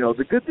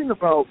 the good thing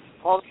about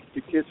talking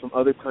to kids from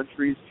other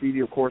countries,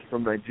 Chidi, of course,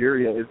 from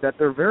Nigeria, is that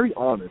they're very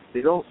honest.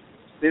 They don't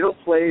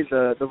play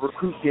the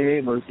recruit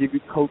game or give you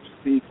coach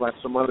speak like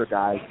some other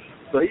guys.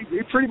 So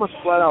he pretty much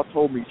flat out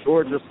told me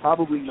Georgia's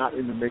probably not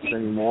in the mix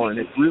anymore, and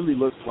it really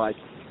looks like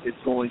it's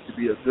going to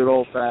be a good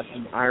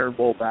old-fashioned Iron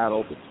Bowl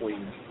battle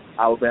between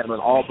Alabama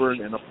and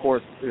Auburn. And, of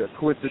course,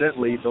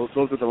 coincidentally, those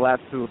are the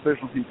last 2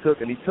 officials he took,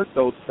 and he took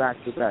those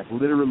back-to-back,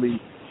 literally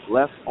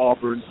left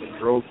Auburn and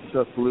drove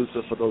to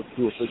Tuscaloosa for those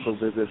 2 official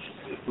visits.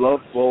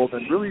 Loved both,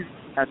 and really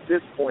at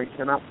this point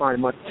cannot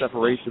find much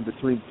separation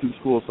between 2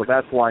 schools, so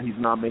that's why he's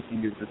not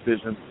making his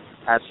decision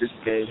at this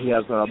game. He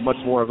has much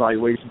more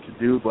evaluation to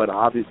do, but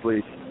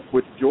obviously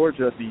with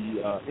Georgia,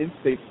 the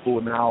in-state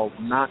school now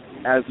not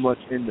as much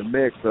in the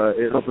mix,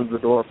 it opens the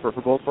door for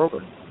both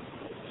programs.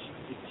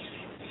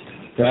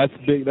 That's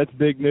big. That's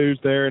big news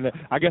there, and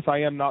I guess I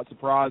am not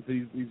surprised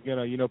he's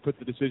going to put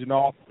the decision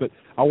off. But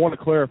I want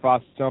to clarify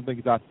something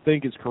because I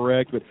think it's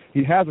correct. But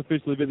he has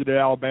officially visited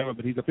Alabama,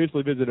 but he's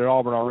officially visited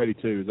Auburn already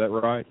too. Is that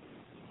right?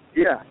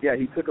 Yeah.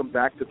 He took them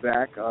back to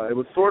back. It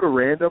was sort of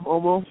random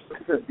almost.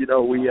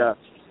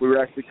 We were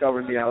actually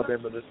covering the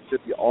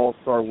Alabama-Mississippi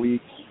All-Star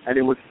Week, and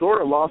it was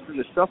sort of lost in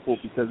the shuffle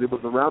because it was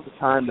around the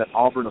time that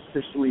Auburn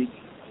officially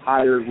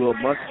hired Will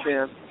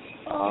Muschamp.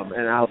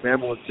 And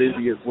Alabama was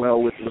busy as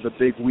well with a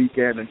big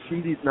weekend. And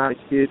Sheedy's not a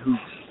kid who's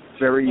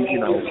very,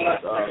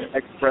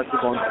 expressive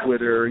on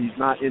Twitter. He's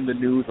not in the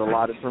news a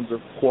lot in terms of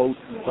quotes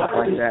and stuff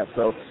like that.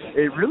 So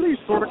it really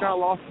sort of got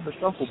lost in the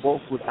shuffle,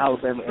 both with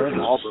Alabama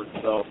and Auburn.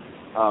 So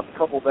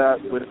couple that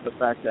with the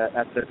fact that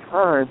at the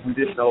time we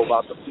didn't know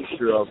about the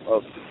future of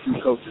the two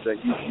coaches at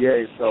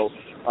UGA. So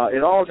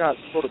it all got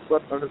sort of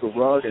swept under the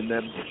rug, and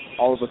then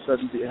all of a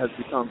sudden it has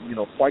become,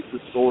 quite the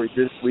story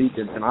this week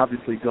and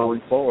obviously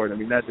going forward. I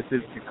mean, that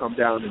decision could come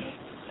down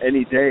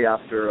any day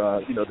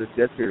after, this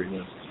dead period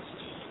ends.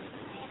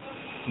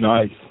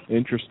 Nice.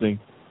 Interesting.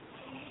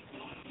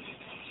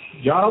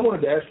 John, I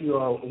wanted to ask you,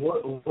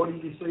 what are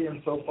you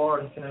seeing so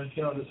far in San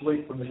Antonio this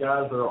week from the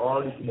guys that are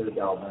already committed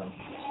to Alabama?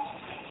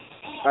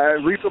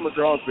 Rico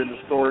McGraw has been the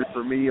story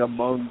for me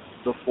among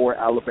the 4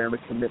 Alabama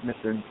commitments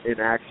in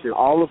action.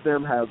 All of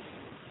them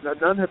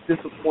none have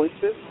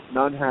disappointed,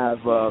 none have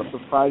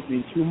surprised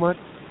me too much,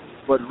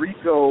 but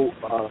Rico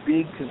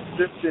being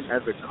consistent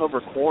as a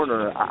cover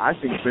corner, I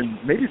think has been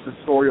maybe it's the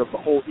story of the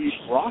whole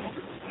East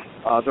roster.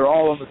 They're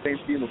all on the same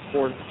team, of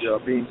course,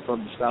 being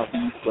from the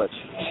Southeast, but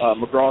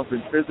McGraw's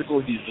been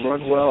physical, he's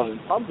run well, and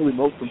probably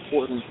most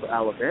importantly for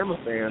Alabama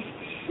fans,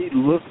 he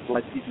looks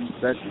like he's in the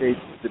best shape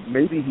that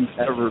maybe he's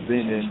ever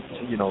been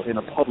in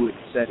a public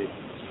setting.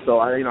 So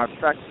I've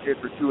tracked the kid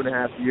for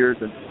 2.5 years,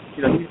 and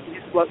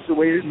he's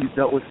fluctuated. He's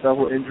dealt with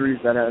several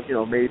injuries that have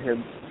made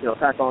him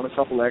tack on a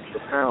couple extra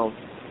pounds.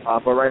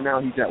 But right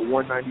now he's at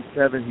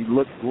 197. He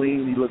looks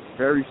lean. He looks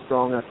very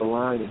strong at the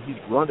line, and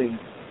he's running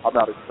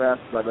about as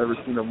fast as I've ever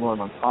seen him run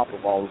on top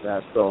of all of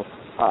that. So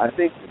I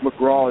think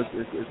McGraw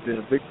has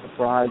been a big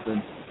surprise, and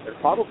it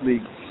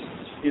probably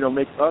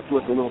makes us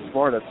look a little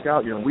smart at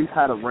scout. We've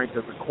had him ranked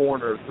as a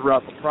corner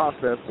throughout the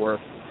process where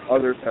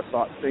others have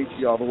thought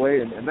safety all the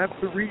way, and that's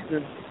the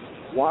reason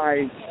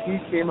why he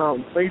came out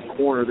and played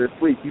corner this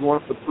week. He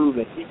wants to prove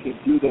that he can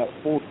do that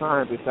full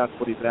time if that's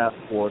what he's asked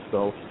for.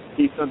 So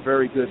he's done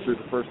very good through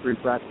the first 3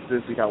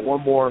 practices. We got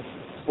one more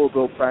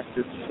full-go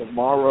practice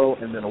tomorrow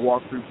and then a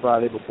walkthrough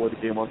Friday before the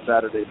game on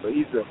Saturday. So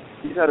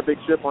he's had a big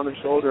chip on his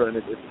shoulder, and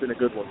it's been a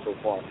good one so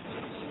far.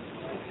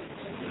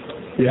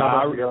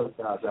 Yeah, the other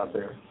guys out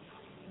there.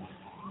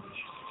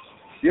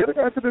 The other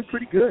guys have been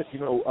pretty good.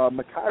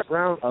 Mekhi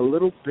Brown a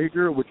little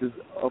bigger, which is,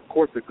 of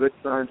course, a good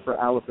sign for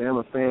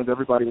Alabama fans.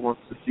 Everybody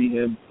wants to see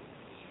him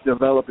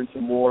develop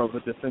into more of a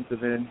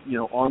defensive end,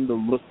 on the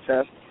look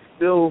test.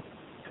 Still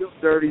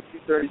 230,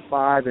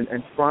 235,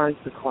 and trying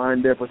to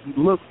climb there, but he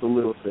looks a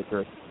little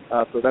thicker.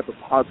 So that's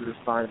a positive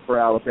sign for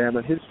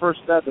Alabama. His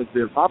first step has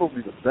been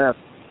probably the best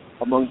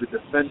among the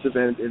defensive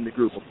ends in the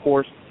group. Of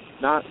course,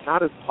 not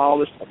as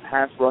polished a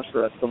pass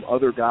rusher as some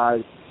other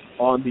guys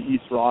on the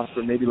East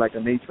roster, maybe like a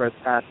Natrez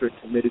Patrick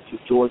committed to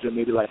Georgia,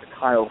 maybe like a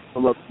Kyle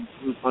Phillips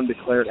who's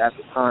undeclared at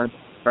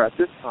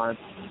this time.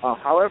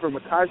 However,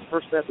 Mekhi's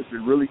first step has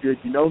been really good.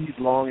 He's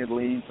long and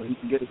lean, so he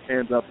can get his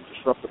hands up and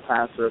disrupt the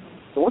passer.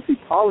 So once he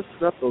polishes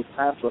up those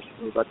pass rush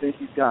moves, I think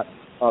he's got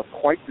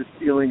quite the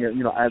ceiling,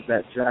 as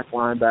that jack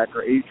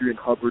linebacker, Adrian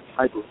Hubbard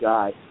type of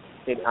guy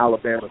in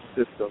Alabama's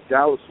system.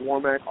 Dallas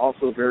Warmack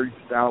also very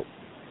stout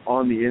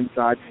on the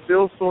inside,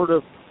 still sort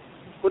of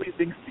putting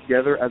things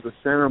together as a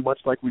center, much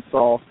like we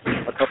saw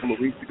a couple of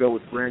weeks ago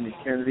with Brandon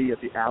Kennedy at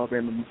the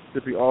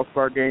Alabama-Mississippi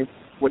All-Star game.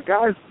 When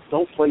guys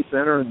don't play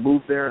center and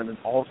move there in an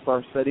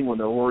all-star setting, when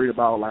they're worried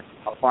about like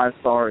a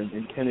 5-star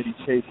in Kennedy's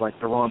case, like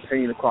Deron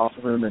Payne across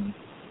from him, and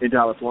in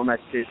Dallas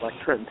Womack's case, like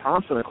Trenton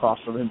Thompson across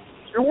from him,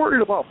 you're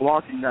worried about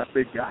blocking that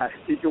big guy.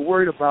 You're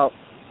worried about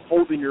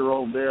holding your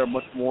own there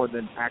much more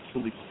than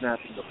actually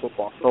snapping the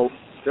football. So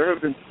there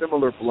have been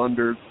similar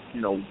blunders,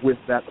 with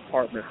that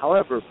department.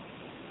 However,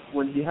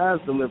 when he has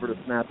delivered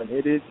a snap, and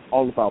it is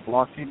all about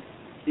blocking,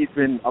 he's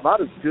been about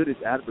as good as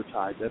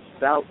advertised, as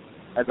stout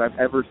as I've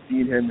ever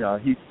seen him.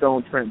 He's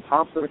thrown Trenton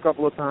Thompson a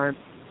couple of times,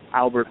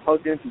 Albert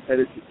Huggins, who's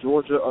headed to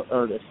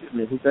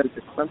who's headed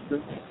to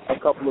Clemson a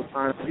couple of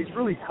times. He's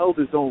really held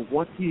his own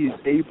once he is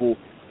able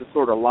to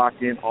sort of lock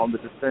in on the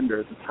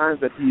defenders. The times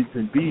that he's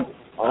been beat,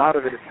 a lot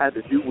of it has had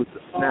to do with the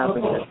snap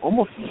and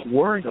almost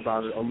worrying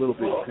about it a little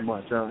bit too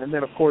much. And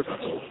then, of course,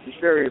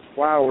 Desharius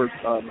Flowers,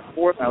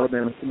 fourth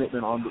Alabama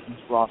commitment on the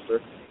East roster.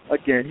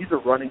 Again, he's a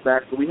running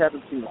back, so we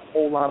haven't seen a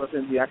whole lot of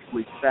him. He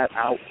actually sat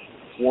out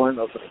one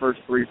of the first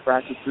 3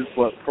 practices,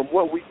 but from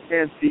what we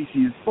can see,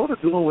 he's sort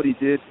of doing what he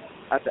did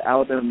at the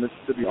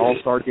Alabama-Mississippi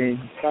All-Star game.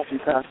 He's catching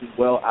passes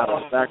well out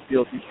of the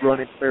backfield. He's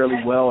running fairly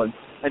well, and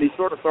he's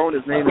sort of throwing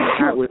his name in the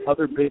hat with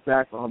other big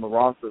backs on the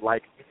roster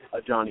like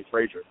Johnny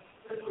Frazier.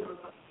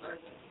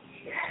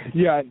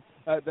 Yeah,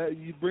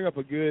 you bring up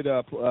a good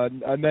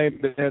a name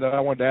that I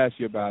wanted to ask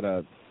you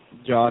about,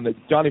 John.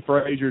 Johnny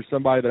Frazier is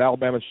somebody that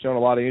Alabama's shown a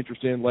lot of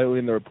interest in lately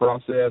in their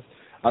process.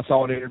 I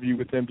saw an interview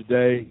with him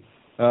today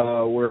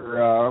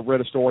where I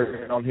read a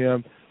story on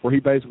him where he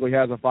basically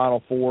has a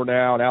Final Four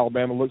now, and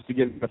Alabama looks to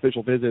get an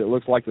official visit. It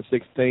looks like the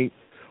 16th.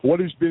 What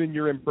has been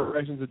your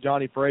impressions of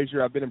Johnny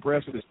Frazier? I've been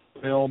impressed with his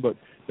film, but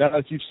now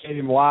that you've seen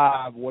him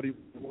live, what do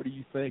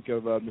you think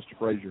of Mr.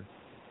 Frazier?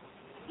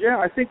 Yeah,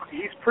 I think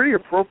he's pretty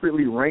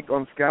appropriately ranked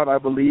on Scout, I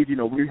believe. You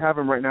know, we have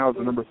him right now as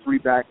the number 3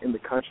 back in the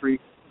country.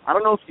 I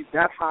don't know if he's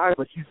that high,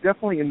 but he's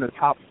definitely in the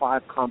top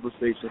 5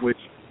 conversation, which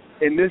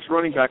in this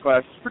running back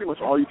class is pretty much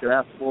all you could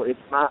ask for. It's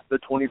not the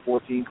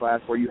 2014 class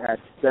where you had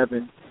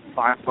 7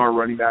 5-star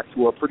running backs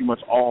who are pretty much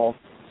all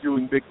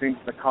doing big things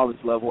at the college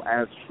level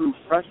as true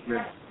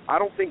freshmen. I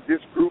don't think this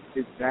group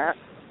is that.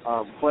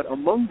 But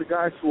among the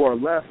guys who are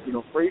left, you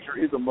know, Frazier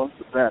is amongst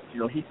the best.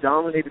 You know, he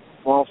dominated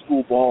small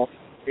school ball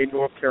in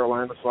North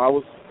Carolina, so I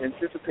was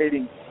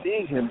anticipating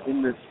seeing him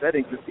in this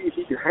setting to see if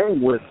he could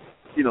hang with,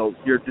 you know,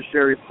 your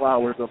DeSharius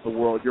Flowers of the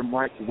world, your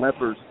Mike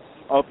Webbers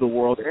of the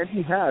world, and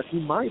he has. He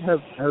might have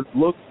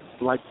looked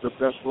like the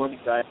best running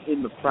guy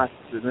in the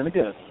practices. And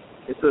again,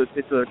 it's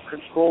a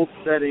controlled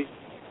setting.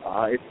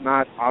 It's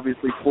not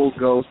obviously full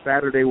go.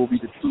 Saturday will be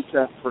the true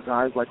test for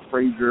guys like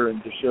Frazier and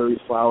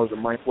DeSharius Flowers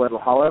and Mike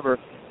Weddle. However,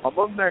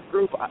 among that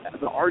group,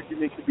 the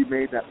argument could be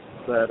made that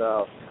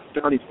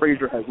Johnny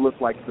Frazier has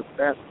looked like the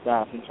best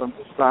back in terms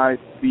of size,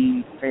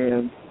 speed,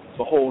 and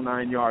the whole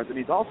 9 yards. And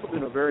he's also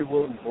been a very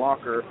willing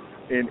blocker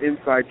in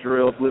inside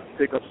drills, blitz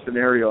pickup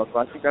scenarios. So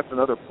I think that's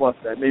another plus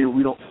that maybe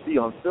we don't see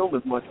on film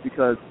as much,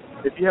 because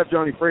if you have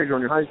Johnny Frazier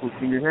on your high school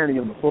team, you're handing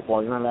him the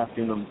football. You're not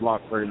asking him to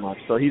block very much.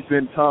 So he's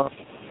been tough.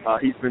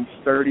 He's been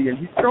sturdy, and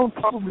he's thrown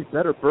probably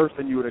better burst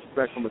than you would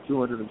expect from a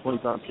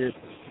 220-pound kid.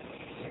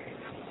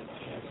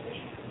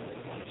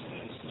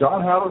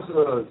 John, how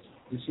does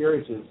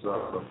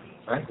DeSharius'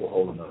 ankle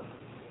holding up?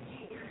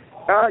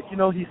 You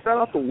know, he set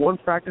out the one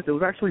practice. It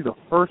was actually the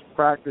first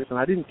practice, and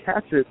I didn't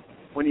catch it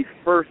when he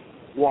first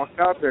walked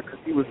out there because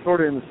he was sort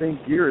of in the same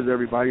gear as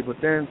everybody. But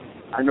then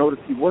I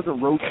noticed he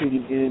wasn't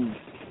rotating in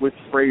with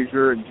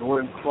Frazier and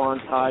Jordan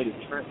Clontide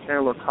and Trent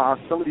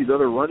Chandler-Cox, some of these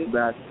other running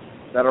backs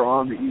that are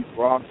on the East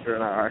roster,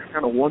 and I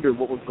kind of wondered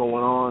what was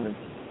going on.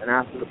 And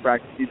after the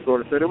practice, he sort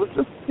of said it was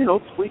just, you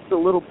know, tweaked a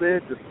little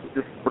bit,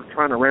 just for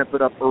trying to ramp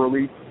it up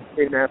early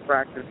in that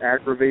practice,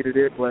 aggravated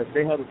it. But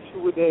they had a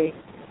 2-a-day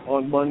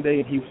on Monday,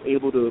 and he was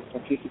able to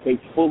participate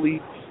fully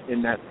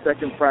in that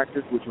second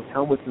practice, which was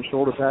helmets and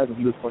shoulder pads, and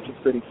he was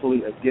participating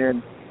fully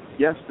again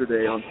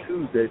yesterday on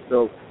Tuesday.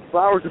 So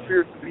Flowers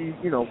appears to be,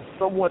 you know,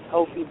 somewhat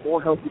healthy,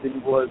 more healthy than he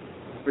was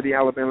for the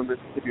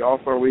Alabama-Mississippi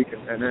All-Star Week,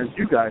 and as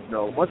you guys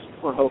know, much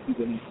more healthy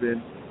than he's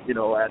been, you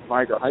know, at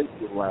Vigo High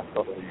School the last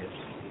couple of years.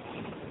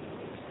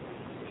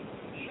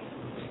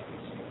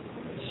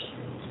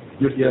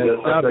 They're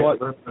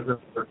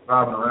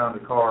driving around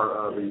the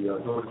car.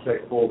 The Georgia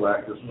Tech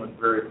fullback just went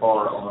very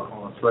far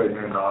on a straight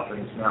handoff,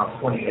 and it's now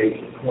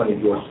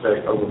 28-20 Georgia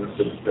Tech over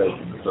Mississippi State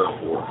in the third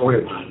quarter. Go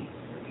ahead,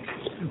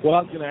 Steve. Well,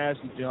 I was going to ask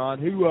you, John,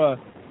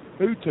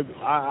 who took?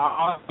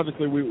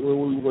 Obviously, we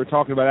were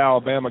talking about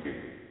Alabama.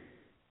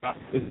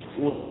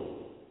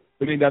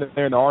 Being down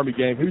there in the Army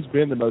game, who's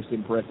been the most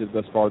impressive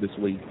thus far this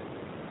week?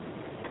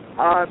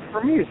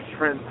 For me, it's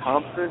Trent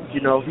Thompson.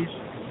 You know,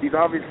 he's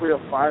obviously a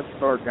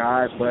 5-star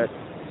guy, but,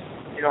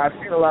 you know, I've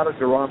seen a lot of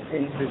Deron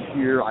Payne this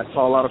year. I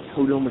saw a lot of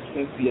Codell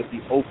McKenzie at the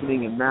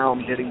opening, and now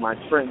I'm getting my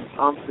Trent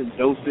Thompson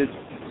dosage.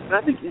 And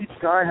I think each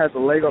guy has a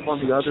leg up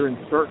on the other in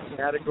certain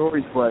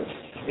categories, but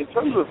in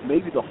terms of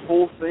maybe the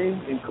whole thing,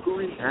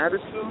 including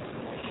attitude,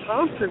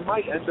 Thompson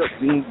might end up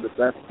being the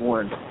best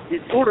one.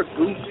 He's sort of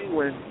goofy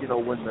when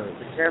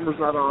the camera's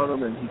not on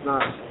him and he's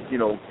not, you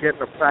know,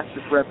 getting a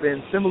practice rep in,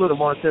 similar to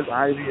Martez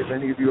Ivey, if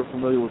any of you are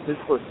familiar with his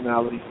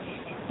personality.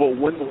 But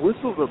when the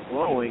whistles are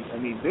blowing, I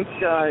mean, this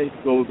guy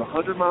goes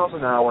 100 miles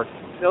an hour,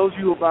 tells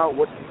you about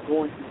what he's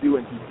going to do,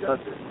 and he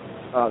does it.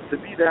 To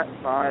be that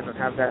size and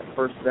have that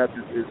first step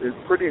is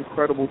pretty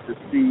incredible to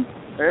see.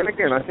 And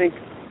again, I think,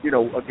 you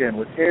know, again,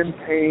 with him,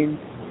 Payne,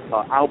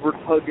 Albert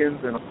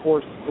Huggins, and of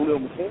course Codell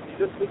McKenzie,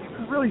 just you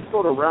can really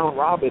sort of round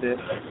robin it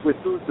with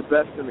who's the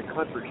best in the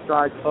country.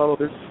 Stride Tuttle,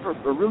 there's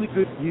a really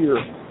good year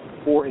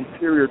for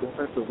interior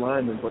defensive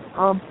linemen. But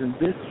Thompson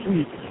this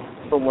week,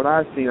 from what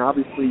I've seen,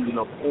 obviously, you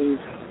know,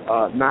 Payne's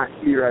not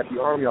here at the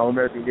Army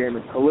All-American game,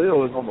 and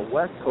Khalil is on the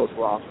West Coast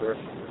roster.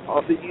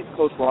 Of the East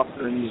Coast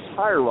roster and the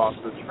entire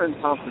roster, Trent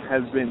Thompson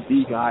has been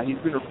the guy. He's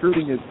been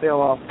recruiting his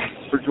tail off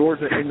for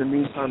Georgia in the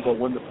meantime,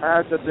 but when the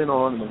pads have been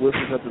on and the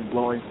whistles have been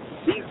blowing,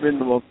 he's been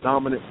the most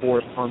dominant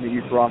force on the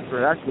East roster,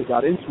 and actually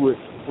got into it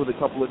with a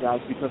couple of guys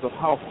because of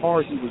how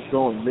hard he was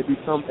going. Maybe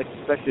some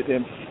expected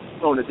him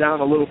throwing it down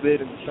a little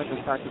bit in the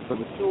second practice for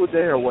the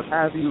 2-a-day or what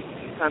have you,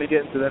 kind of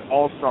get into that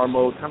all-star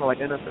mode, kind of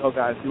like NFL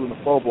guys do in the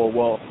Pro Bowl.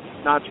 Well,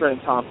 not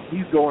Trent Thompson.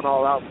 He's going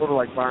all out, sort of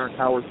like Byron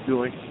Coward's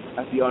doing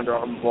at the Under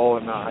Armour Bowl,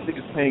 and I think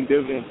it's paying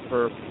dividends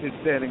for his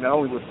standing not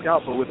only with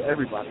Scout but with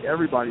everybody.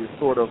 Everybody is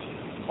sort of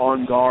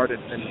on guard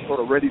and sort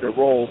of ready to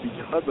roll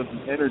because of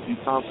the energy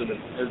Thompson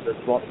has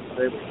brought to the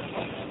table.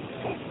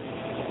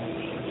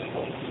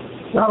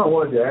 John, I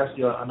wanted to ask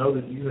you, I know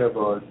that you have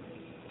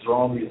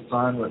drawn the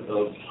assignment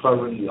of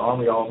covering the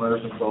Army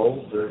All-American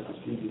Bowl, very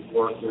prestigious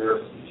work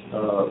there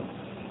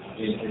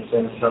in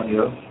San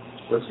Antonio.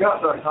 But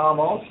Scout.com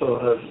also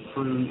has a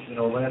crew in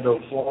Orlando,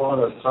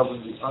 Florida,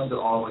 covering the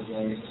Under Armour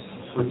game,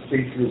 which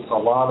features a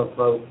lot of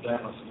both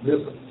Bama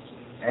submissives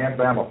and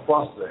Bama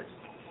prospects.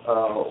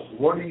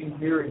 What are you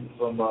hearing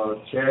from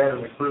Chad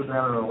and the crew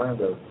down in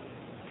Orlando?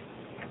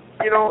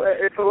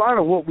 It's a lot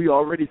of what we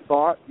already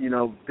thought.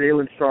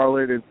 Dalen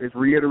Charlotte is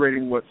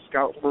reiterating what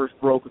Scout first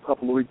broke a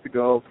couple of weeks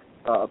ago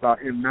about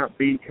him not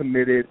being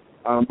committed.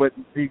 But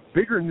the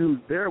bigger news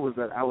there was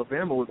that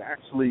Alabama was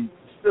actually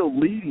still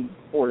leading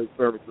for his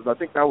services. I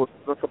think that was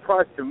a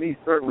surprise to me.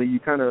 Certainly, you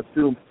kind of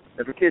assume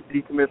if a kid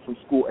decommits from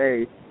School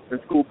A, then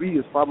School B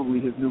is probably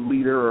his new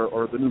leader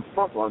or the new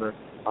front runner,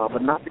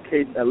 but not the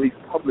case, at least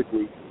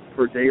publicly,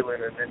 for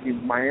Dalen. And then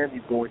in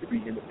Miami's going to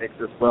be in the mix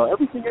as well.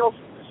 Everything else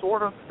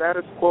sort of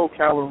status quo.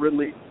 Calvin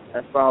Ridley,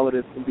 as solid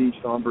as can be.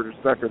 Sean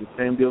Burgess-Becker, the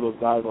same deal. Those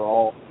guys are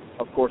all,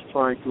 of course,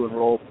 trying to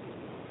enroll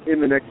in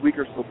the next week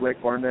or so.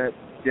 Blake Barnett,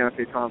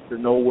 Deontay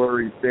Thompson, no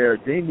worries there.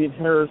 Damian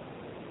Harris,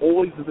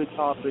 always a big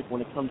topic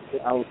when it comes to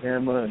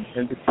Alabama,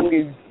 and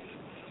between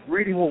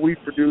reading what we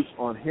produce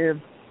on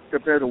him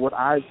compared to what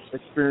I've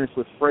experienced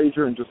with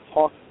Frazier and just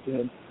talking to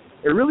him,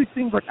 it really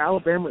seems like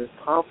Alabama is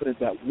confident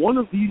that one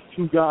of these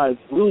two guys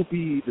will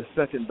be the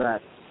second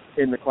back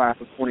in the class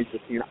of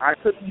 2015. I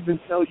couldn't even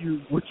tell you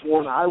which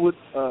one I would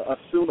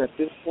assume at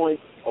this point.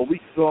 A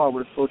week ago, I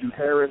would have told you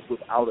Harris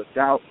without a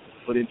doubt,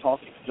 but in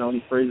talking to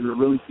Johnny Frazier, it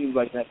really seems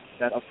like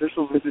that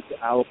official visit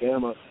to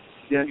Alabama,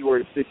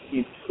 January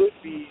 16th, could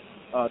be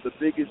the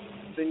biggest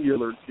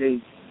singular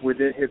date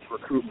within his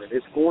recruitment.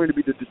 It's going to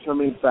be the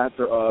determining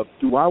factor of,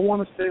 do I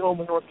want to stay home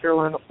in North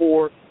Carolina,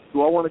 or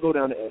do I want to go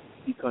down to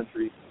SEC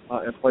country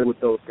and play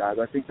with those guys?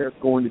 I think that's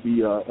going to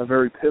be a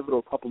very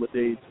pivotal couple of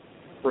days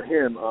for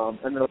him.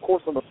 And then, of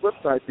course, on the flip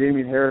side,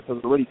 Damian Harris has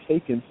already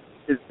taken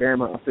his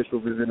Bama official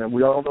visit, and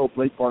we all know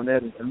Blake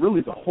Barnett and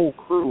really the whole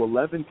crew,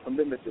 11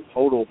 commitments in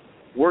total,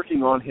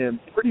 working on him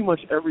pretty much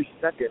every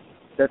second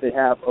that they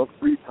have of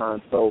free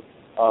time. So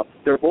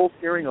they're both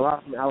hearing a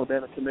lot from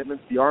Alabama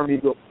commitments. The Army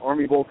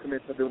Bowl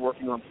commits have been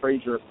working on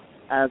Frazier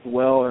as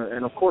well,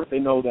 and of course they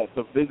know that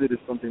the visit is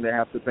something they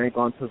have to bank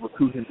on to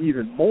recruit him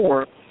even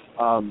more.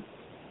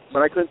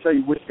 But I couldn't tell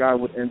you which guy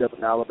would end up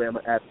in Alabama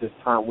at this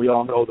time. We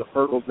all know the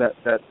hurdles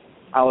that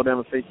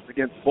Alabama faces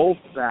against both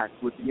backs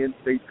with the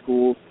in-state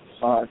schools,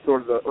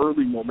 sort of the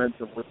early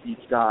momentum with each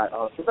guy.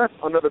 So that's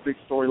another big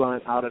storyline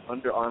out at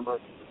Under Armour.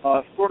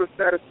 Sort of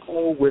status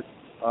quo with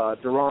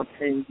DeArmond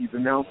Payne. He's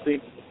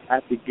announcing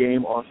at the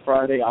game on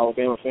Friday.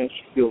 Alabama fans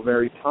should feel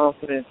very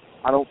confident.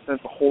 I don't sense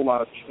a whole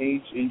lot of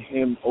change in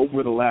him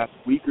over the last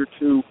week or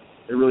two.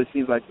 It really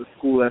seems like the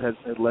school that has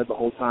led the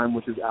whole time,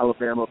 which is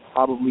Alabama,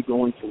 probably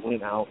going to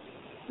win out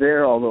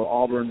there, although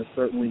Auburn has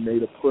certainly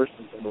made a push,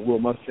 and the Will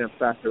Muschamp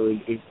factor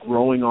is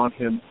growing on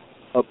him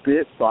a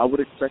bit, so I would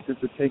expect him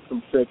to take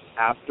some steps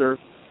after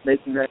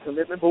making that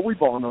commitment, but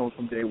we've all known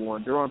from day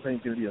one, DeArmond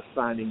Payne's going to be a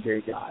signing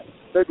day guy.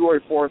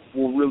 February 4th,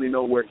 we'll really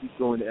know where he's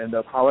going to end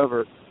up.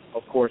 However,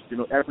 of course,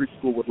 every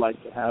school would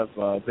like to have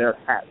their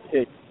hat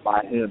picked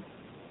by him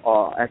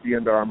at the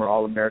Under Armour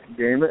All-American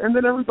game. And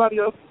then everybody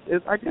else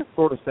is, I guess,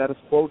 sort of status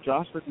quo.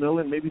 Josh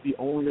McMillan, maybe the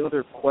only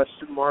other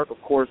question mark.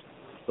 Of course,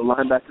 the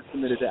linebacker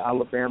committed to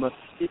Alabama.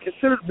 He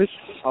considered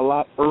Michigan a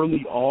lot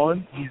early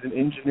on. He's an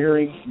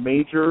engineering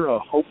major, a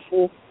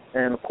hopeful.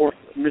 And, of course,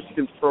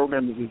 Michigan's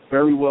program is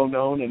very well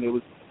known, and it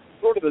was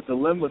sort of the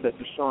dilemma that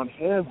Deshaun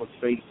Hand was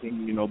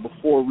facing,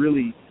 before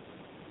really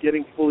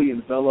getting fully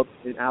enveloped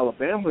in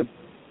Alabama's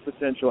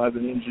potential as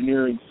an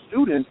engineering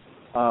student.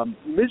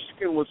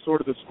 Michigan was sort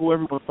of the school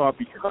everyone thought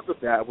because of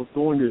that was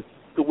going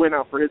to win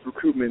out for his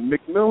recruitment.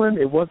 McMillan,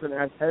 it wasn't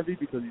as heavy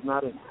because he's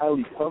not as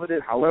highly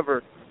coveted.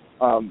 However,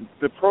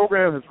 the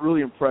program has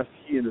really impressed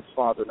he and his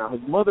father. Now,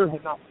 his mother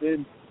had not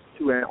been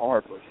to Ann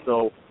Arbor,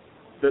 so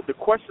the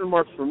question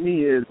marks for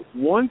me is,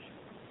 once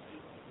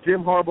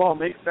Jim Harbaugh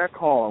makes that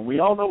call, and we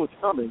all know it's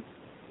coming,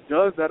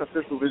 does that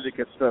official visit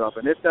get set up?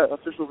 And if that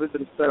official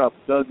visit is set up,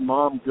 does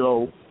mom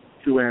go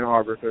to Ann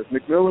Arbor? Because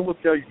McMillan will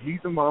tell you he's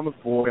a mama's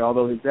boy,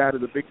 although his dad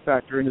is a big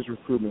factor in his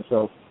recruitment.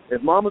 So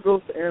if mama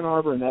goes to Ann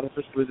Arbor and that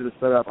official visit is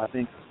set up, I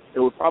think it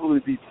would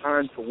probably be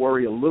time to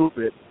worry a little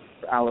bit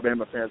for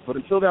Alabama fans. But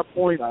until that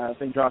point, I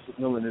think Josh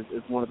McMillan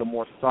is one of the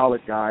more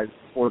solid guys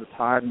for the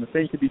Tide. And the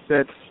same could be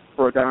said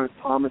for Adonis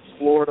Thomas.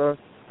 Florida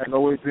has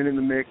always been in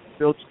the mix,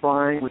 still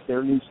trying with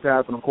their new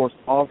staff, and of course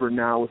Auburn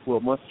now with Will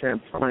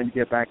Muschamp trying to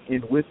get back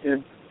in with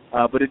him.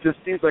 But it just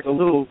seems like a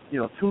little,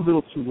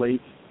 too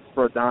late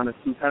for Adonis,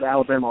 who's had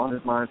Alabama on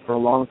his mind for a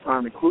long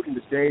time, including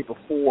the day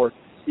before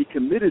he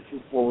committed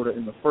to Florida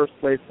in the first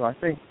place. So I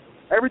think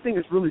everything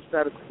is really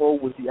status quo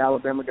with the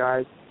Alabama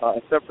guys,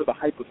 except for the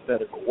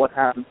hypothetical. What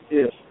happens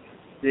if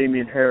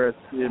Damian Harris,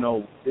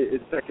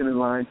 is second in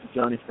line to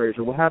Johnny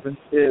Frazier? What happens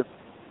if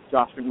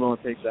Josh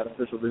McMullen takes that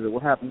official visit?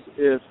 What happens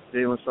if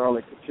Jalen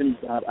Charlotte continues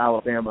to have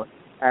Alabama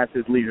as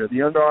his leader?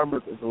 The Under Armour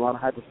is a lot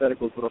of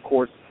hypotheticals, but of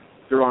course,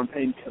 Deron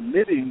Payne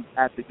committing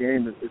at the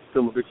game is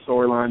still a big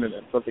storyline and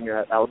something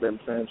that Alabama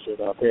fans should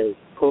pay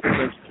close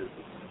attention to.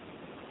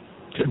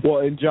 Well,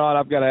 and John,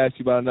 I've got to ask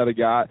you about another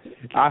guy.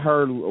 I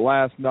heard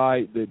last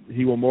night that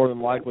he will more than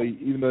likely,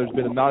 even though there's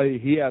been a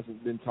night he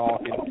hasn't been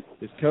talking,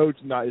 his coach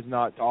is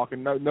not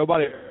talking.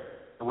 Nobody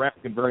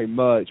around very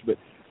much, but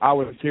I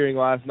was hearing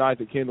last night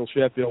that Kendall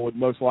Sheffield would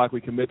most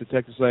likely commit to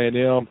Texas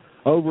A&M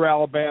over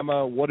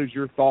Alabama. What is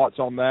your thoughts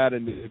on that?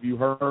 And have you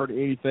heard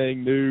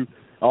anything new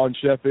on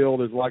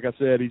Sheffield? As like I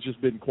said, he's just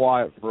been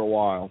quiet for a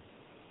while.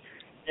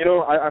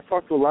 I've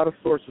talked to a lot of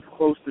sources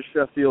close to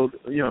Sheffield,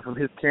 from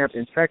his camp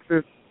in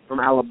Texas, from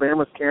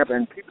Alabama's camp,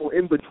 and people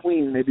in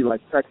between, maybe like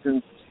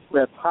Texans who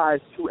have ties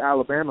to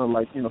Alabama,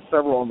 like,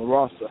 several on the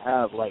roster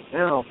have right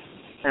now.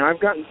 And I've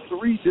gotten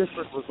 3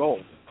 different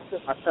results.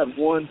 I've had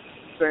one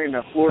saying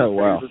that Florida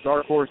State is a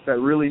dark horse that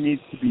really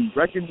needs to be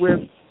reckoned with.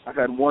 I've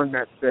had one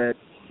that said,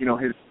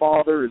 his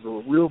father is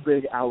a real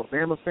big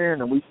Alabama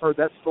fan, and we've heard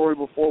that story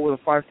before with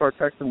a 5-star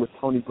Texan with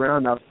Tony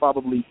Brown. That's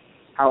probably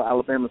how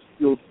Alabama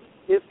feels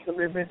his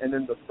commitment. And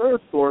then the third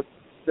source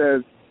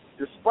says,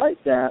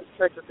 despite that,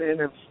 Texas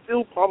A&M is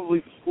still probably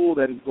the school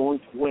that is going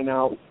to win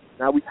out.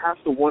 Now we have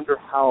to wonder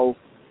how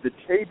the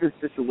Chavis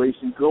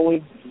situation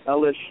going to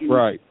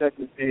LSU,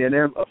 Texas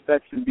A&M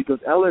affects him, because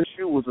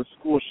LSU was a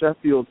school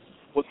Sheffield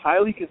was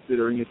highly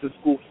considering. It's a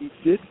school he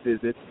did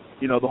visit.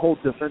 The whole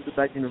defensive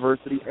back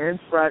university and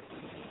track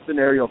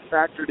scenario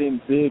factored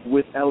in big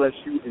with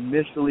LSU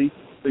initially.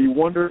 So you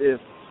wonder if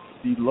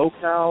the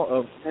locale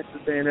of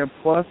Texas A&M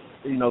plus,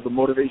 the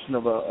motivation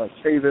of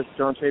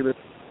John Chavis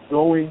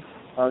going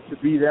to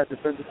be that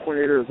defensive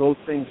coordinator, those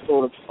things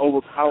sort of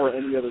overpower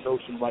any other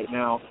notion right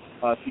now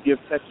to give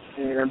Texas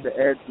A&M the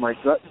edge. My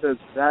gut says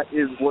that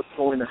is what's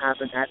going to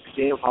happen at the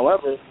game.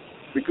 However,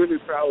 the good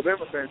news for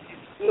Alabama fans, he's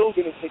still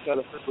going to take that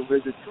official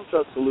visit to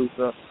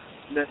Tuscaloosa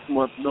next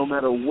month, no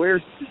matter where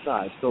he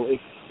decides. So if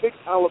he picks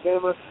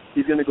Alabama,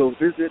 he's going to go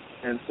visit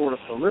and sort of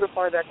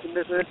solidify that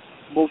commitment,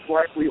 most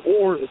likely,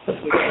 or if he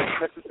picks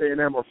Texas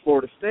A&M or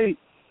Florida State,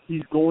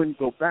 he's going to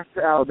go back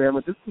to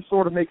Alabama just to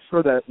sort of make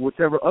sure that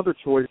whichever other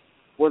choice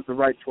was the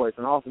right choice.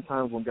 And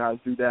oftentimes when guys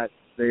do that,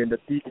 they end up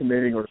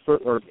decommitting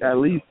or at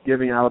least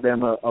giving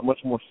Alabama a much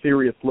more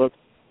serious look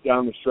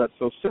down the stretch.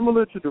 So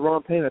similar to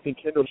Deron Payne, I think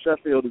Kendall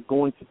Sheffield is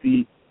going to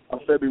be a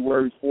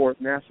February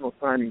 4th National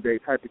Signing Day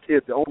type of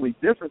kid. The only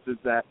difference is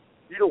that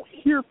you don't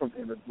hear from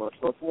him as much.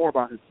 So it's more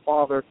about his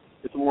father.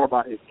 It's more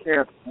about his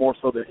camp, more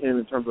so than him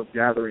in terms of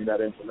gathering that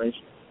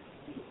information.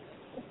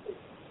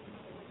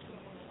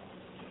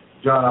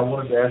 John, I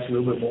wanted to ask you a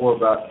little bit more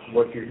about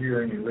what you're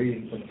hearing and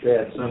reading from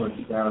Chad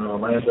Simmons down in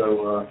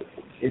Orlando.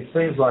 It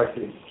seems like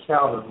the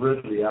Calvin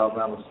Ridley,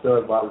 Alabama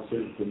stud wide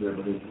receiver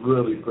commitment, is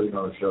really putting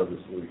on a show this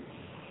week.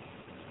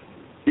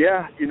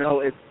 Yeah,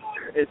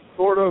 it's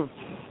sort of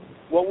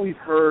what we've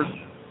heard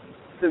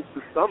since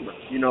the summer.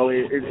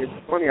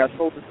 It's funny, I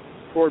told this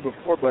story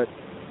before, but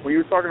when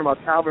you were talking about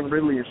Calvin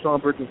Ridley and Sean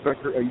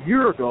Burgess-Spector a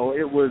year ago,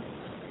 it was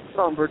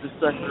Sean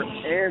Burgess-Spector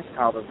and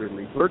Calvin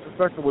Ridley.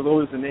 Burgess-Spector was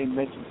always the name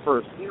mentioned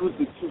first. He was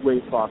the two-way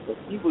prospect.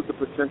 He was the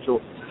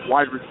potential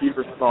wide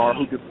receiver star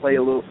who could play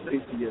a little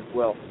safety as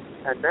well.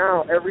 And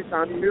now, every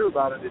time you hear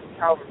about it, it's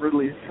Calvin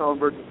Ridley and Sean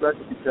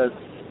Burgess-Spector because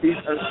he's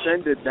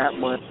ascended that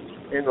much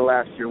in the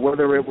last year,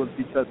 whether it was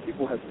because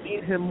people have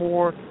seen him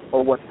more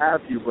or what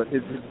have you, but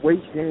his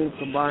weight gain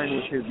combined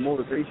with his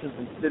motivations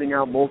and sitting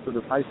out most of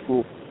his high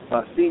school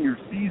senior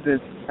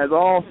season has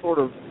all sort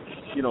of,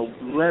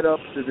 led up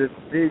to this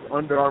big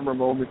Under Armour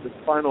moment, this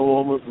final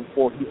moment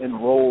before he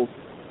enrolls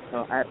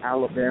at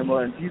Alabama,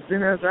 and he's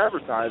been as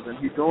advertised, and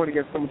he's going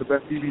against some of the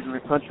best DBs in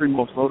the country,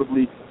 most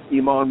notably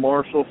Iman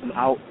Marshall from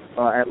out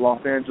at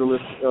Los Angeles,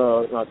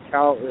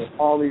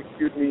 Poly,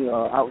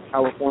 out in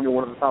California,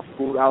 one of the top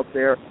schools out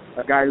there,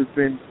 a guy who's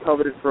been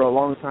coveted for a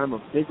long time, a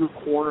bigger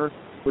corner,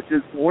 which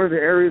is one of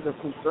the areas of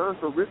concern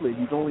for Ridley.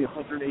 He's only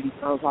 180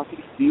 pounds. How can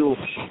he deal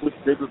with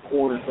bigger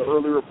corners? The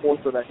early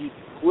reports are that he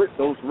split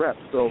those reps.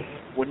 So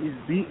when he's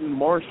beaten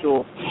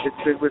Marshall, it's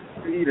been with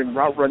speed and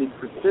route running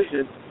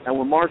precision. And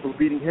when Marshall's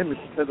beating him,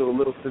 it's because of a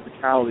little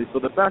physicality. So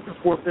the back and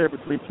forth there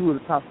between two of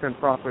the top 10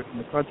 prospects in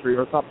the country,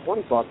 or top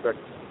 20 prospects,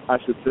 I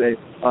should say,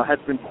 has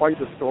been quite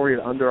the story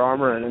at Under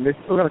Armour. And they've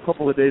still got a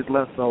couple of days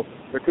left, so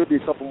there could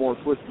be a couple more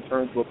twists and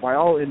turns. But by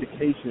all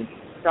indications,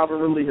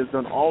 Calvin Ridley has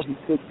done all he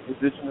could to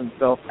position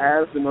himself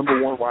as the number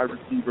one wide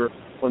receiver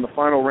when the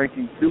final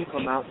rankings do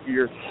come out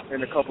here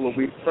in a couple of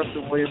weeks.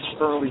 Preston Williams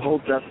currently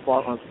holds that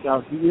spot on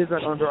scout. He is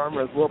at Under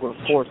Armour as well, but of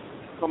course,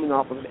 coming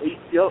off of an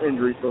ACL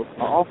injury, so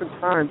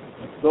oftentimes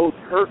those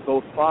hurt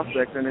those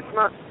prospects, and it's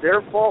not their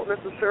fault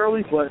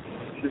necessarily, but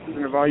this is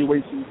an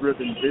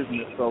evaluation-driven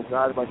business. So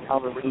guys like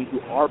Calvin Ridley who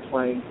are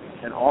playing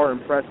and are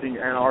impressing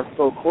and are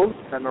so close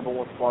to that number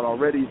one spot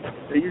already,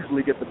 they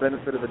usually get the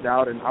benefit of the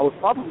doubt, and I would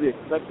probably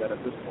expect that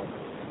at this point.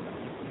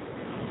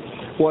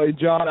 Well,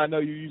 John, I know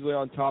you're usually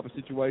on top of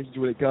situations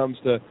when it comes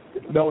to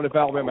knowing if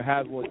Alabama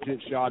has a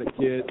legit shot at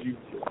kids. You've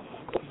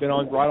been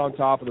right on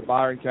top of the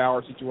Byron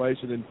Cowher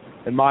situation, and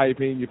in my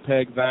opinion, you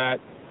pegged that.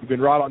 You've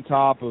been right on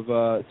top of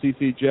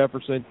C.C.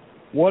 Jefferson.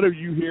 What are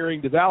you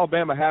hearing? Does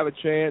Alabama have a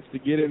chance to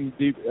get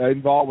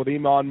involved with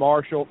Iman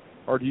Marshall,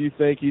 or do you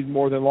think he's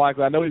more than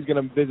likely? I know he's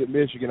going to visit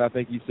Michigan, I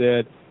think he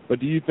said, but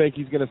do you think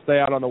he's going to stay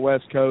out on the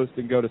West Coast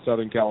and go to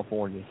Southern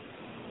California?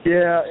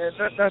 Yeah,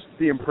 that's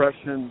the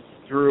impression,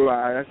 Drew.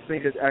 I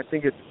think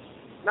it's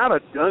not a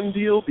done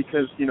deal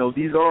because,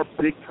 these are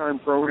big-time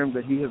programs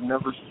that he has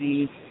never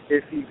seen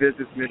if he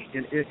visits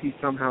Michigan, if he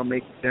somehow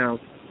makes it down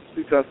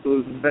to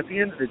Tuscaloosa. But at the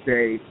end of the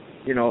day,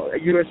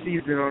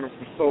 USC's been on him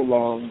for so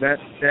long. That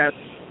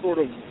sort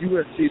of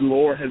USC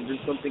lore has been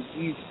something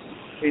he's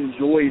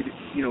enjoyed,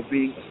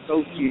 being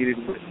associated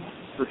with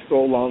for so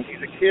long.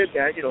 He's a kid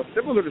that,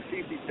 similar to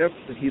C.C.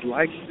 Jefferson, he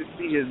likes to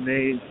see his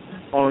name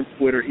on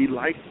Twitter. He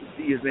likes to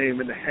see his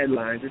name in the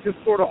headlines. It just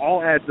sort of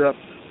all adds up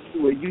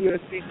to a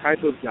USC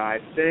type of guy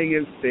staying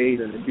in state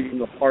and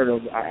being a part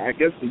of, I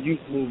guess, the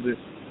youth movement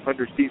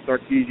under Steve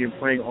Sarkisian,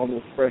 playing all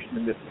those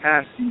freshmen this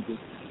past season.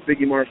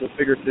 Biggie Marshall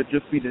figured to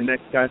just be the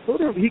next guy.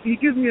 Sort of, he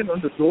gives me an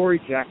Dory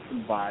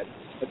Jackson vibe,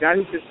 a guy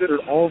who considered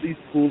all these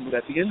schools, but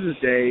at the end of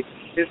the day,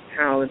 his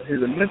talent,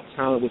 his immense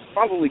talent, was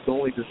probably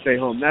going to stay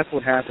home. That's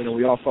what happened, and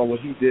we all saw what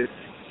he did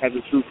as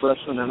a true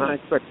freshman, and I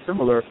expect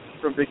similar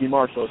from Biggie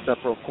Marshall,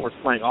 except for, of course,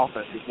 playing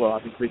offense as well.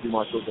 I think Biggie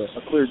Marshall's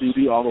a clear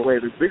DB all the way.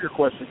 The bigger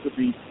question could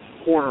be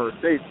corner or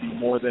safety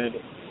more than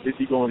is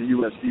he going to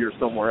USC or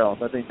somewhere else.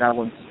 I think that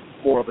one's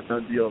more of a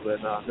done deal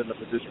than the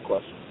position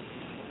question.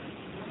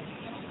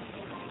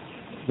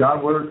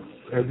 John,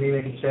 has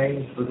anything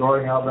changed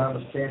regarding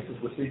Alabama's chances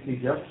with C.C.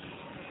 Jefferson?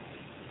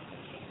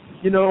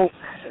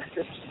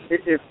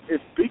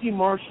 If Biggie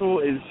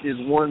Marshall is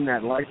one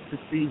that likes to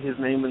see his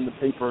name in the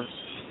paper,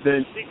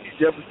 then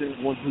C.C. Jefferson is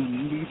one who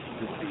needs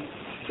to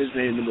see his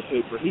name in the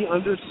paper. He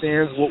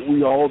understands what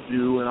we all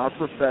do in our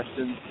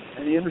professions,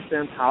 and he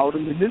understands how to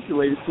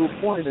manipulate it to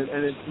a point. And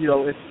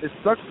it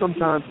sucks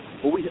sometimes,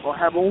 but we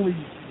have only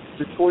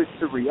the choice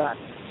to react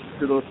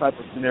to those type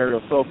of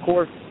scenarios. So, of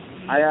course,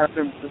 I asked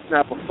him to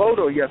snap a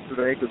photo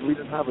yesterday because we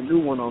didn't have a new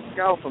one on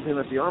Scout from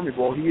him at the Army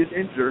Bowl. He is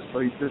injured,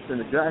 so he's just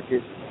in a jacket,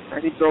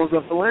 and he throws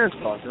up the Lance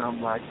talk. And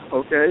I'm like,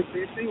 okay,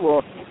 CC,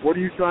 well, what are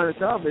you trying to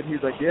tell me? And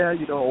he's like, yeah,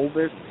 Ole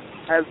Miss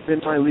has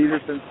been my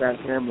leader since that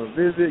Bama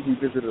visit. He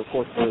visited, of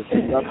course, for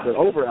the upset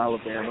over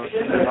Alabama.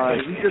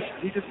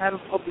 He just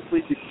hadn't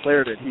publicly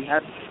declared it. He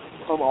hadn't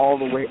come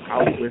all the way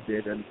out with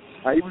it. And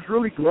he was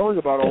really glowing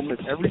about Ole Miss.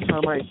 Every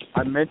time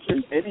I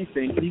mentioned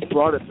anything, he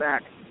brought it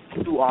back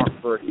to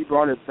Oxford. He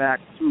brought it back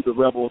to the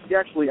Rebels. He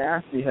actually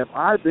asked me, have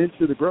I been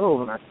to the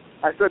Grove? And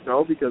I said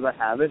no, because I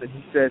haven't. And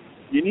he said,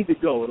 you need to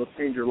go. It'll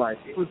change your life.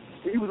 He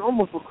was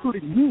almost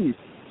recruiting me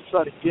to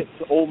try to get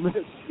to Ole Miss,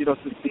 to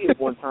see him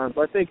one time.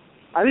 So I think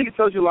it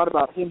tells you a lot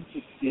about him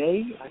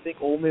today. I think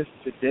Ole Miss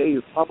today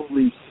is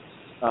probably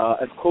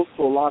as close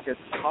to a lock as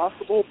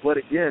possible. But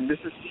again, this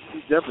is C.C.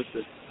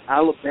 Jefferson.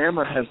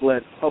 Alabama has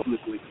led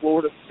publicly.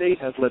 Florida State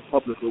has led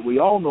publicly. We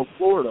all know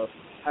Florida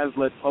has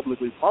led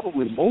publicly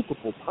probably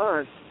multiple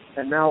times,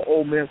 and now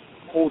Ole Miss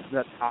holds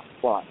that top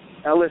spot.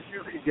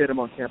 LSU can get him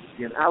on campus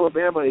again.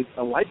 Alabama is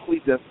a likely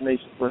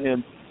destination for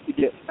him to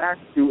get back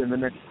to in the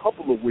next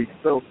couple of weeks.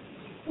 So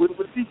with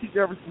C.C.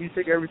 Jefferson, you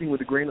take everything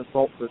with a grain of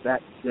salt for that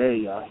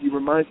day. He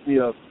reminds me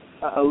of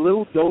a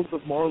little dose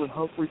of Marlon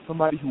Humphrey,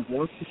 somebody who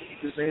wants to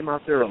keep his name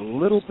out there a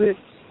little bit,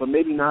 but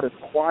maybe not as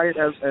quiet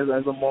as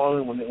a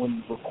Marlon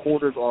when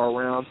reporters are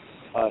around.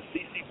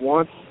 C.C.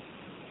 wants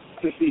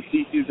to see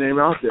C.C.'s name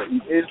out there.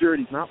 He's injured.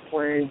 He's not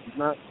playing. He's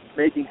not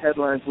making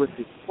headlines with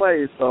his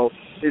plays, so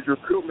his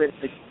recruitment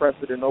takes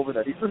precedent over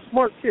that. He's a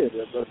smart kid.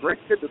 He's a great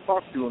kid to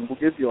talk to and will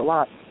give you a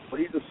lot, but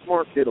he's a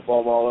smart kid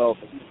above all else.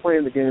 He's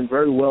playing the game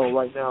very well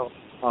right now.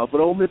 But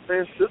Ole Miss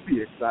fans should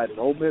be excited.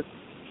 Ole Miss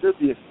should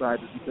be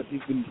excited because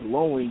he's been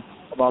glowing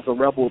about the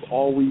Rebels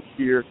all week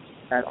here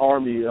at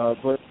Army.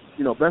 But,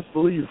 best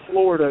believe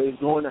Florida is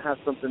going to have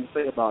something to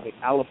say about it.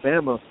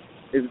 Alabama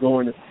is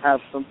going to have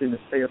something to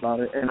say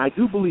about it. And I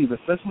do believe,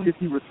 especially if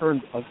he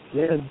returns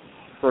again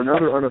for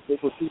another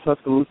unofficial to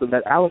Tuscaloosa,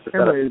 that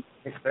Alabama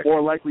is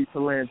more likely to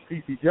land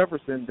C.C.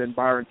 Jefferson than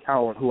Byron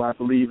Cowher, who I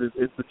believe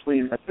is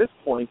between, at this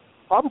point,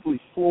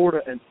 probably Florida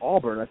and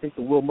Auburn. I think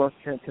the Will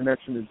Muschamp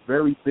connection is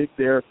very big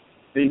there.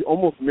 They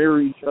almost mirror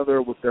each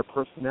other with their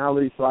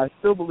personality. So I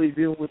still believe,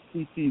 even with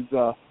C.C.'s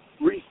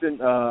recent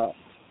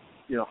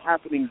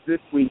happenings this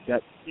week,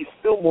 that he's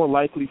still more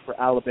likely for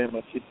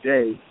Alabama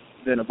today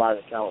than a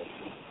Byron Cowher.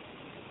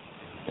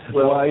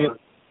 Well,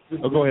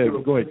 go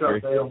ahead,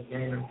 Cary. On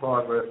game in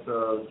progress.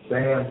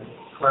 Dan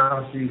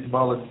Clown Shoes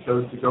Mullen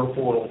chose to go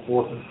for it on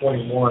 4th and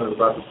 21. It was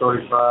about the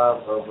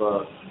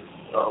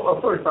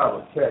 35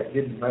 of Tech.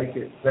 Didn't make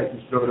it. Tech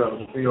just drove down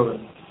the field,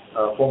 and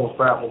former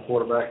Prattville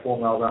quarterback,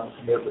 former Alabama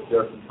commit, but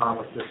Justin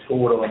Thomas just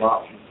scored on an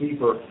option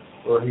keeper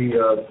where he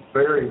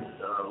buried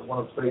one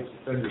of the state's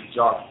defenders,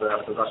 Josh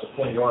Bass, at about the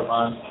 20-yard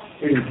line.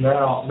 It is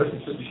now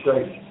Mississippi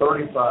State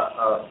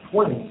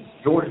 20,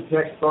 Georgia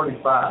Tech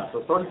 35.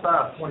 So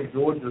 35-20,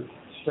 Georgia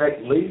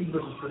Tech leading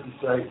Mississippi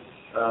State.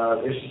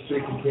 SEC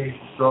continues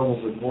to struggle,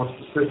 but more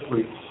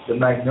specifically, the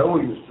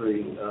Magnolia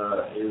Tree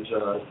is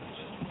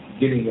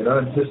getting an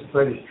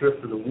unanticipated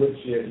trip to the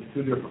woodshed in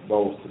 2 different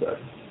bowls today.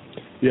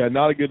 Yeah,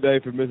 not a good day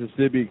for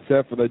Mississippi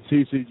except for the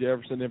C.C.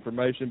 Jefferson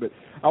information. But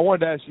I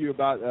wanted to ask you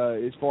about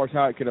as far as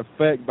how it can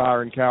affect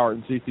Byron Cowart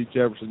and C.C.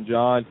 Jefferson,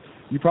 John.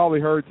 You probably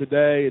heard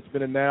today, it's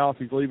been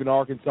announced he's leaving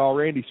Arkansas.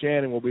 Randy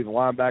Shannon will be the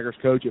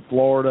linebackers coach at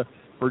Florida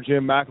for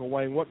Jim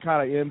McElwain. What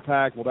kind of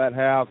impact will that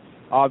have,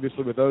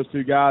 obviously, with those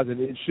two guys?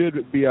 And it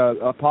should be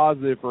a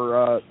positive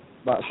for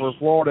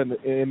Florida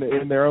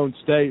in their own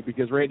state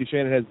because Randy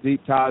Shannon has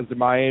deep ties to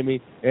Miami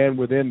and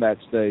within that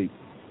state.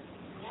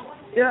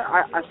 Yeah,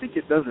 I think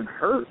it doesn't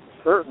hurt,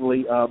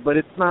 certainly, but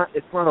it's not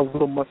a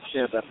Will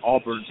Muschamp at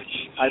Auburn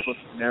type of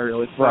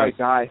scenario. It's right. A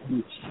guy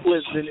who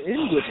has been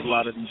in with a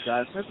lot of these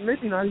guys. That's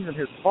maybe not even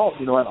his fault.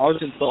 You know, at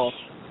Arkansas,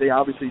 they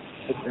obviously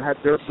had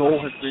their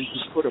goal has been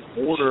to put a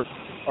border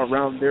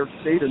around their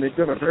state, and they've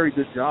done a very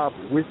good job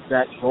with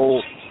that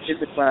goal in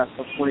the class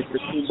of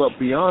 2015. But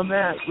beyond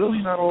that,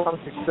 really not a lot of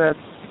success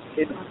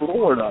in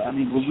Florida. I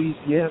mean,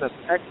 Louisiana,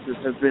 Texas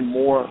has been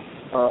more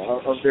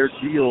of their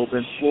deal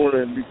than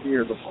Florida in recent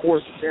years. Of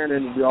course,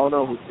 Shannon, we all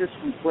know, who's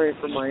history playing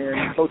for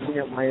Miami, coaching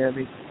at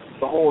Miami,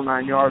 the whole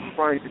 9 yards,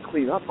 trying to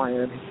clean up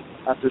Miami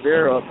after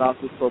their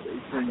bout with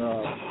probation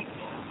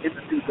in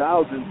the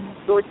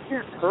 2000s. So it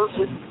can't hurt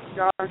with these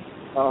guys.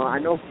 I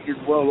know he is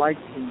well-liked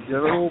in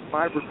general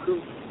by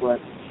recruits, but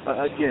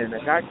again,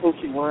 a guy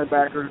coaching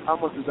linebackers, how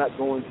much is that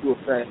going to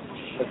affect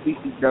a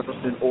C.C.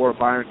 Jefferson or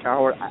Byron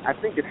Cowart? I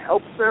think it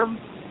helps them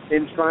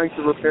in trying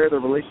to repair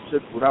their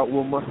relationships without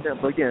Will Muschamp.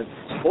 But again,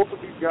 both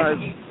of these guys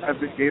have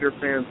been Gator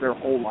fans their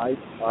whole life,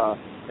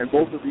 and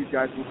both of these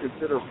guys will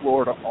consider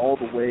Florida all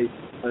the way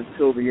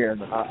until the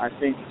end. I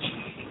think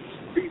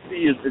C.C.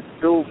 is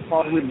still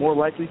probably more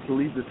likely to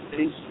leave the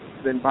state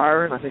than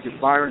Byron. I think if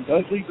Byron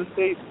does leave the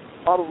state,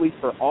 probably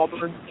for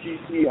Auburn,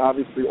 C.C.,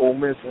 obviously Ole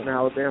Miss and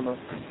Alabama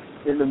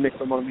in the mix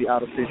among the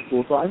out-of-state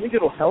schools. So I think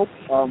it'll help,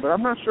 but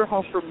I'm not sure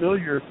how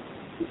familiar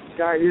this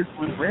guy is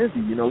with Randy.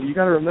 You know, you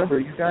got to remember,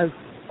 you guys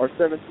are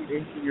 17,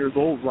 18 years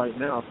old right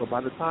now. So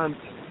by the time,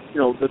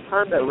 the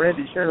time that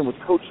Randy Shannon was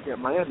coaching at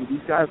Miami,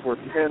 these guys were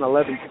 10,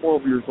 11,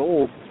 12 years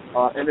old.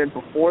 And then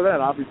before that,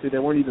 obviously, they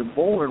weren't even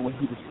born when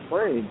he was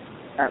playing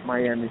at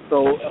Miami.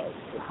 So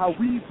how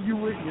we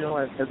view it,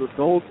 as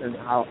adults and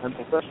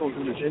professionals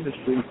in this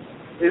industry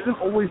isn't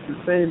always the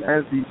same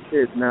as these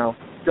kids. Now,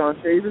 John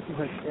Davis, who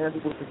has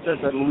tangible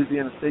success at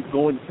Louisiana State,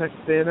 going to Texas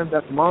A&M,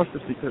 that's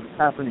monstrous because it's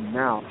happening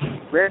now.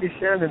 Randy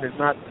Shannon is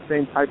not the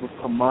same type of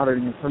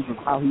commodity in terms of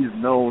how he is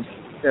known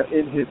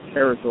in his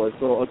territory.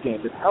 So,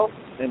 again, it helps,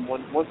 and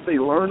once they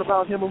learn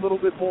about him a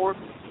little bit more,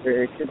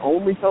 it can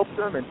only help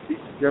them. And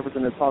C.C.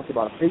 Jefferson has talked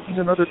about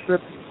taking another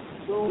trip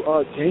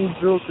to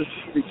Gainesville to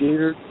see the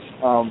Gators.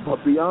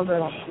 But beyond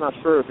that, I'm just not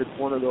sure if it's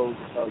one of those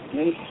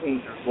game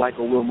changers like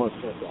a Will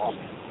Muschamp to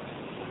Auburn.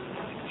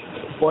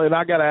 Well, and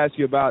I got to ask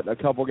you about a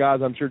couple guys.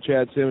 I'm sure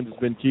Chad Simmons has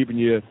been keeping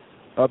you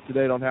up to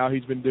date on how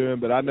he's been doing,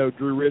 but I know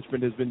Drew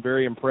Richmond has been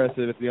very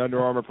impressive at the Under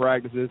Armour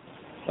practices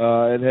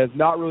and has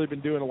not really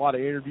been doing a lot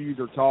of interviews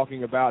or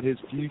talking about his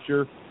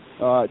future.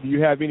 Do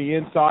you have any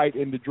insight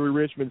into Drew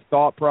Richmond's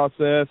thought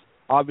process?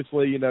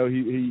 Obviously,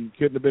 he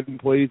couldn't have been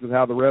pleased with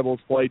how the Rebels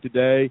played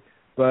today,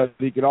 but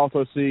he could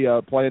also see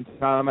playing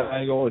time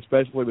angle,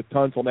 especially with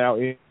Tunsil now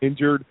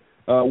injured.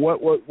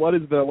 What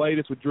is the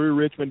latest with Drew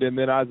Richmond and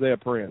then Isaiah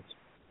Prince?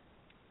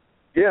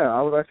 Yeah,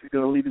 I was actually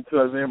going to lead into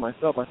Isaiah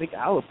myself. I think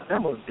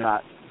Alabama's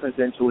got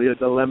potentially a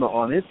dilemma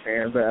on its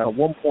hands. At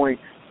one point,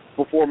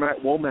 before Matt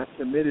Womack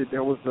committed,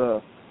 it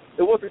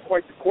wasn't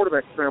quite the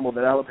quarterback scramble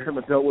that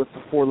Alabama dealt with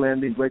before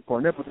landing Blake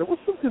Barnett, but there was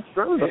some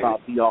concern about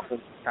the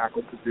offensive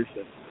tackle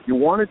position. You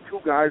wanted two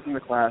guys in the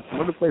class,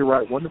 one to play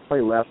right, one to play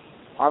left.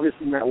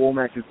 Obviously, Matt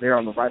Womack is there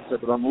on the right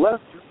side, but on the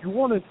left, you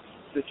wanted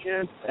the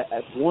chance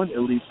at one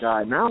elite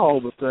guy. Now, all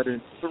of a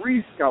sudden,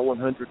 3 Scout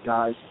 100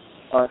 guys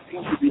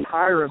seem to be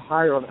higher and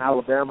higher on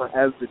Alabama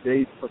as the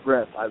days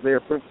progress.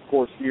 Isaiah Prince, of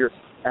course, here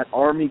at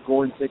Army,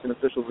 going to take an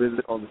official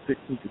visit on the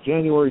 16th of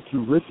January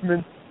to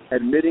Richmond,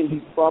 admitting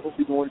he's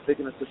probably going to take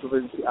an official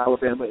visit to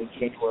Alabama in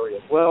January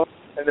as well.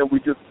 And then we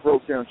just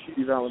broke down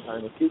Chidi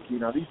Valentine and Kiki.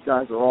 Now, these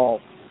guys are all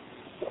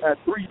at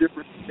 3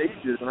 different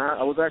stages, and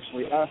I was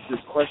actually asked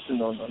this question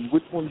on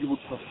which one you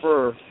would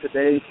prefer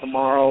today,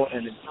 tomorrow,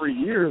 and in 3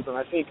 years, and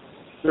I think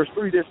there's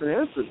 3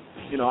 different answers.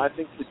 I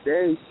think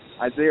today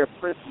Isaiah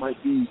Prince might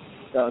be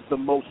the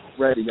most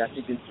ready. I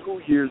think in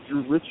 2 years,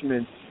 Drew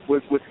Richmond,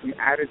 with some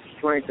added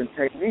strength and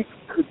technique,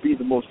 could be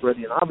the most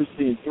ready. And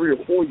obviously in 3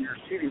 or 4 years,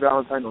 Chidi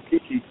Valentine or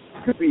Kiki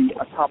could be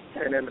a top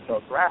 10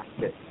 NFL draft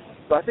pick.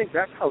 So I think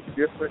that's how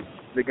different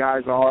the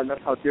guys are, and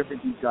that's how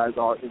different these guys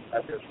are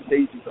at their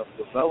stages of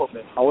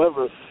development.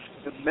 However,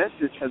 the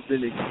message has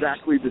been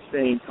exactly the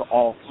same to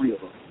all three of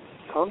them.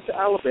 Come to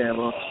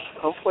Alabama,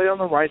 come play on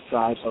the right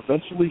side,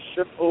 eventually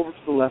shift over to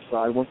the left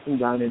side once some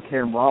guy named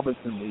Cam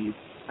Robinson leaves,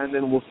 and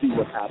then we'll see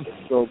what happens.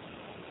 So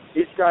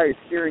each guy is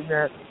hearing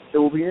that. It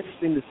will be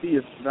interesting to see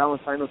if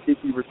Valentino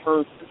Kiki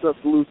returns to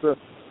Tuscaloosa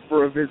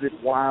for a visit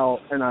while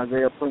an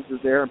Isaiah Prince is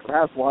there, and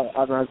perhaps while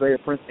an Isaiah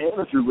Prince and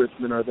a Drew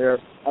Richmond are there.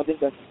 I think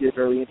that could get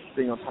very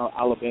interesting on how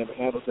Alabama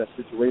handles that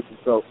situation.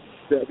 So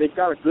they've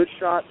got a good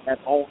shot at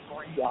all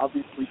three.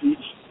 Obviously, each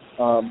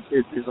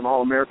is an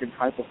All-American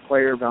type of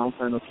player,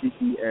 Valentino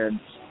Kiki and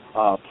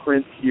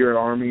Prince here at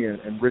Army,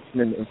 and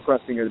Richmond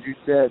impressing, as you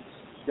said,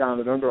 down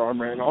at Under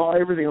Armour. And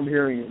everything I'm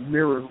hearing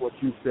mirrors what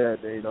you said.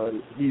 You know,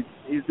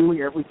 he's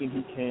doing everything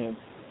he can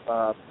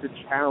to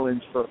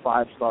challenge for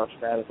 5-star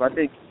status. I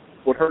think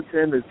what hurts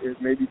him is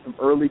maybe some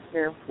early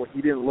camps where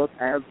he didn't look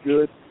as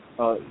good,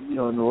 in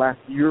the last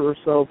year or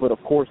so. But,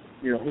 of course,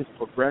 his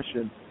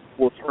progression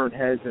will turn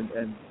heads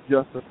and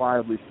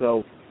justifiably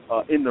so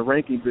in the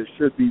rankings. It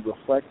should be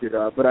reflected.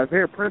 But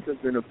Isaiah Prince has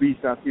been a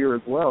beast out here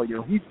as well.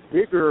 He's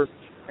bigger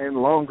and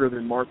longer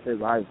than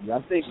Marquez Ivy.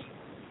 I think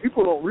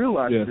people don't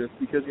realize this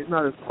because he's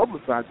not as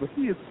publicized, but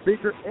he is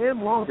bigger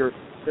and longer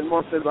than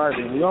Marquez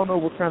Ivy. And we all know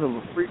what kind of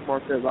a freak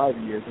Marquez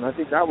Ivy is. And I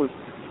think that was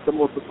the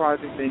most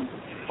surprising thing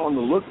on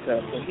the look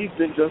test, and he's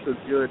been just as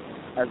good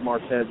as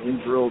Marquez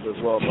in drills as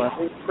well. But I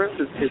think Prince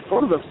is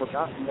sort of the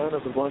forgotten man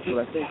of the bunch.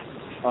 But I think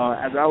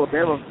as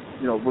Alabama,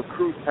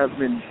 recruits have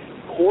been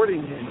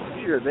courting him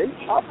here, they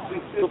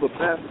probably feel the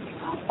best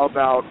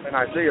about an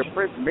Isaiah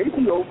Prince,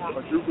 maybe over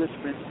a Drew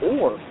Richmond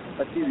or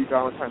a TV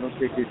Valentino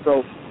KK.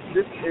 So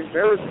this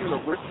embarrassment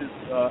of riches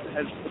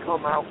has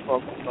come out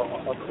from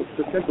a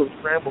potential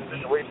scramble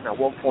situation at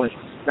one point.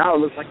 Now it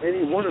looks like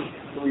any one of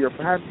these three, or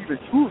perhaps even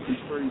two of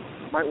these three,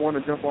 might want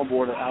to jump on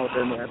board at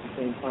Alabama at the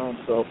same time.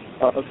 So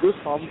a good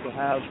problem to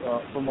have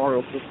for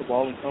Mario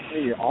Cristobal and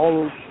company.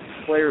 All those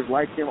players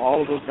like him,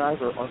 all of those guys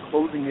are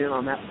closing in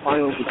on that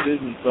final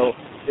decision. So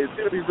it's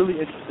going to be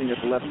really interesting at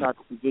the left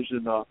tackle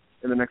position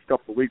in the next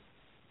couple of weeks.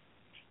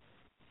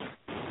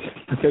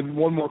 Okay,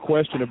 one more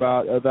question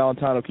about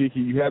Valentino Kiki.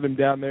 You have him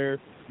down there.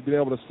 You've been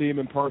able to see him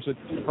in person.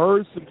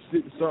 Heard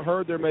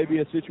there may be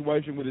a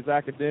situation with his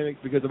academics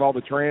because of all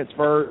the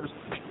transfers.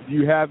 Do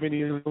you have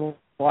any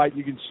light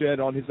you can shed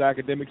on his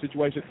academic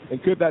situation?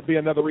 And could that be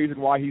another reason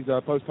why he's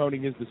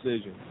postponing his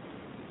decision?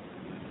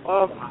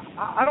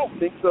 I don't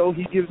think so.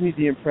 He gives me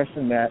the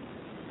impression that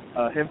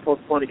him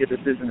postponing a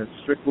decision is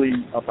strictly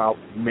about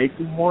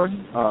making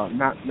one,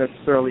 not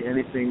necessarily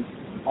anything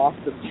off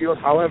the field.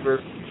 However,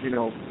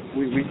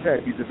 we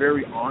said he's a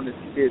very honest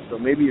kid, so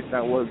maybe if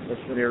that was a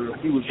scenario,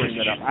 he would bring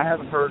that up. I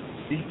haven't heard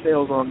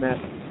details on that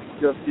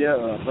just yet,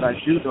 but I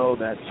do know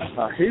that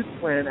his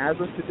plan, as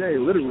of today,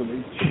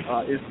 literally,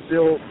 is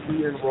still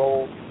to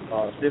enroll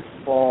this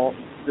fall,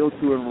 still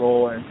to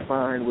enroll and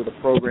sign with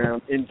a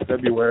program in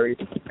February,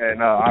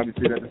 and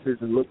obviously that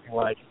decision looking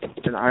like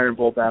an Iron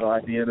Bowl battle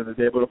at the end of the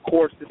day. But, of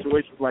course,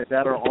 situations like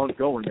that are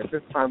ongoing. At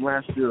this time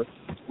last year,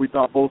 we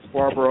thought Bo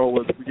Scarborough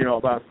was,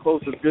 about as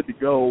close as good to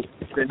go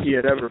than he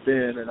had ever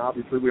been, and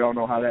obviously we all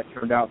know how that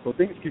turned out. So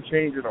things can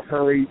change in a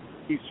hurry.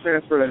 He's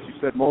transferred, as you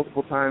said,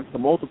 multiple times to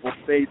multiple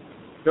states,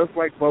 just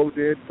like Bo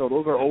did, so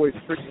those are always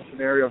tricky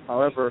scenarios.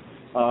 However,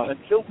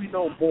 until we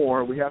know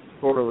more, we have to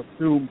sort of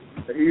assume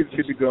that he's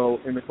good to go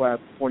in the class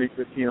of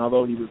 2015,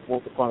 although he was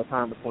once upon a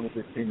time a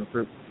 2015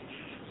 recruit.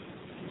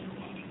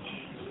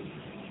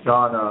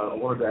 John, I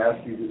wanted to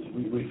ask you this.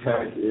 We've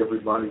had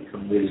everybody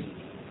committed,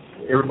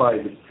 everybody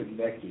that's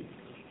connected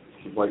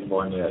to Blake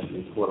Barnett,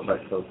 his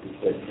quarterback coach, his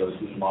head coach,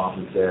 his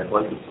mom, his dad,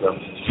 like this stuff,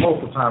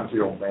 multiple times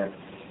here on BAMS.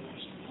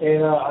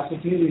 And I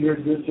continue to hear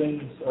good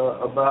things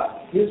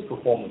about his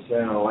performance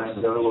down in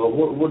Orlando.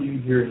 What are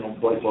you hearing on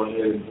Blake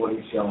Barnett and what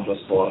he's shown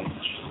thus far?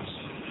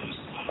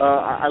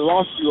 I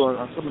lost you on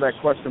some of that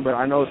question, but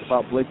I know it's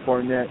about Blake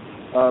Barnett.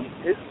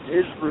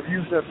 His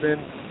reviews have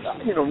been,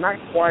 not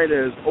quite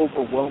as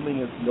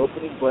overwhelming as the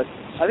opening, but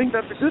I think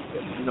that's a good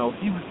thing.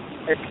 He was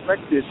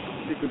expected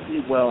to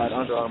compete well at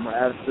Under Armour.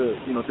 As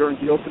to, during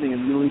the opening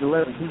in the Elite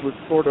 11, he was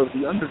sort of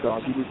the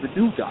underdog. He was the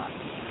new guy.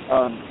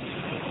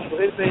 So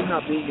his name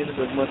not being in it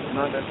as much is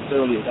not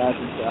necessarily a bad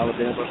thing for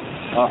Alabama.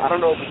 I don't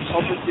know if it's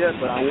public yet,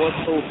 but I was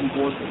told he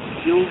won the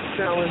skills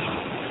challenge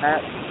at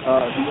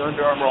the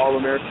Under Armour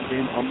All-American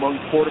game among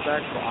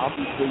quarterbacks. So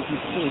obviously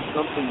he's doing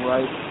something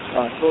right.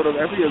 Sort of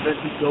every event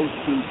he goes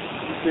to,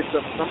 he picks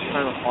up some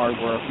kind of hard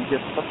work. He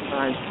gets some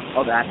kind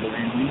of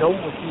accolade. We know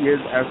what he is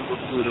as a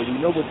recruiter.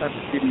 We know what type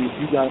of kid he is.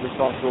 You guys have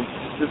talked to him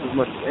just as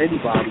much as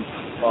anybody.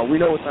 We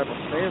know what type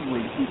of family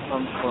he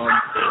comes from,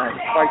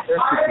 despite their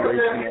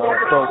situation.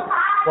 So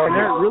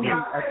Barnett really,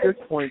 at this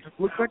point, just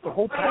looks like the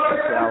whole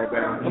package for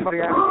Alabama.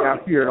 Somebody asked me out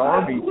here at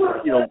Army,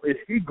 is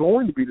he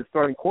going to be the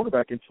starting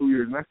quarterback in 2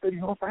 years? And I said,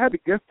 if I had to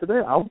guess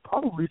today, I would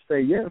probably say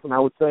yes. And I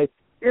would say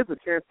he has a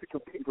chance to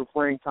compete for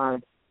playing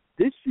time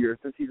this year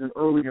since he's an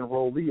early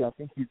enrollee. I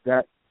think he's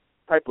that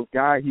type of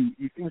guy.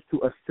 He seems to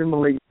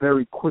assimilate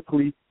very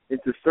quickly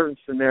into certain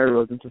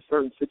scenarios, into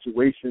certain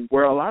situations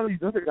where a lot of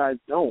these other guys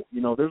don't.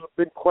 There's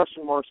been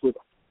question marks with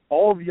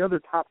all the other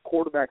top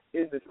quarterbacks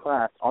in this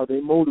class, are they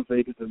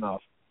motivated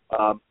enough?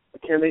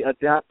 Can they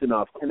adapt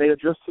enough? Can they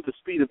adjust to the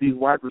speed of these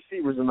wide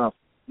receivers enough?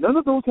 None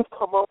of those have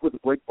come up with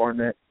Blake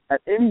Barnett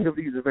at any of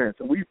these events,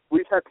 and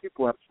we've had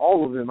people at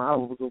all of them. I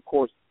was, of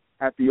course,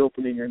 at the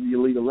opening and the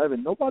Elite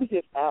 11. Nobody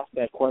has asked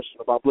that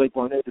question about Blake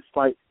Barnett,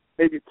 despite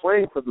maybe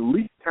playing for the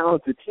least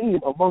talented team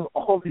among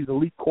all these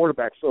elite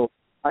quarterbacks. So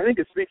I think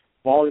it speaks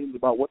volumes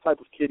about what type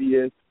of kid he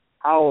is,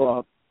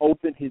 how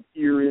open his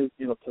ear is,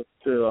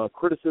 to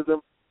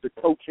criticism, to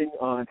coaching,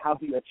 and how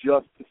he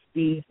adjusts to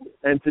speed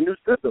and to new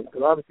systems.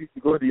 Because obviously,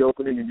 you go to the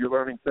opening and you're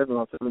learning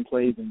 7-on-7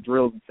 plays and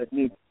drills and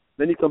techniques.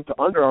 Then you come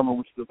to Under Armour,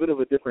 which is a bit of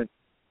a different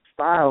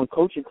style and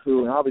coaching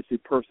crew, and obviously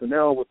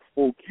personnel with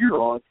full gear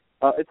on.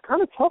 It's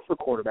kind of tough for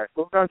quarterbacks.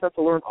 Those guys have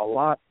to learn a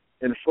lot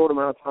in a short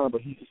amount of time,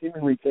 but he's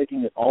seemingly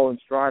taking it all in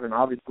stride. And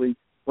obviously,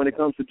 when it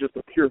comes to just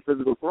a pure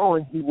physical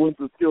throwing, he wins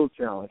the skills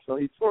challenge. So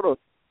he's sort of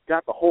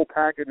got the whole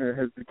package and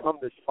has become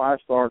this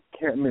 5-star,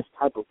 can't-miss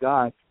type of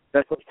guy.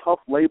 That's a tough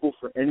label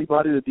for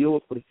anybody to deal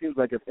with, but it seems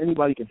like if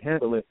anybody can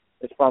handle it,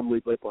 it's probably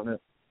Blake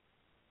Barnett.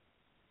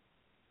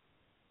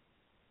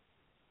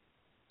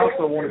 I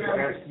also wanted to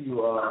ask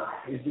you,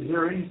 is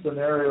there any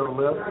scenario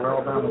left where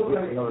Alabama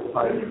gets another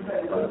tight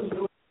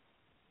end?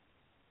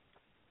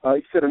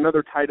 You said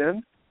another tight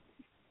end?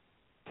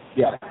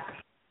 Yeah.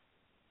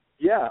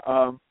 Yeah,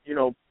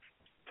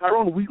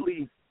 Tyrone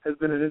Wheatley has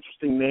been an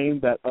interesting name.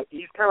 That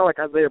he's kind of like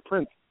Isaiah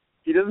Prince.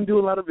 He doesn't do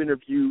a lot of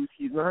interviews.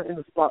 He's not in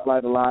the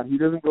spotlight a lot. He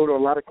doesn't go to a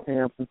lot of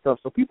camps and stuff,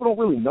 so people don't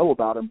really know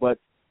about him. But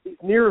he's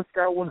near a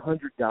Scout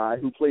 100 guy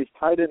who plays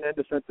tight end and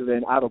defensive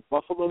end out of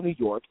Buffalo, New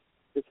York.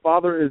 His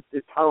father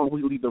is Tyrone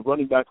Wheatley, the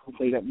running back who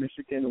played at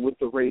Michigan and with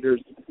the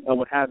Raiders and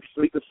what have you.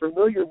 So he's a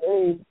familiar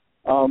name.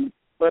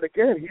 But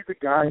again, he's a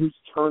guy who's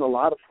turned a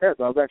lot of heads.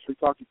 I was actually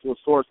talking to a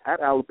source at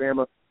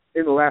Alabama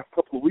in the last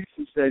couple of weeks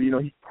who said,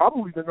 he's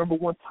probably the number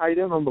one tight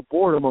end on the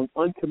board among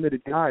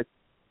uncommitted guys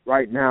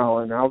right now.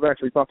 And I was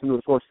actually talking to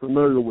a source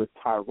familiar with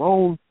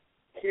Tyrone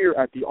here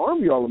at the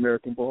Army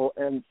All-American Bowl,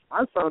 and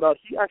I found out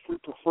he actually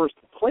prefers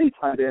to play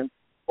tight end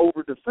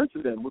over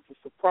defensive end, which is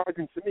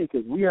surprising to me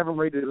because we haven't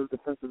rated as a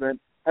defensive end.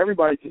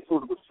 Everybody just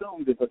sort of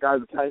assumed if a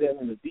guy's a tight end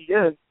and a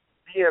DN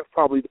is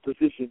probably the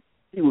position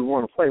he would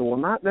want to play. Well,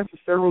 not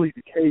necessarily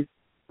the case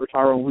for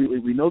Tyrone Wheatley.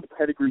 We know the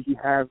pedigree he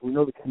has. We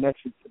know the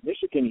connection to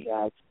Michigan he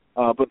has.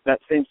 But that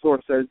same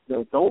source says,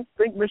 don't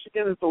think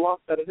Michigan is the loss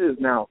that it is.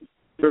 Now,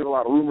 there's a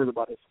lot of rumors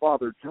about his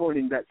father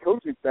joining that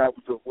coaching staff,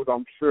 which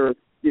I'm sure,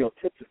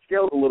 tips the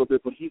scale a little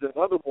bit. But he's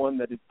another one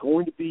that is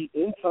going to be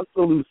in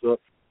Tuscaloosa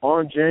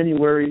on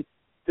January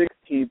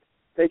 16th,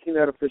 taking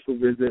that official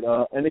visit.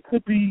 And it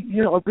could be,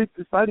 a big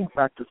deciding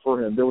factor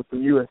for him. There was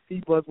some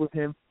USC buzz with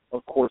him.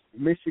 Of course,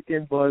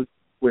 Michigan buzz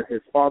with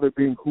his father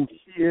being who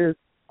he is.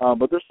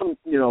 But there's some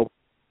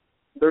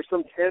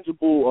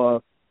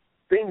tangible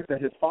things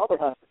that his father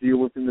has to deal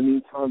with in the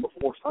meantime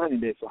before signing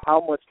day. So how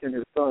much can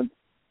his son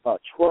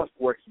trust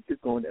where he is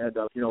going to end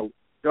up?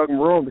 Doug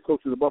Marrone, the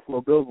coach of the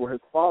Buffalo Bills, where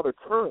his father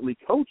currently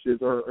coaches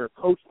or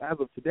coached as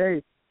of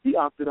today, he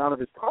opted out of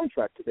his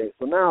contract today.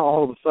 So now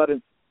all of a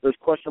sudden there's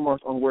question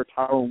marks on where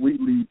Tyrone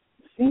Wheatley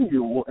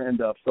Sr. will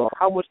end up. So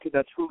how much could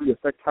that truly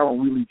affect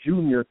Tyrone Wheatley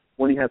Jr.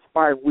 when he has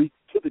 5 weeks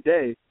to the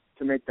day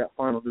to make that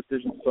final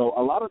decision? So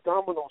a lot of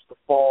dominoes to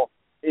fall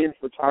in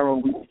for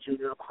Tyrone Wheatley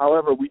Jr.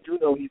 However, we do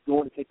know he's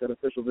going to take that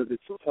official visit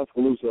to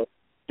Tuscaloosa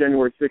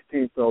January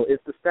 16th. So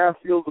if the staff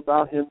feels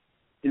about him,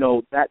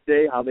 that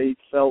day, how they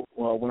felt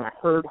when I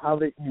heard how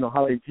they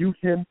viewed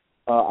him,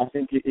 I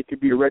think it could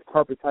be a red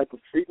carpet type of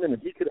treatment,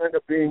 and he could end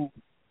up being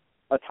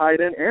a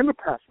tight end and a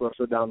pass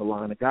rusher down the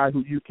line, a guy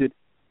who you could,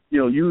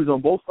 use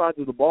on both sides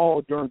of the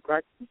ball during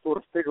practice to sort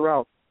of figure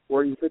out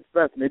where he fits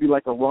best, maybe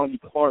like a Ronnie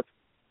Clark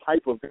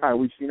type of guy.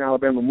 We've seen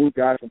Alabama move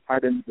guys from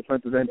tight end to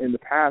defensive end in the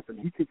past, and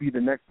he could be the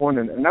next one.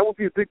 And that would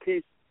be a big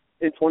case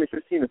in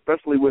 2015,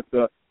 especially with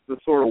the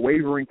sort of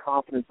wavering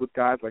confidence with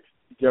guys like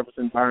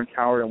Jefferson, Byron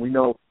Coward, and we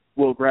know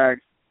Will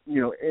Graggs,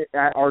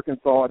 at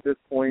Arkansas at this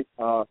point,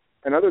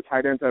 and other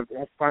tight ends have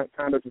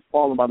kind of just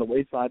fallen by the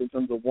wayside in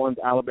terms of ones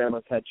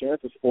Alabama's had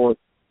chances for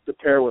to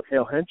pair with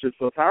Hale Henches.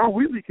 So Tyrone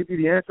Wheatley could be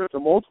the answer to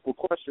multiple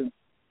questions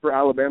for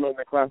Alabama in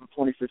the class of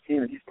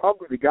 2015, and he's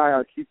probably the guy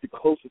I keep the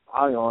closest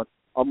eye on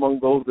among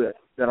those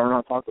that are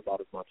not talked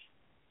about as much.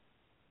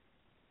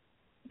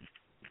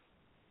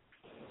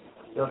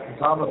 Justin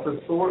Thomas has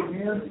scored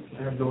again,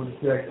 and Georgia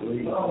Tech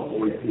leads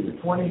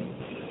 42-20.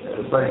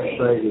 It's safe to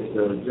say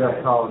that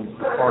Jeff Collins'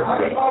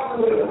 departure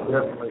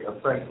definitely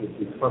affected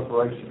the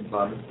preparation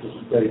by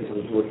Mississippi State for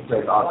the Georgia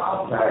Tech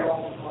option attack.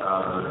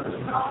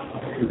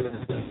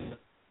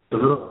 It's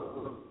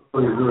a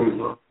really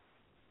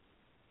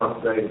rough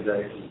day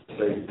today.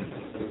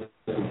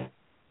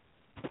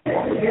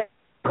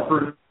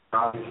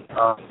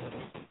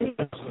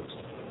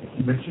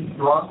 You mentioned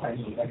Ron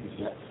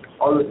Payne.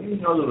 Are there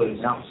any other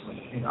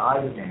announcements in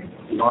either game,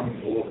 the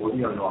Army or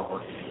the Under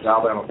Armour, that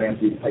Alabama fans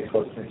need to pay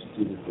close attention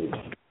to this week?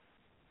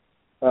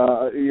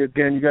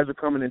 Again, you guys are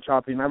coming in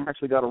choppy, and I've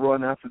actually got to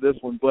run after this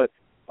one. But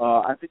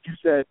I think you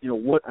said,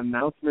 what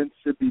announcements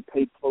should be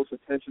paid close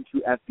attention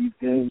to at these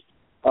games.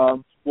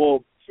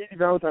 Well, Katie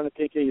Valentine and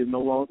KK is no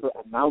longer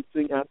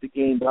announcing at the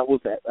game. That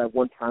was at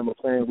one time a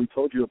plan we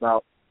told you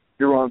about.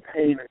 De'Ron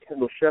Payne and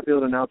Kendall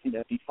Sheffield announcing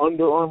at the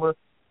Under Armour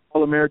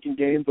All-American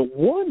game. The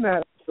one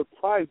that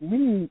surprised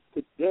me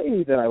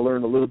today that I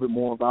learned a little bit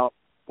more about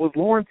was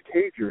Lawrence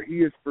Cager. He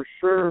is for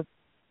sure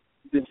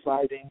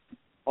deciding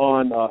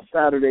on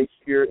Saturday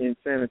here in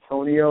San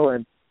Antonio,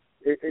 and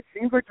it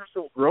seems like there's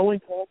some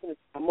growing confidence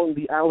among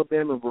the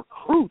Alabama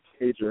recruits,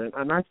 Cager,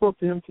 and I spoke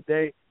to him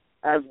today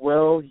as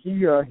well. He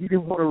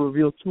didn't want to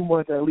reveal too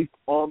much, at least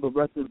on the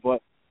record,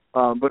 but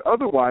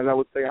otherwise, I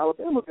would say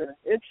Alabama's in an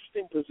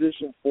interesting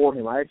position for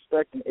him. I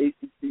expect an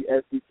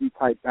ACC-SEC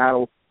type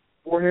battle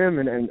for him,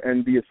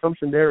 and the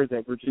assumption there is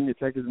that Virginia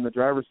Tech is in the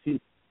driver's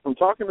seat. From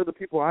talking to the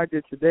people I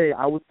did today,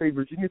 I would say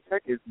Virginia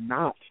Tech is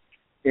not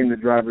in the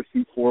driver's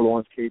seat for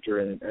Lawrence Cager.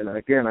 And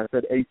again, I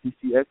said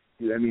ACC-SEC,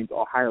 that means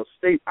Ohio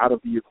State out of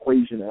the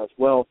equation as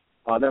well.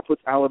 That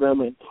puts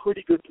Alabama in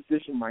pretty good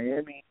position.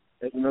 Miami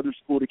is another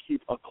school to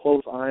keep a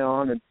close eye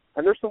on. And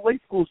there's some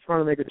late schools trying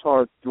to make a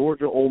charge.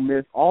 Georgia, Ole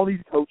Miss, all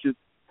these coaches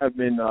have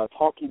been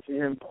talking to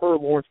him per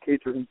Lawrence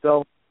Cager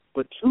himself.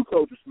 But two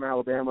coaches from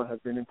Alabama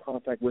have been in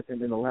contact with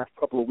him in the last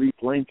couple of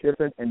weeks, Lane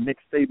Kiffin and Nick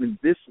Saban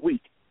this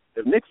week.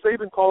 If Nick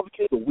Saban called the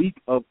kid the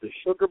week of the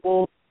Sugar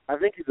Bowl, I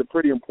think he's a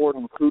pretty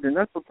important recruit, and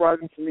that's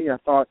surprising to me. I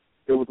thought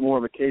it was more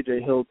of a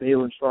KJ Hill,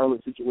 Dalen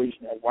Charlotte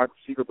situation at wide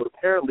receiver, but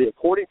apparently,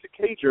 according to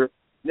Cager,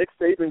 Nick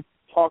Saban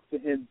talked to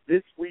him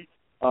this week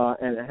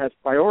and has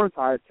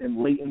prioritized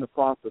him late in the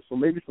process. So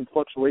maybe some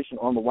fluctuation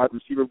on the wide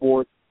receiver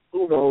board.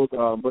 Who knows?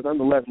 But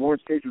nonetheless,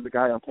 Lawrence Cager is a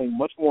guy I'm paying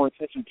much more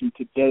attention to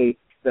today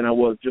than I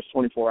was just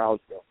 24 hours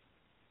ago.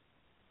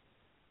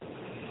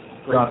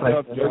 John,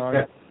 thanks,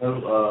 John.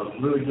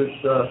 Really good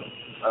stuff.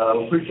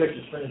 We appreciate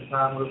you spending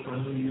time with us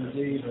on New Year's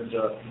Eve, and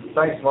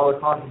thanks for all the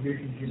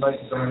contributions you make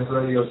to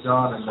BAMSradio,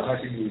 John, and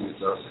Happy New Year,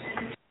 sir.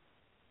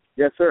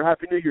 Yes, sir.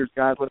 Happy New Year's,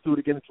 guys. Let's do it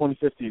again in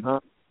 2015, huh?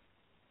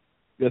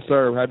 Yes,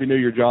 sir. Happy New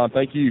Year, John.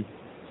 Thank you.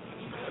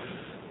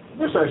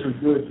 This actually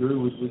good,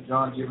 Drew, with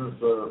John giving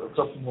us a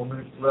couple more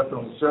minutes left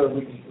on the show.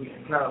 We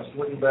can kind of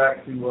swing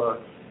back to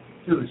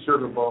the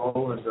Sugar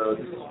Bowl, and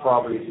this is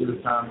probably a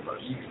good time. I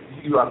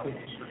think,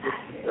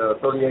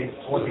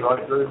 38-20,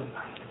 right, Drew?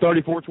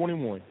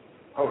 34-21.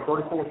 Oh,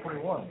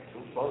 34-21.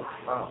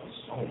 Wow.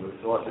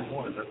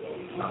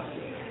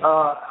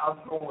 I'm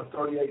going with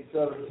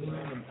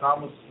 38-17. And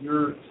Thomas,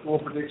 your score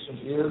prediction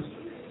is?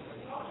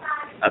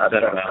 I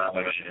said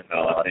Alabama.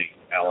 I think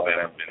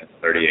Alabama wins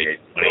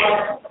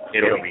 38-20.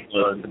 It'll be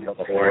close until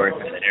the fourth,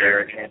 and then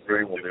Eric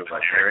Henry will do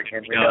what Eric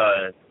Henry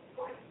does.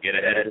 Get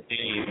ahead of the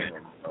team, and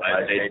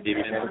Ohio State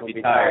defense will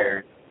be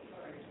tired.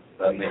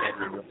 Suddenly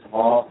Henry rips them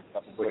off, a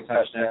couple quick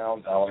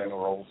touchdowns. Alabama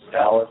rolls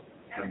Dallas,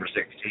 number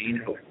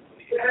 16.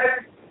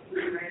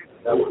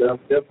 That would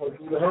definitely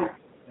be the hope.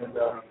 And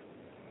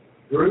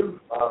Drew,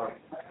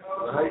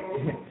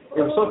 it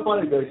was so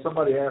funny that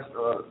somebody asked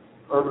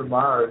Urban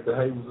Meyer if the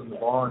hay was in the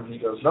barn, and he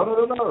goes, no,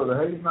 the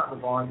hay's not in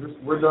the barn.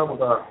 We're done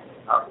with our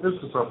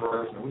physical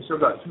preparation. We still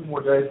got 2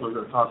 more days. We're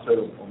going to concentrate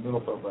on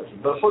mental preparation.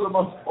 But for the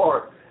most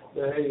part,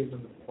 the hay is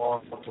in the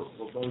barn for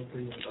both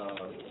teams.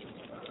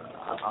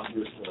 I'm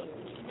just,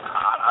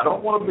 I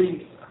don't want to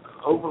be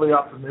overly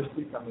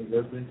optimistic. I mean,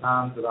 there's been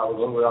times that I was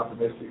overly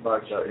optimistic,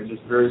 like in this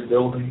very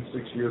building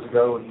 6 years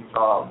ago when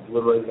Utah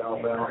liberated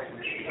Alabama.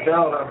 The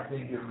Alabama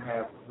team didn't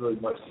have really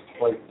much to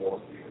play for.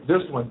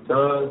 This one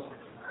does,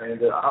 and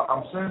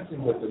I'm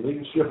sensing that the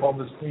leadership on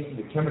this team,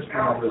 the chemistry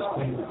on this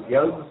team, the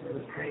togetherness of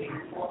this team,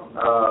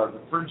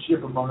 the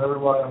friendship among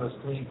everybody on this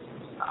team,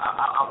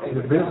 in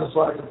the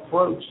business-like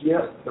approach,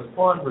 yet the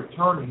fun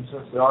returning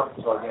since the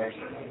Arkansas game,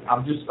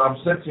 I'm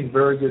sensing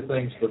very good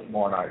things for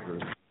tomorrow night, Drew.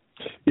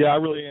 Yeah, I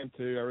really am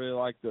too. I really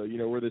like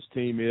where this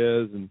team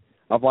is, and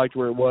I've liked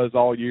where it was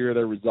all year.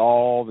 Their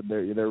resolve and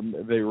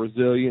their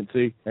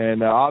resiliency,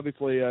 and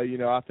obviously,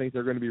 I think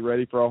they're going to be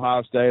ready for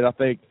Ohio State. I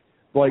think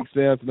Blake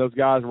Sims and those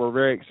guys were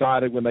very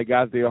excited when they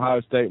got the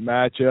Ohio State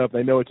matchup.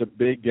 They know it's a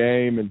big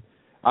game, and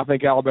I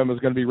think Alabama's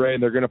going to be ready,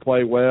 and they're going to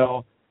play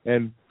well.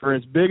 And for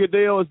as big a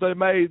deal as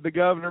the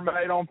governor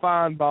made on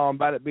Feinbaum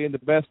about it being the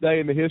best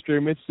day in the history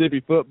of Mississippi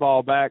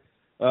football back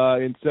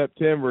in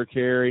September,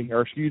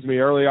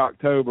 early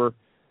October,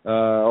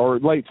 or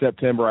late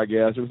September, I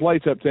guess. It was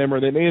late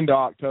September, then into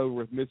October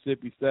with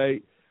Mississippi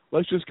State.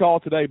 Let's just call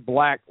today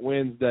Black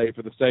Wednesday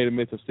for the state of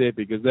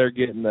Mississippi because they're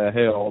getting the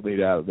hell beat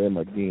out of them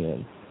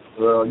again.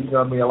 Well, you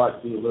know me, I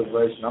like to do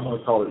alliteration. I'm going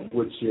to call it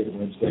Woodshed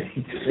Wednesday.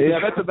 Yeah,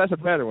 that's a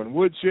better one.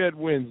 Woodshed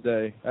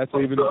Wednesday. That's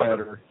even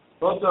better.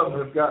 Both of them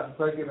have gotten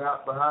taken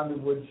out behind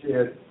the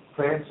woodshed,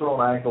 pants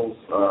on ankles,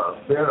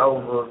 bent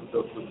over,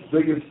 the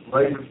biggest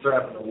labor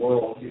strap in the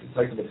world getting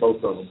taken to both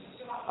of them.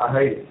 I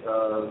hate it.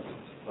 I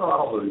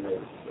don't really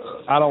hate it.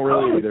 I don't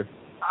really either.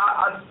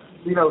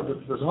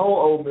 The whole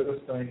Ole Miss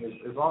thing is,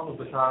 as long as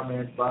the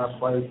comments by and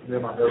plays for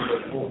them, I know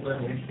they're full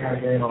thing, any kind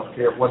of game, I don't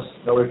care what's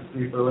no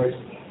SEC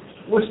affiliation.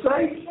 With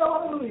State, I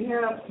don't really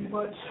have too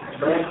much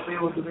bad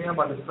feelings to them.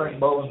 I just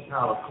think Bowen's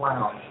kind of a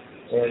clown.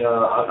 And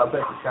I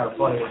think it's kind of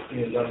funny what's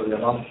being done to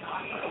them.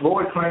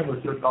 Lloyd Kramer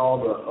took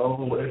all the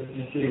old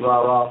SEC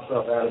rah-rah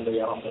stuff out of me.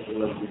 I don't think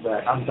he'll ever be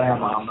back. I'm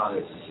Bama. I'm not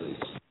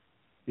SEC.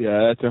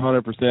 Yeah, that's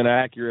 100%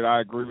 accurate.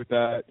 I agree with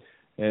that.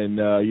 And,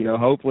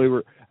 hopefully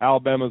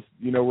Alabama's,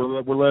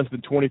 we're less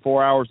than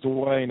 24 hours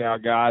away now,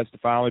 guys, to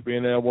finally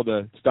being able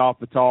to stop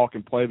the talk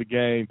and play the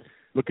game.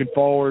 Looking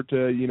forward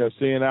to,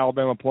 seeing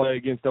Alabama play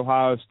against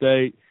Ohio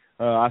State.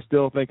 I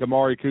still think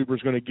Amari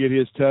Cooper's going to get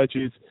his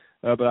touches,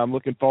 but I'm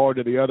looking forward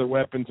to the other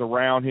weapons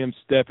around him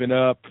stepping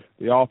up,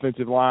 the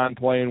offensive line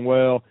playing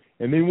well,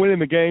 and then winning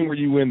the game where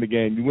you win the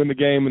game. You win the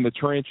game in the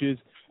trenches.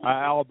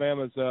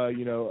 Alabama's, a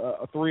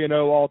 3-0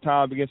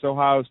 all-time against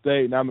Ohio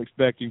State, and I'm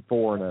expecting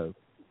 4-0.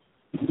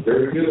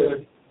 Very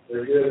good.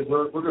 Very good.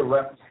 We're going to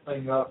wrap this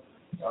thing up.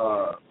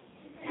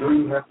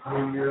 Drew, Happy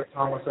New Year.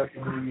 Thomas, Happy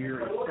New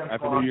Year.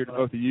 Happy New Year to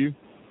both of you.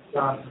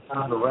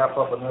 Time to wrap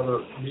up another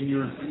New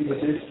Year's Eve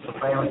edition of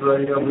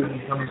BAMSradio. We'll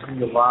be coming to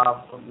you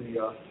live from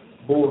the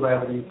Bullard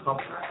Avenue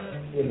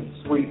in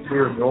Suites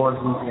here in New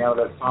Orleans, Louisiana.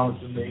 That's Thomas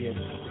and me, and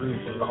Drew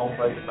from the home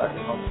base back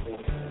in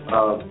Huntsville.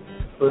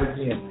 But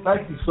again,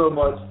 thank you so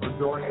much for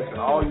joining us and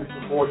all your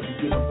support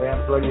you've given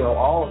BAMSradio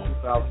all of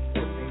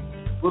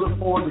 2014. We look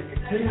forward to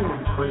continuing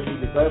to bring you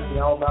the best in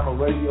Alabama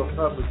radio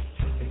coverage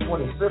in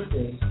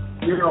 2015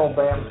 here on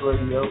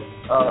BAMSradio.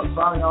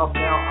 Signing off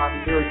now,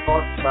 I'm Cary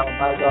Clark from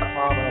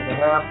BAMSradio.com, and on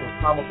behalf of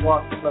Thomas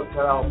Watts from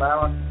Southern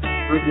Alabama,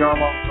 Drew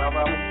DeArmond from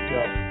Alabama,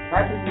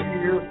 Happy New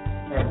Year,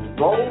 and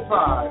roll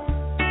tide.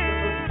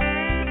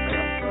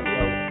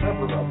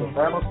 Members of the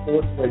Bama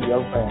Sports Radio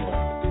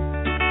family.